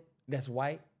woman that's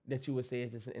white that you would say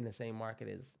is in the same market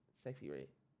as Sexy Red?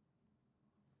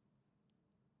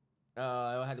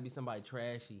 It would have to be somebody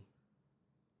trashy.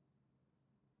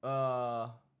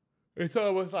 And so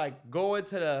it was like going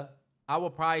to the... I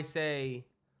would probably say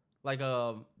like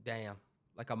a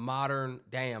modern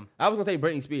damn. I was going to say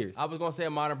Britney Spears. I was going to say a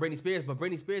modern Britney Spears, but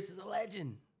Britney Spears is a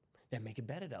legend. That make it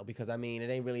better though, because I mean, it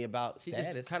ain't really about She's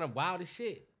status. just kind of wild as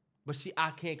shit. But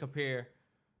I can't compare.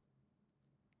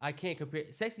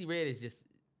 Sexy Red is just,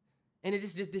 and it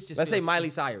just. Let's say Miley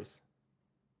Cyrus.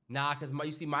 Nah, because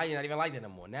you see Miley not even like that no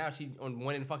more. Now she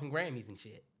winning fucking Grammys and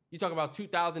shit. You talk about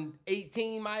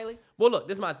 2018 Miley? Well, look,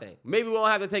 this is my thing. Maybe we won't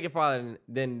have to take it farther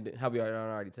than how we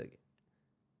already took it.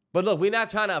 But look, we're not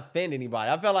trying to offend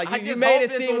anybody. I felt like you made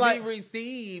it seem like be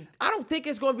received. I don't think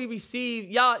it's going to be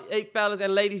received. Y'all, hey, fellas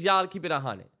and ladies, y'all keep it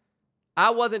 100.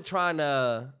 I wasn't trying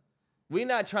to. We're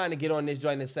not trying to get on this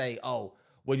joint and say,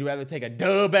 would you rather take a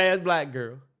dub-ass black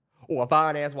girl or a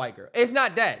fine-ass white girl? It's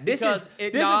not that. This is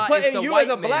putting you as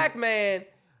a black man.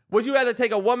 Would you rather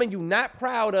take a woman you not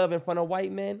proud of in front of white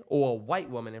men or a white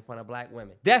woman in front of black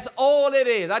women? That's all it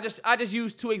is. I just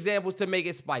used two examples to make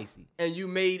it spicy. And you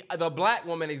made the black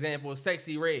woman example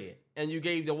Sexy Red. And you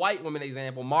gave the white woman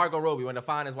example Margot Robbie, one of the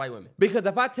finest white women. Because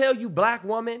if I tell you black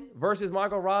woman versus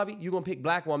Margot Robbie, you're going to pick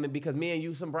black woman because me and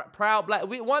you some proud black.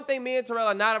 One thing me and Terrell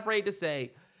are not afraid to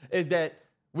say is that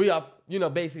we are,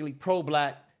 basically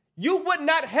pro-black. You would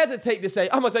not hesitate to say,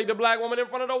 I'm going to take the black woman in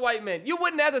front of the white man. You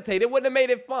wouldn't hesitate. It wouldn't have made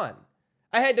it fun.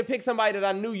 I had to pick somebody that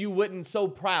I knew you wouldn't so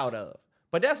proud of.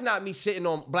 But that's not me shitting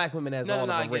on black women as all of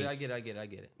a race. I get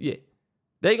it. Yeah.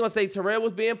 They going to say Terrell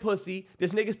was being pussy.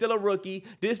 This nigga still a rookie.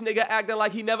 This nigga acting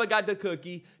like he never got the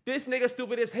cookie. This nigga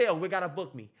stupid as hell. We got to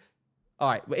book me. All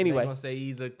right, but They anyway. gonna say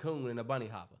he's a coon and a bunny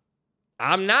hopper.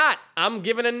 I'm not. I'm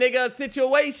giving a nigga a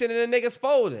situation and the nigga's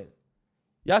folding.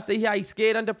 Y'all see how he's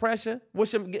scared under pressure?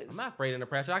 I'm not afraid under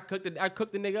pressure. I cooked the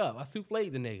nigga up. I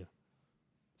souffled the nigga.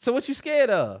 So what you scared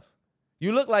of?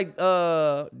 You look like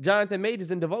Jonathan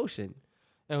Majors in Devotion.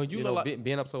 And when you look like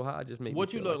being up so high just make what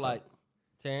me you feel look like,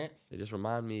 Terrence? It just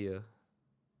remind me of.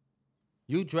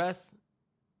 You dress.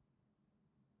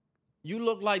 You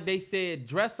look like they said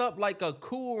dress up like a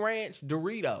Cool Ranch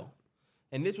Dorito,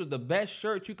 and this was the best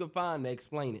shirt you could find to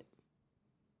explain it.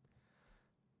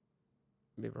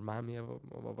 It remind me of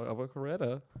a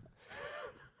Coretta.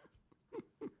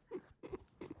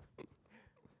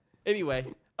 Anyway,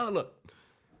 oh look,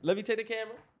 let me check the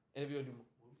camera, and if you'll do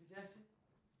movie suggestion,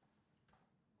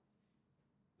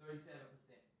 37%.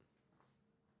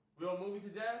 We on movie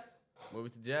suggest,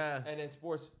 Movie suggest. and then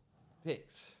sports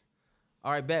picks.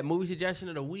 All right, bet. Movie suggestion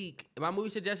of the week. My movie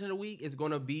suggestion of the week is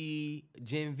gonna be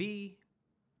Gen V.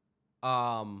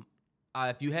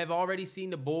 If you have already seen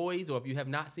The Boys, or if you have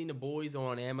not seen The Boys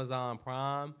on Amazon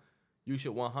Prime, you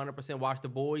should 100% watch The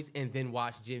Boys and then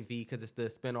watch Gen V because it's the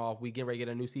spinoff. We get ready to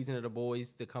get a new season of The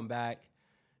Boys to come back.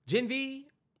 Gen V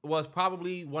was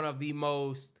probably one of the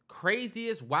most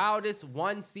craziest, wildest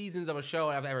seasons of a show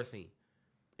I've ever seen.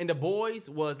 And The Boys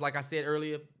was, like I said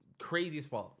earlier, crazy as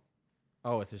fuck.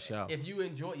 Oh, it's a show. If you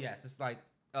enjoy, yes, it's like,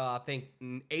 I think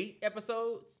 8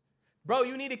 episodes. Bro,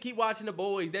 you need to keep watching The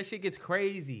Boys. That shit gets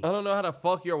crazy. I don't know how the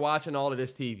fuck you're watching all of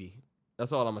this TV.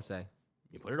 That's all I'm gonna say.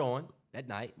 You put it on that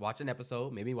night, watch an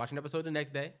episode, maybe watch an episode the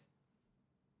next day.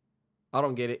 I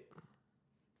don't get it.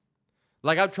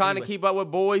 Like, I'm trying to keep up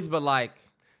with Boys, but like,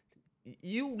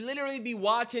 You literally be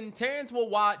watching, Terrence will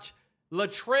watch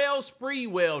Latrell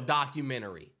Sprewell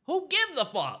documentary. Who gives a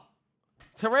fuck?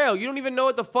 Terrell, you don't even know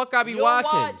what the fuck I be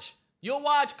watching. You'll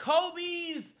watch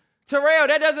Kobe's. Terrell,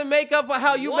 that doesn't make up for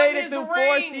how you made it Women's through 4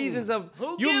 ring. seasons of.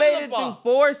 Who You gives made a it through fuck?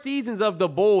 4 seasons of The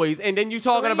Boys, and then you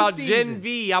talking 3 about Gen seasons.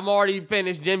 V. I'm already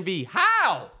finished Gen V.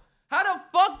 How? How the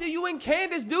fuck do you and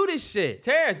Candace do this shit?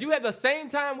 Terrence, you have the same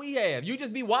time we have. You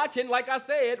just be watching, like I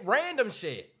said, random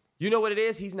shit. You know what it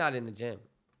is? He's not in the gym.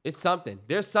 It's something.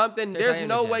 There's something. Terrence, I There's am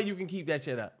no in the way gym. you can keep that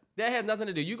shit up. That has nothing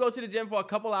to do. You go to the gym for a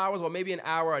couple hours or maybe an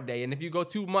hour a day, and if you go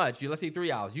too much, let's say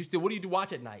 3 hours, what do you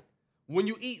watch at night? When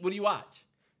you eat, what do you watch?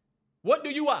 What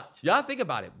do you watch? Y'all think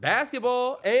about it.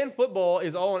 Basketball and football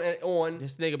is on.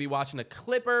 This nigga be watching the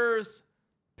Clippers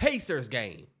Pacers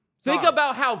game. Think Sorry.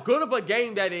 about how good of a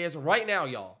game that is right now,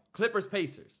 y'all. Clippers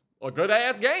Pacers. A good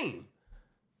ass game.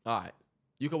 All right.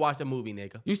 You can watch the movie,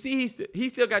 nigga. You see, he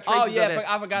still got traces Oh yeah, of that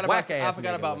I forgot whack-ass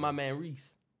nigga about with my him. man Reese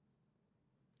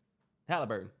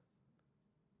Halliburton.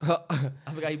 I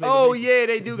forgot he played Oh the Pacers. yeah,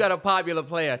 they do got a popular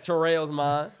player. Terrell's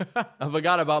mine. I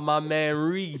forgot about my man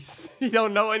Reese. You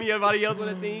don't know anybody else on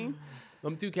the team?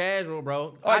 I'm too casual, bro.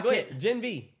 All right, I go can't. ahead. Gen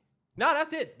V. No,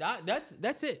 that's it.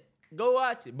 That's it. Go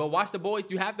watch it. But watch The Boys.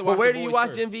 You have to watch But where The do you Boys watch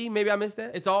first. Gen V? Maybe I missed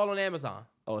that. It's all on Amazon.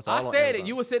 Oh, it's all I on said Amazon. it.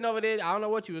 You were sitting over there. I don't know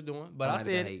what you was doing, but I I might have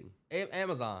been said hating.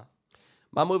 Amazon.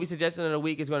 My movie suggestion of the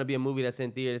week is going to be a movie that's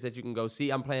in theaters that you can go see.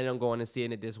 I'm planning on going and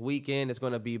seeing it this weekend. It's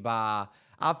going to be by,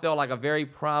 I feel like, a very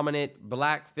prominent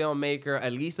black filmmaker,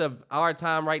 at least of our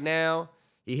time right now.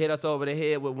 He hit us over the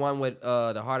head with one with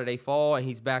The Harder They Fall, and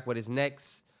he's back with his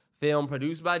next film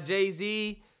produced by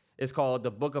Jay-Z. It's called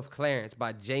The Book of Clarence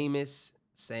by Jameis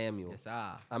Samuel. Yes,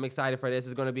 ah. I'm excited for this.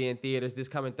 It's going to be in theaters this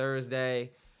coming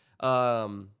Thursday.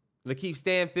 Lakeith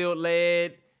Stanfield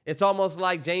led. It's almost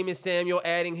like Jameis Samuel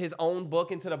adding his own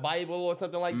book into the Bible or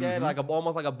something like that, like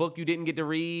almost like a book you didn't get to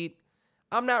read.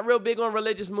 I'm not real big on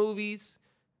religious movies.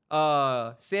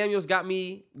 Samuel's got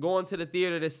me going to the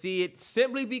theater to see it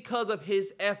simply because of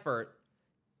his effort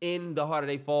in The Harder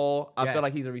They Fall. I Yes. feel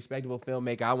like he's a respectable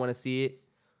filmmaker. I want to see it.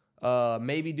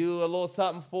 Maybe do a little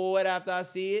something for it after I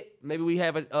see it. Maybe we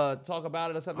have a talk about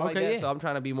it or something like Okay, that. yeah. So I'm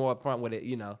trying to be more upfront with it,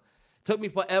 you know. Took me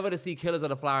forever to see Killers of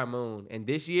the Flower Moon. And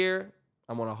this year,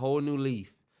 I'm on a whole new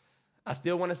leaf. I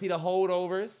still want to see The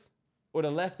Holdovers. Or The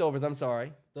Leftovers, I'm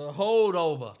sorry. The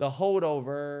Holdover. The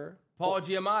Holdover. Paul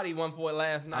Giamatti won for it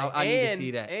last night. I need to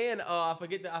see that. And I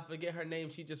forget her name.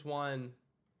 She just won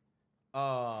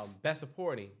Best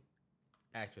Supporting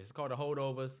Actress. It's called The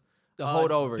Holdovers. The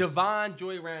Holdovers. Devon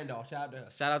Joy Randolph. Shout out to her.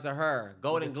 Shout out to her.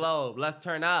 Golden Globe. Let's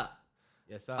turn up.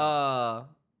 Yes, sir.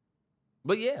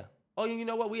 But yeah. Oh, you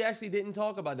know what? We actually didn't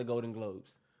talk about the Golden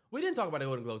Globes. We didn't talk about the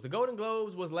Golden Globes. The Golden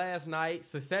Globes was last night.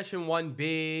 Succession won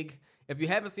big. If you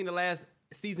haven't seen the last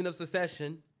season of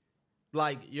Succession,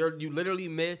 like you literally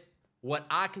missed what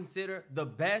I consider the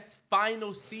best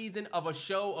final season of a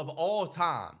show of all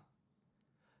time.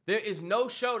 There is no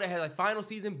show that has a final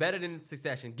season better than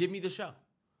Succession. Give me the show.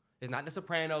 It's not The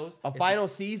Sopranos. A final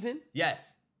season?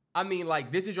 Yes. I mean,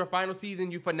 like, this is your final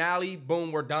season, you finale,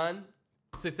 boom, we're done.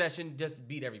 Succession just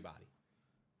beat everybody.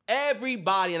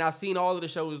 Everybody, and I've seen all of the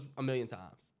shows a million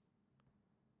times.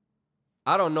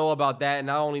 I don't know about that,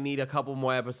 and I only need a couple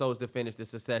more episodes to finish the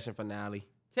Succession finale.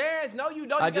 Terrence, no, you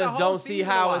don't. I You got a just whole don't see season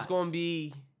to how watch. it's going to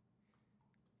be.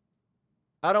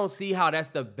 I don't see how that's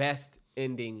the best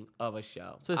ending of a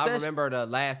show. I remember the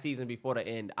last season before the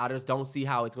end. I just don't see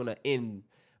how it's going to end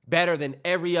better than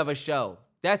every other show.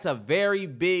 That's a very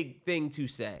big thing to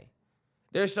say.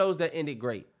 There's shows that ended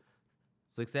great.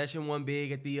 Succession won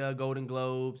big at the Golden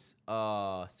Globes.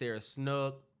 Sarah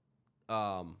Snook.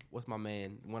 What's my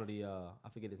man? One of the I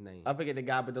forget his name. I forget the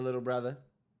guy with the little brother.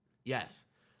 Yes.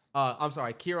 I'm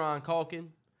sorry, Kieran Culkin.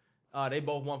 They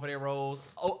both won for their roles.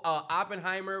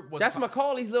 Oppenheimer was. That's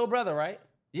Macaulay's little brother, right?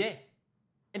 Yeah.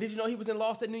 And did you know he was in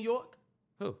Lost at New York?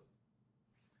 Who?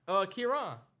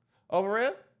 Kieran. Oh, for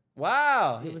real?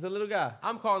 Wow, he Yeah. was a little guy.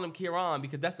 I'm calling him Kieran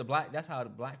because that's how the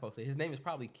black folks say. His name is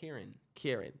probably Kieran.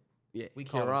 Kieran. Yeah, We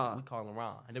call Kieran. him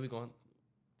Ron. And then we going to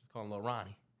just call him Lil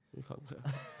Ronnie.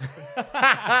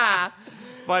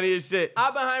 Funny as shit.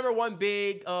 Oppenheimer won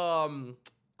big.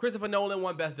 Christopher Nolan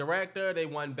won Best Director. They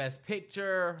won Best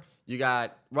Picture. You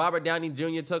got Robert Downey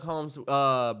Jr. took home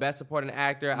Best Supporting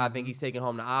Actor. I think he's taking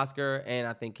home the Oscar. And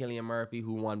I think Cillian Murphy,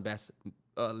 who won Best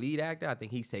Lead Actor, I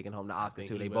think he's taking home the Oscar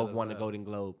too. he They will both as won the well. Golden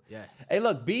Globe. Yes. Hey,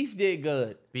 look, Beef did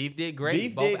good. Beef did great.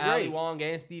 Beef Both did Ali great. Wong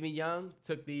and Stephen Young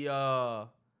took the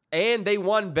And they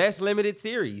won Best Limited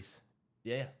Series.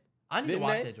 yeah. I need Didn't to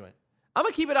watch they? that joint. I'm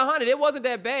going to keep it 100. It wasn't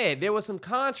that bad. There was some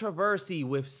controversy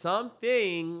with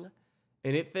something,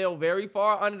 and it fell very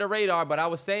far under the radar. But I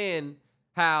was saying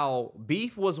how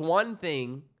Beef was one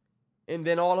thing, and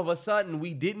then all of a sudden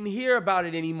we didn't hear about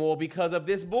it anymore because of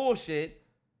this bullshit.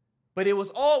 But it was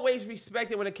always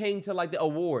respected when it came to like the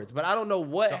awards. But I don't know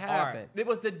what happened. It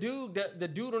was the dude. The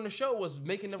dude on the show was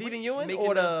making the Stephen Ewan making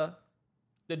or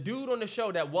the dude on the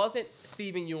show that wasn't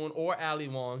Stephen Ewan or Ali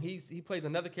Wong. He plays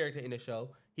another character in the show.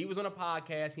 He was on a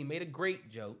podcast. He made a great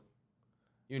joke,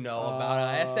 about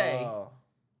an essay,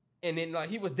 and then like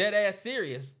he was dead ass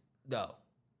serious though.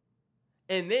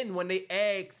 And then when they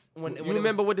asked, when You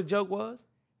remember what the joke was?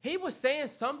 he was saying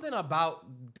something about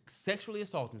sexually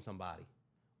assaulting somebody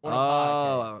on a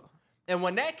podcast. And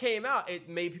when that came out, it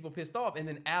made people pissed off. And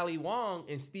then Ali Wong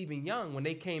and Stephen Young, when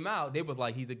they came out, they was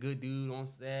like, he's a good dude on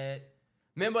set.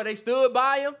 Remember, they stood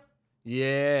by him?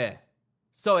 Yeah.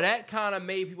 So that kind of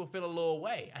made people feel a little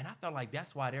way. And I felt like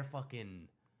that's why their fucking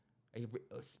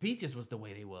speeches was the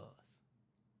way they was.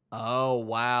 Oh,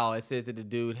 wow. It says that the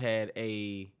dude had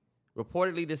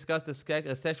reportedly discussed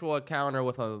a sexual encounter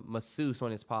with a masseuse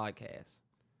on his podcast.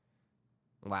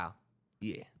 Wow.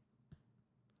 Yeah.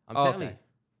 I'm telling you.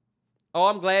 Oh,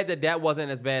 I'm glad that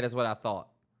wasn't as bad as what I thought.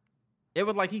 It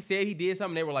was like he said he did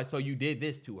something. They were like, so you did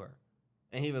this to her.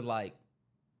 And he was like,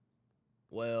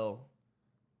 well,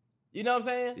 you know what I'm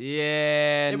saying?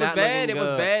 Yeah, It was bad. It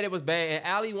was bad. It was bad. And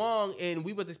Ali Wong, and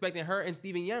we was expecting her and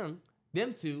Stephen Young,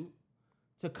 them two,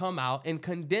 to come out and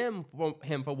condemn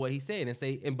him for what he said and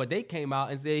say, but they came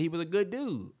out and said he was a good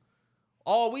dude.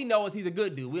 All we know is he's a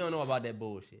good dude. We don't know about that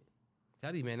bullshit.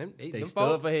 Tell you, man, They them stood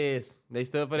folks, for his. They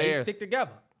stood for they theirs. stick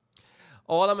together.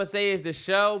 All I'm going to say is the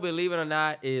show, believe it or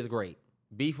not, is great.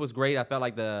 Beef was great. I felt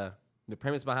like the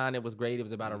premise behind it was great. It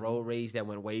was about a road rage that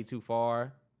went way too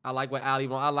far. I like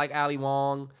Ali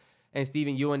Wong and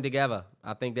Stephen Ewan together.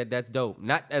 I think that's dope.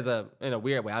 Not in a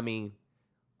weird way. I mean,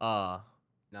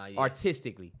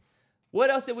 artistically. What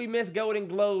else did we miss Golden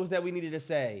Globes that we needed to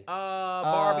say?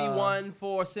 Barbie won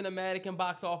for cinematic and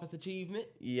box office achievement.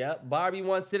 Yep. Barbie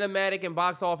won cinematic and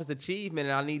box office achievement,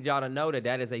 and I need y'all to know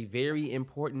that is a very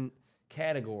important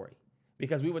category.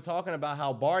 Because we were talking about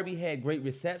how Barbie had great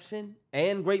reception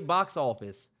and great box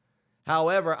office.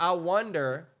 However, I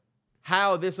wonder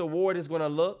how this award is going to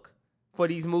look for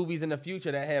these movies in the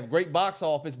future that have great box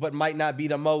office but might not be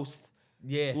the most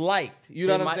liked. You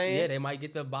know what I'm saying? Yeah, they might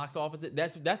get the box office.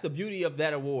 That's the beauty of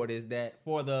that award, is that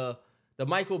for the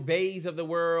Michael Bays of the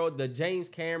world, the James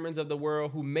Camerons of the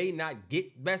world, who may not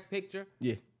get Best Picture,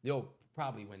 they'll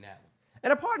probably win that one.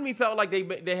 And a part of me felt like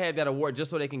they had that award just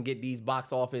so they can get these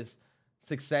box office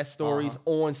success stories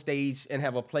on stage and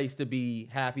have a place to be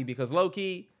happy, because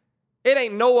low-key, it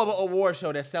ain't no other award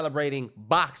show that's celebrating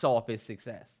box office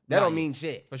success. That don't mean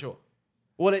shit. For sure.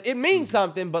 Well, it means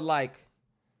something, but like,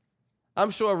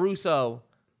 I'm sure Russo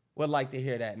would like to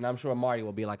hear that, and I'm sure Marty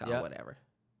will be like, whatever.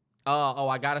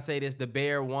 I gotta say this. The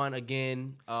Bear won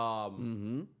again.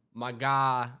 My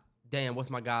guy,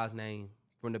 what's my guy's name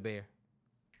from The Bear?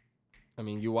 I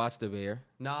mean, you watched The Bear.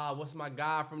 Nah, what's my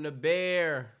guy from The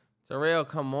Bear? Terrell,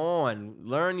 come on.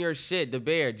 Learn your shit. The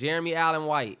Bear, Jeremy Allen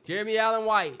White. Jeremy Allen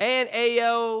White. And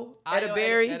Ayo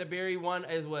Edaberry. Edaberry won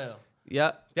as well.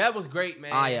 Yep. That was great,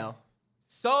 man. Ayo.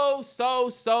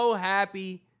 So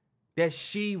happy that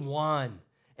she won.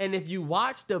 And if you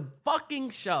watch the fucking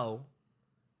show,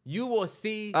 you will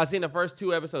see. I seen the first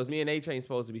 2 episodes. Me and A-Train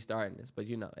supposed to be starting this, but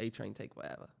you know, A-Train take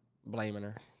forever. Blaming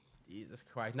her. Jesus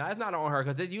Christ. No, it's not on her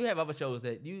because you have other shows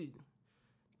that you.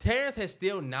 Terrence has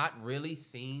still not really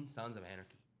seen Sons of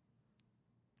Anarchy.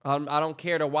 I don't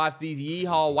care to watch these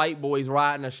yeehaw white boys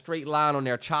riding a straight line on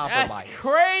their chopper bikes. That's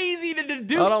crazy to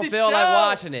deduce I don't feel like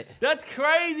watching it. That's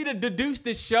crazy to deduce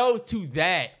the show to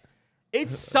that.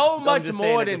 It's so much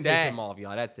more than that. Piss him off,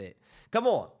 y'all. That's it. Come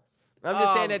on. I'm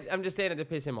just saying that to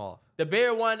piss him off. The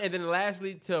Bear won, and then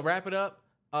lastly, to wrap it up,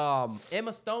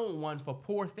 Emma Stone won for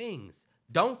Poor Things.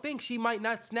 Don't think she might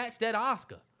not snatch that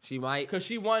Oscar. She might. Because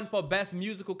she won for Best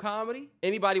Musical Comedy.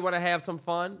 Anybody want to have some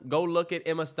fun? Go look at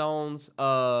Emma Stone's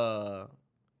Golden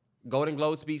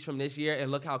Globe speech from this year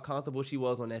and look how comfortable she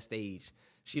was on that stage.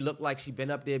 She looked like she'd been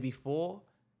up there before.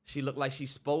 She looked like she's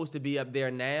supposed to be up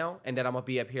there now, and that I'm going to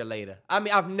be up here later. I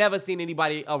mean, I've never seen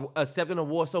anybody accept an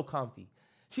award so comfy.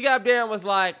 She got up there and was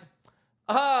like,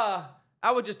 I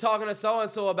was just talking to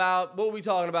so-and-so about, what were we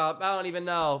talking about? I don't even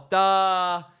know.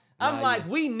 I'm like,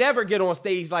 we never get on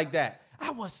stage like that. I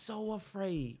was so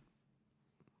afraid.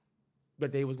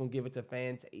 But they was going to give it to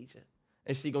Fantasia.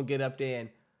 And she going to get up there and,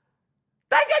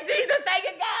 thank you, Jesus, thank you,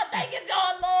 God, thank you,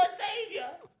 God, Lord, Savior.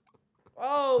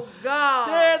 Oh, God.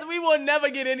 Terrence, we will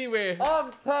never get anywhere.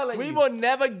 I'm telling you. We will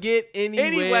never get anywhere.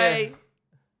 Anyway,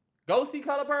 go see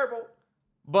Color Purple.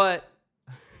 But,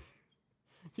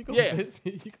 you gonna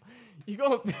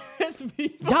piss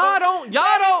me off. Y'all don't. You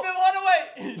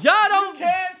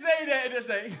can't say that and just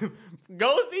say,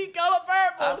 go see Color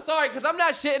Purple. I'm sorry, because I'm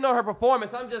not shitting on her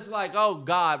performance. I'm just like, oh,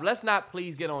 God, let's not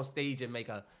please get on stage and make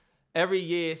every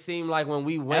year it seem like when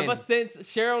we win. Ever since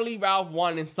Cheryl Lee Ralph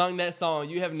won and sung that song,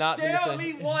 you have not been the Cheryl same.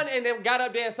 Lee won and then got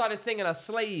up there and started singing a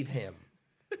slave hymn.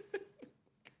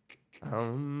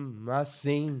 I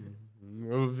sing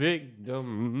a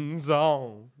victim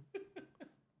song.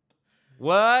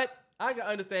 What? I can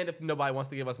understand if nobody wants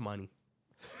to give us money.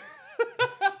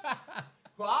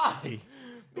 Why?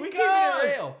 We keeping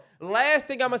it real. Last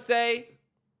thing I'm going to say,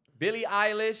 Billie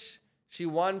Eilish, she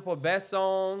won for Best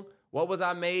Song. What Was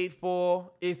I Made For?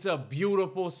 It's a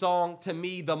beautiful song. To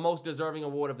me, the most deserving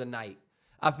award of the night.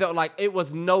 I felt like it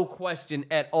was no question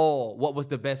at all what was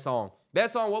the best song.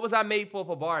 Best song, What Was I Made For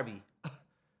Barbie.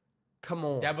 Come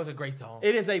on. That was a great song.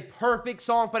 It is a perfect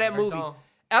song for that movie. Song.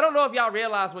 I don't know if y'all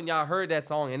realized when y'all heard that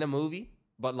song in the movie,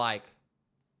 but like,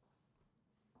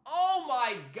 oh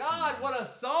my God, what a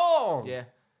song. Yeah.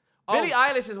 Billie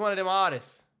Eilish is one of them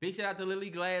artists. Big shout out to Lily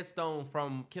Gladstone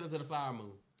from Killers of the Flower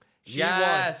Moon. She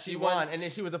won. And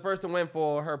then she was the first to win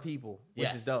for her people,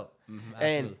 which is dope. Mm-hmm,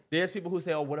 and there's people who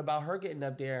say, oh, what about her getting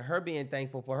up there and her being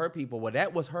thankful for her people? Well,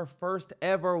 that was her first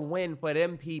ever win for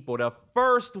them people. The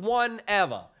first one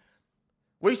ever.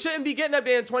 We shouldn't be getting up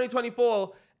there in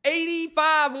 2024.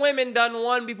 85 women done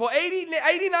won before.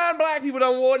 89 black people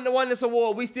done won this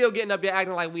award. We still getting up there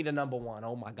acting like we the number one.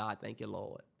 Oh, my God. Thank you,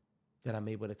 Lord, that I'm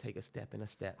able to take a step in a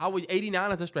step.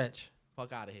 89 is a stretch.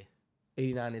 Fuck out of here.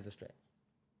 89 is a stretch.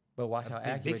 But watch how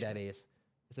accurate that is.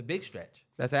 It's a big stretch.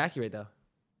 That's accurate, though.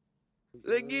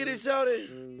 Let's get it started.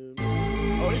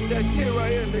 Oh, this that shit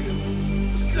right here, nigga.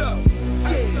 What's up?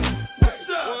 Yeah. What's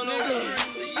up, nigga?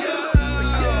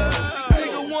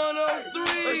 Nigga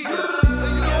 103.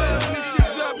 Yeah, when this shit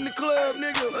drop in the club,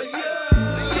 nigga.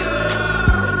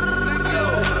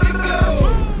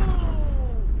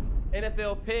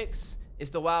 NFL picks.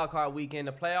 It's the wild card weekend.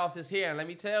 The playoffs is here, and let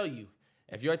me tell you,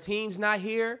 if your team's not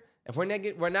here, if we're not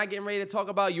getting ready to talk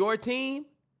about your team,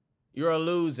 you're a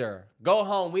loser. Go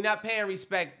home. We're not paying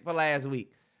respect for last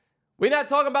week. We're not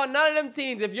talking about none of them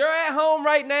teams. If you're at home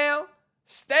right now,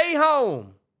 stay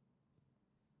home.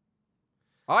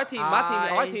 Our teams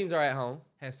are at home.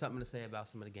 Have something to say about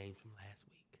some of the games from last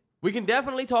week. We can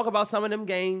definitely talk about some of them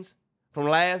games from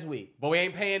last week, but we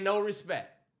ain't paying no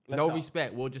respect. No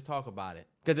respect. We'll just talk about it.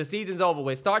 Because the season's over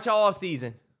with. Start your off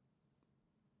season.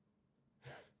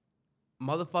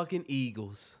 Motherfucking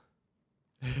Eagles.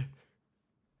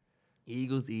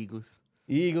 Eagles.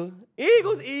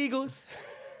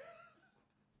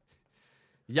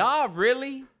 Y'all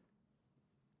really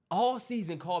all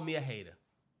season called me a hater.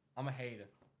 I'm a hater.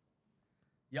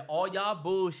 All y'all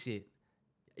bullshit.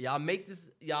 Y'all make this,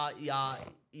 y'all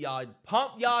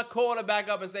pump y'all quarterback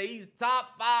up and say he's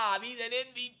top 5. He's an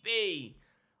MVP.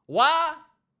 Why?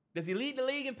 Does he lead the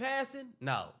league in passing?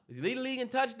 No. Does he lead the league in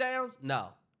touchdowns? No.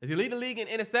 Does he lead the league in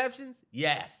interceptions?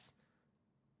 Yes.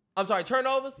 I'm sorry,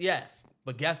 turnovers? Yes.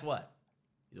 But guess what?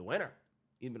 He's a winner.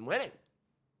 He's been winning.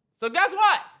 So guess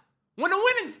what? When the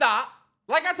winning stopped,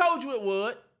 like I told you it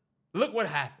would, look what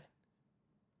happened.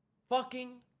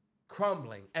 Fucking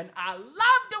crumbling. And I love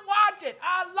to watch it.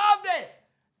 I loved it.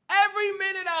 Every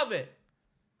minute of it.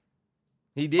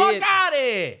 He did. Fuck out of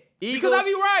here. Eagles, Because I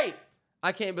be right.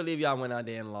 I can't believe y'all went out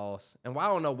there and lost. And I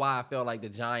don't know why I felt like the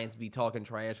Giants be talking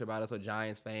trash about us with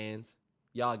Giants fans.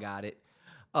 Y'all got it.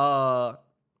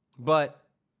 But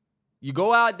you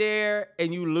go out there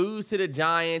and you lose to the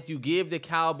Giants. You give the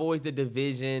Cowboys the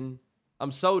division.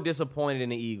 I'm so disappointed in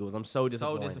the Eagles. I'm so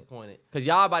disappointed. So disappointed. Because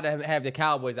y'all about to have the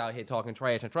Cowboys out here talking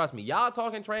trash. And trust me, y'all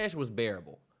talking trash was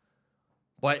bearable.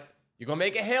 But you're going to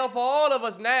make it hell for all of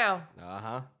us now.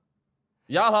 Uh-huh.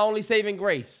 Y'all are only saving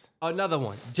grace. Another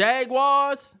one.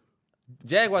 Jaguars.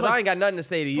 Jaguars, I ain't got nothing to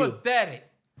say to you. Pathetic.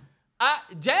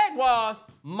 Jaguars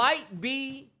might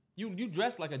be... You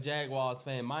dress like a Jaguars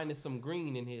fan, minus some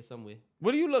green in here somewhere.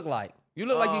 What do you look like? You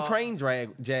look like you trained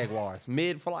Jaguars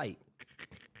mid-flight.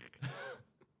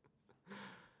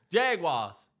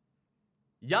 Jaguars.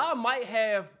 Y'all might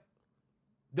have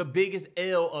the biggest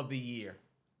L of the year.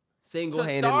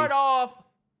 Single-handedly. To start off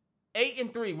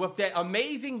 8-3 with that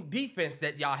amazing defense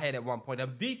that y'all had at one point. The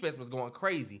defense was going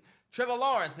crazy. Trevor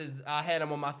Lawrence I had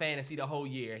him on my fantasy the whole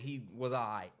year. He was all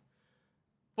right.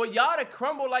 For y'all to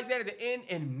crumble like that at the end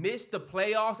and miss the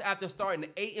playoffs after starting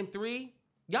 8-3,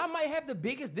 y'all might have the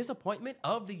biggest disappointment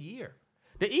of the year.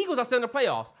 The Eagles are still in the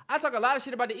playoffs. I talk a lot of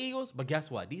shit about the Eagles, but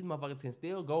guess what? These motherfuckers can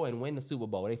still go and win the Super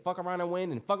Bowl. They fuck around and win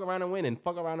and fuck around and win and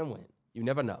fuck around and win. You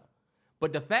never know.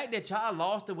 But the fact that y'all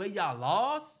lost the way y'all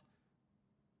lost,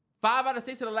 5 out of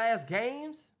 6 of the last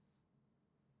games,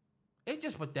 it's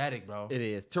just pathetic, bro. It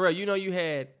is. Terrell, you know you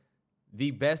had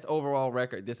the best overall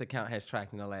record this account has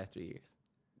tracked in the last 3 years.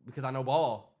 Because I know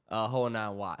ball. Whole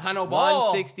 9 watch. I know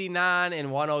ball. 169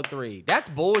 and 103. That's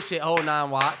bullshit, whole 9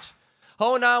 watch.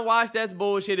 Whole 9 watch, that's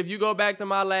bullshit. If you go back to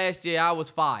my last year, I was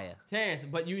fire. Terrence,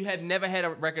 but you have never had a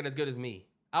record as good as me.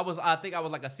 I think I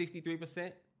was like a 63%.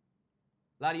 A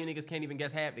lot of you niggas can't even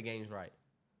guess half the games right.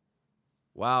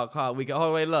 Wild card week.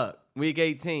 Oh, wait, look. Week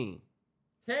 18.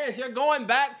 Terrence, you're going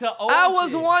back to old I was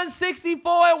shit.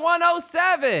 164 and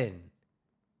 107.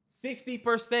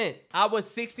 60%. I was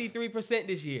 63%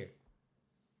 this year.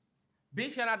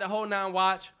 Big shout out to Whole 9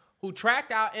 Watch, who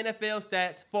tracked our NFL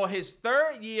stats for his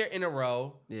 3rd year in a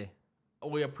row. Yeah.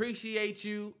 We appreciate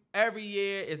you. Every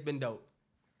year, it's been dope.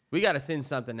 We got to send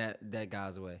something that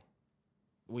guy's way.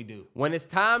 We do. When it's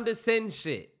time to send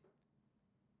shit,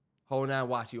 Whole 9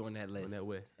 Watch you on that list. On that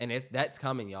list. And that's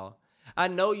coming, y'all. I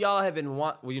know y'all have been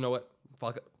well, you know what?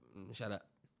 Fuck it. Shut up.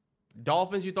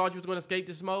 Dolphins, you thought you was going to escape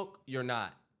the smoke? You're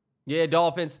not. Yeah,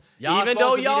 Dolphins. Y'all Even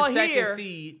though supposed to be y'all the second here,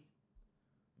 seed,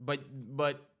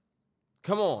 but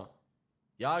come on.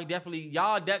 y'all definitely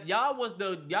y'all was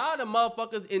the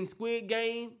motherfuckers in Squid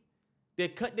Game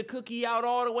that cut the cookie out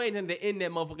all the way and then the end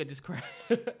that motherfucker just cracked.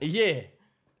 Yeah.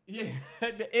 Yeah,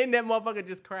 at the end that motherfucker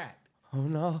just cracked. Oh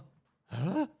no.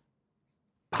 Huh?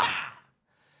 Bah.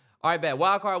 All right, bet.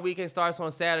 Wild Card Weekend starts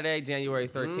on Saturday, January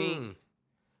 13th.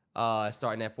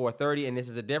 Starting at 4:30, and this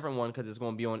is a different one because it's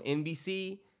going to be on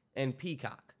NBC and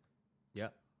Peacock.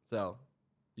 Yep. So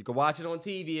you can watch it on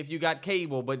TV if you got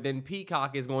cable, but then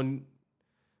Peacock is going.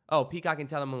 Oh, Peacock and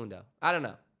Telemundo. I don't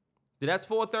know. So that's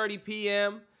 4:30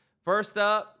 p.m. First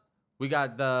up, we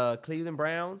got the Cleveland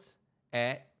Browns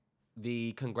at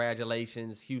the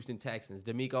congratulations Houston Texans.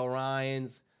 DeMeco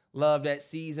Ryans. Love that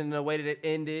season and the way that it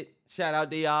ended. Shout out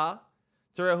to y'all.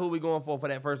 Terrell, who we going for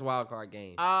that first wild card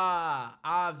game?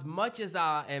 As much as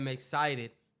I am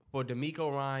excited for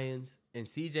DeMeco Ryans and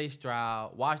CJ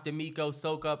Stroud, watch DeMeco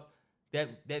soak up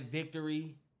that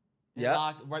victory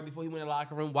right before he went in the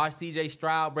locker room. Watch CJ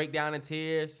Stroud break down in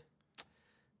tears.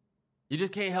 You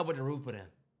just can't help but to root for them.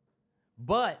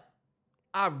 But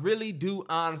I really do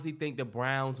honestly think the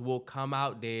Browns will come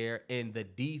out there and the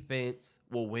defense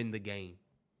will win the game.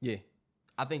 Yeah.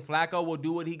 I think Flacco will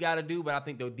do what he got to do, but I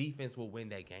think the defense will win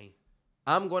that game.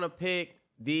 I'm going to pick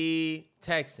the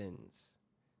Texans.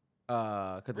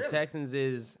 Because the Texans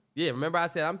is... Yeah, remember I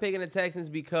said I'm picking the Texans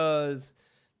because,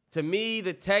 to me,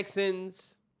 the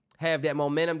Texans have that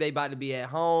momentum. They about to be at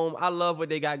home. I love what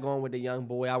they got going with the young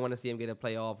boy. I want to see him get a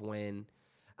playoff win.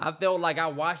 I felt like I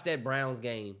watched that Browns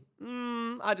game.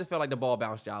 I just felt like the ball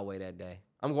bounced y'all way that day.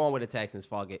 I'm going with the Texans.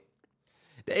 Fuck it.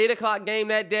 The 8 o'clock game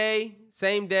that day,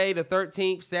 same day, the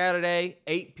 13th, Saturday,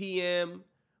 8 p.m.,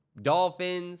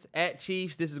 Dolphins at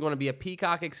Chiefs. This is going to be a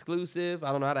Peacock exclusive.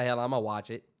 I don't know how the hell I'm going to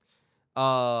watch it.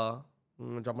 I'm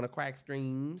going to jump on the crack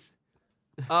streams.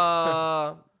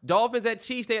 Dolphins at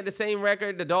Chiefs, they had the same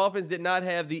record. The Dolphins did not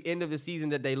have the end of the season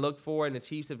that they looked for, and the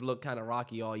Chiefs have looked kind of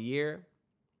rocky all year.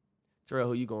 Terrell,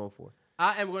 who you going for?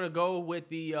 I am going to go with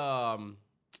the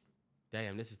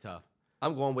damn, this is tough.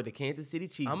 I'm going with the Kansas City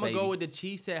Chiefs, I'm going to baby. go with the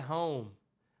Chiefs at home.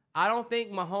 I don't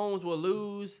think Mahomes will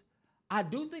lose. I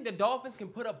do think the Dolphins can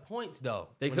put up points, though.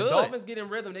 They when could. the Dolphins get in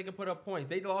rhythm, they can put up points.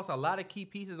 They lost a lot of key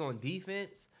pieces on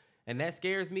defense, and that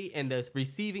scares me. And the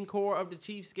receiving core of the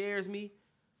Chiefs scares me.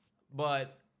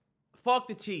 But fuck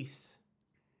the Chiefs.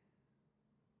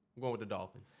 I'm going with the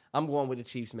Dolphins. I'm going with the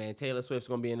Chiefs, man. Taylor Swift's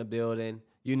going to be in the building.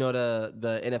 You know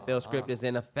the NFL script is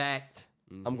in effect.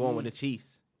 I'm going with the Chiefs.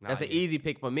 That's an easy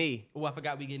pick for me. Oh, I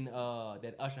forgot we getting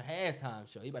that Usher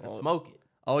halftime show. He about to smoke it.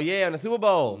 Oh, yeah, on the Super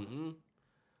Bowl.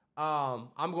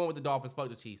 I'm going with the Dolphins. Fuck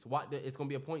the Chiefs. It's gonna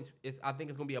be a points. I think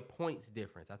it's gonna be a points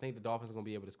difference. I think the Dolphins are gonna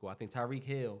be able to score. I think Tyreek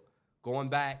Hill going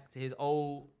back to his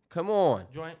old Come on.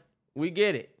 joint. We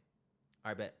get it.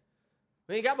 All right, bet.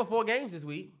 We ain't got but 4 games this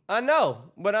week. I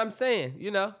know, but I'm saying,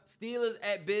 you know. Steelers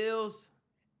at Bills.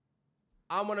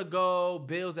 I'm gonna go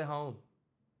Bills at home.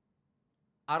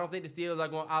 I don't think the Steelers are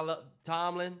going. I love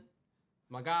Tomlin,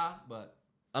 my guy, but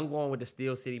I'm going with the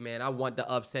Steel City, man. I want the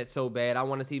upset so bad. I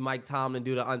want to see Mike Tomlin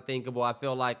do the unthinkable. I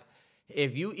feel like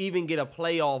if you even get a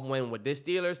playoff win with this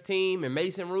Steelers team and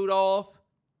Mason Rudolph,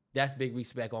 that's big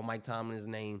respect on Mike Tomlin's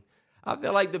name. I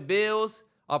feel like the Bills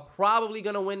are probably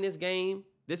going to win this game.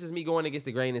 This is me going against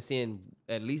the grain and seeing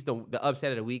at least the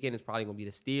upset of the weekend is probably going to be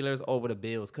the Steelers over the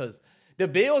Bills because the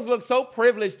Bills look so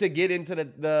privileged to get into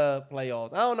the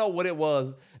playoffs. I don't know what it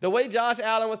was. The way Josh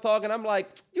Allen was talking, I'm like,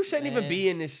 you shouldn't even be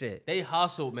in this shit. they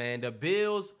hustled, man. The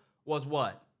Bills was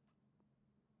what?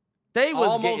 They was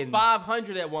almost getting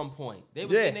 500 at one point. They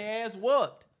was Yeah. getting their ass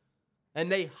whooped.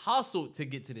 And they hustled to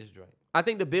get to this joint. I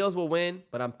think the Bills will win,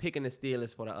 but I'm picking the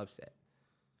Steelers for the upset.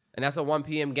 And that's a 1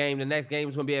 p.m. game. The next game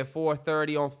is going to be at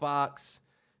 4:30 on Fox.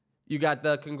 You got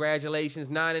the congratulations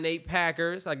 9-8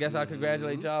 Packers. I guess I'll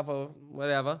congratulate y'all for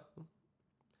whatever.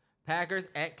 Packers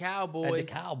at Cowboys. At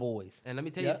the Cowboys. And let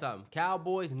me tell you something.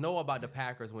 Cowboys know about the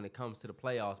Packers when it comes to the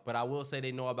playoffs, but I will say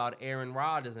they know about Aaron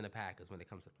Rodgers and the Packers when it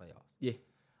comes to playoffs. Yeah.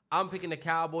 I'm picking the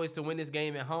Cowboys to win this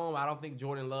game at home. I don't think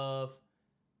Jordan Love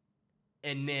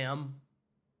and them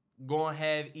going to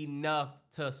have enough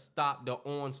to stop the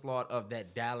onslaught of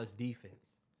that Dallas defense.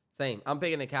 Same. I'm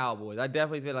picking the Cowboys. I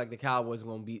definitely feel like the Cowboys are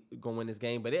going to win this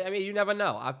game. But, I mean, you never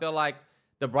know. I feel like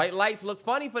the bright lights look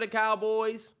funny for the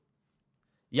Cowboys.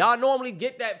 Y'all normally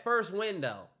get that first win,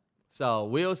 though. So,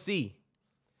 we'll see.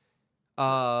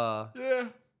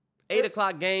 8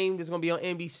 o'clock game. It's going to be on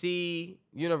NBC,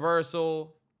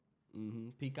 Universal,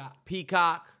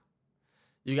 Peacock.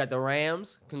 You got the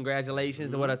Rams.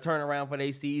 Congratulations. What a turnaround for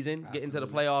their season. Getting to the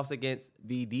playoffs against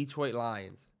the Detroit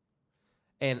Lions.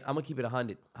 And I'm going to keep it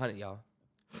 100, y'all.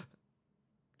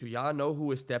 Do y'all know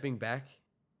who is stepping back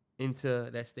into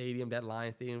that stadium, that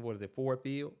Lions stadium? What is it, Ford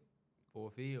Field?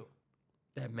 Ford Field.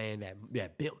 That man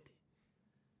that built it.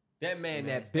 That man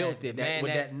Man, that built that- it. the man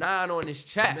With that- that 9 on his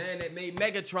chest. Man that made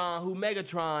Megatron who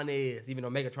Megatron is. Even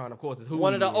though Megatron, of course, is who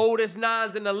One he of the is. oldest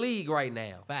 9s in the league right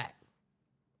now. Fact.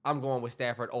 I'm going with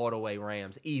Stafford all the way,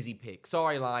 Rams. Easy pick.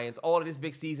 Sorry, Lions. All of this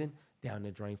big season, down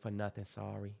the drain for nothing.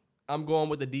 Sorry. I'm going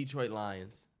with the Detroit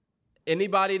Lions.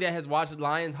 Anybody that has watched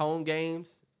Lions home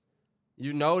games,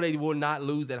 you know they will not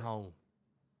lose at home.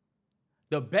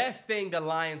 The best thing the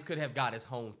Lions could have got is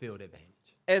home field advantage.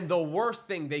 And the worst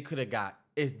thing they could have got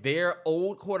is their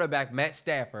old quarterback, Matt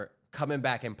Stafford, coming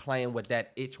back and playing with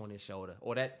that itch on his shoulder.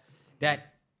 Or that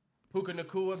Puka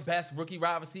Nacua, best rookie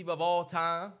wide receiver of all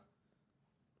time.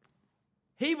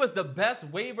 He was the best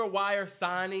waiver wire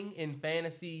signing in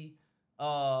fantasy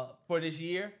for this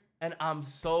year. And I'm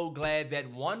so glad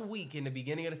that 1 week in the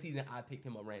beginning of the season, I picked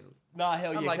him up randomly. Nah, hell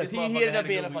I'm yeah, like, because this he motherfucker ended had up a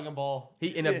being good a fucking week. ball.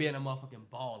 He ended up being a motherfucking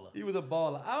baller. He was a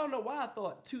baller. I don't know why I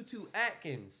thought Tutu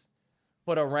Atkins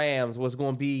for the Rams was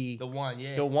going to be The one,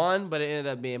 yeah. the one, but it ended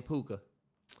up being Puka.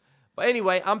 But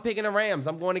anyway, I'm picking the Rams.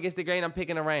 I'm going against the grain. I'm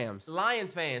picking the Rams.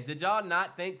 Lions fans, did y'all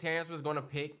not think Terrence was going to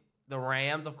pick the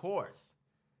Rams? Of course.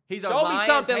 He's a Show me Lions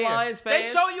something, hater. Lions They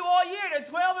fans. show you all year. They're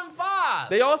 12-5.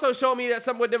 They also show me that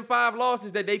some with them 5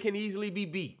 losses that they can easily be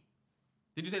beat.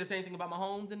 Did you say the same thing about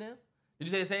Mahomes and them? Did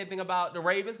you say the same thing about the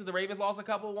Ravens? Because the Ravens lost a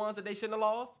couple of ones that they shouldn't have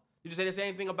lost. Did you say the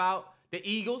same thing about the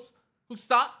Eagles, who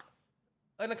suck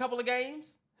in a couple of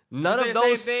games? None You say of the same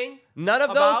those thing None of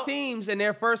those about- teams in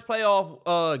their first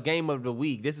playoff game of the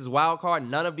week. This is wild card.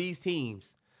 None of these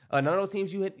teams, none of those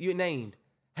teams you named,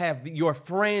 have your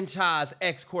franchise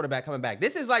ex-quarterback coming back.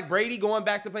 This is like Brady going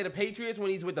back to play the Patriots when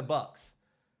he's with the Bucks.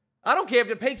 I don't care if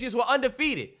the Patriots were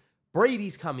undefeated.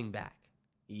 Brady's coming back.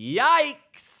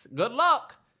 Yikes. Good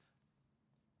luck.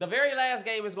 The very last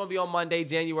game is going to be on Monday,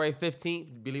 January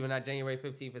 15th. Believe it or not, January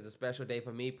 15th is a special day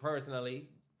for me personally.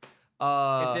 It's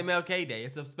MLK Day.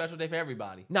 It's a special day for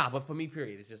everybody. Nah, but for me,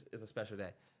 period. It's a special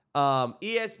day.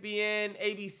 ESPN,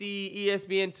 ABC,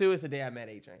 ESPN2. It's the day I met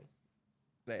A-Train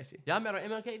last year. Y'all met on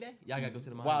MLK Day? Y'all got to go to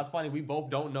the mall. Wow, it's funny. We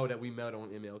both don't know that we met on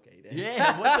MLK Day.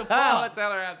 Yeah, what the fuck? I'll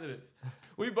tell her after this.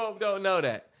 We both don't know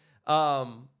that.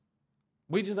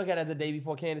 We just look at it as the day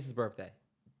before Candace's birthday.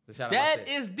 So shout out That my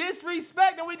sis. is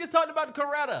disrespect, and we just talked about the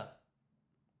Coretta.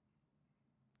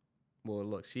 Well,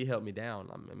 look, she held me down.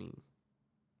 I mean,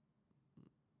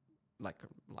 like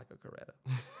a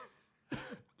Coretta.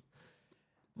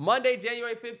 Monday,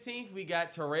 January 15th, we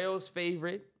got Terrell's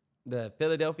favorite, the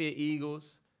Philadelphia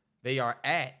Eagles. They are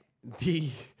at the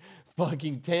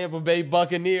fucking Tampa Bay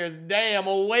Buccaneers. Damn,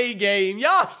 away game.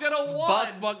 Y'all should have won.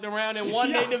 Bucks fucked around and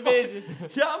won their division.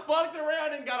 Y'all fucked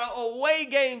around and got an away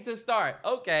game to start.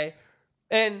 Okay.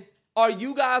 And are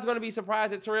you guys going to be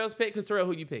surprised at Terrell's pick? Because Terrell,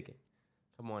 who you picking?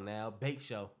 Come on now, Bake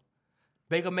Show.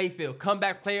 Baker Mayfield,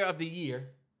 comeback player of the year.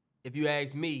 If you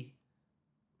ask me,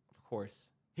 Of course.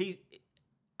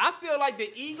 I feel like the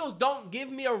Eagles don't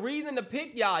give me a reason to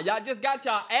pick y'all. Y'all just got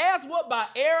y'all ass whooped by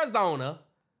Arizona,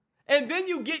 and then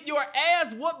you get your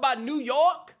ass whooped by New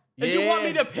York, and you want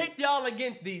me to pick y'all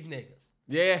against these niggas.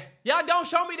 Yeah. Y'all don't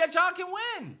show me that y'all can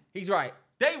win. He's right.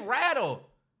 They rattle.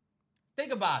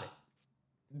 Think about it.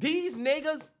 These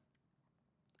niggas,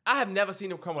 I have never seen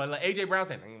them come on. Like A.J. Brown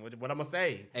saying, what I'm going to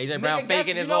say? A.J. Brown Nigga,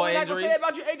 faking his low injury. You know what I injury. say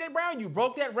about you, A.J. Brown? You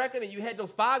broke that record and you had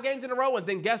those 5 games in a row, and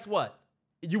then guess what?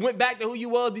 You went back to who you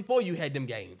was before you had them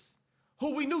games.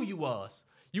 Who we knew you was.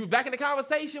 You was back in the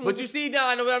conversation. But you see,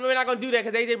 now we're not going to do that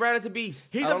because A.J. Brown is a beast.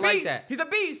 He's I a don't beast. like that. He's a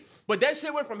beast. But that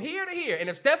shit went from here to here. And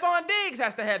if Stephon Diggs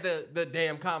has to have the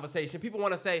damn conversation, people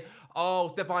want to say,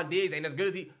 oh, Stephon Diggs ain't as good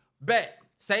as he. Bet.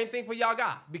 Same thing for y'all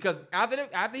guy. Because after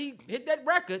he hit that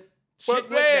record, shit went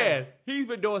down. he's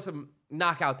been doing some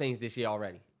knockout things this year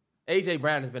already. A.J.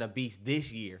 Brown has been a beast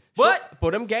this year. But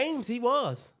for them games, he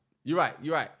was. You're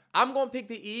right. I'm going to pick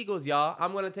the Eagles, y'all.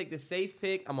 I'm going to take the safe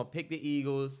pick. I'm going to pick the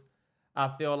Eagles. I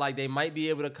feel like they might be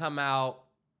able to come out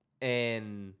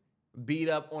and beat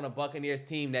up on a Buccaneers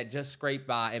team that just scraped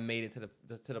by and made it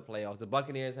to the playoffs. The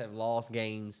Buccaneers have lost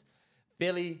games.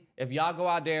 Philly, if y'all go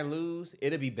out there and lose,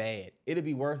 it'll be bad. It'll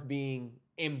be worth being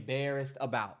embarrassed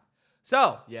about.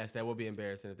 So, Yes, that would be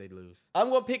embarrassing if they lose. I'm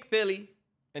going to pick Philly,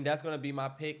 and that's going to be my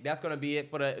pick. That's going to be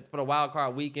it for the wild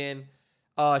card weekend.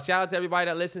 Shout out to everybody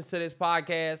that listens to this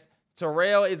podcast.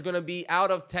 Terrell is going to be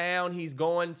out of town. He's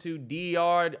going to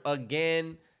D-Yard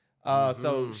again.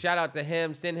 So shout out to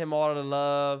him. Send him all of the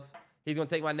love. He's going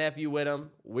to take my nephew with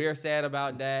him. We're sad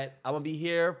about that. I'm going to be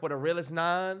here for the Realest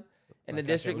 9 and the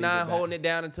District 9 holding it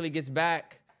down until he gets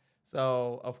back.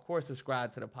 So, of course,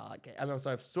 subscribe to the podcast. I'm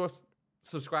sorry,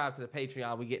 subscribe to the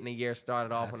Patreon. We're getting the year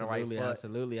started off on the right foot.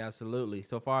 Absolutely.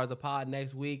 So far as the pod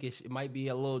next week, it might be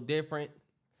a little different.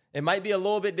 It might be a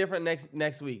little bit different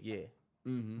next week, yeah.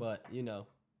 Mm-hmm. But,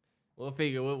 we'll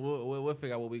figure out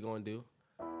what we're going to do.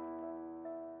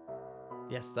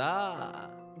 Yes, sir.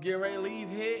 Get ready to leave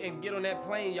here and get on that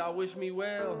plane. Y'all wish me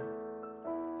well.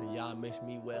 And y'all wish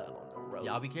me well on the road.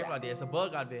 Y'all be careful out there. It's a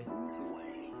bug out there.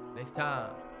 Next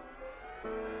time.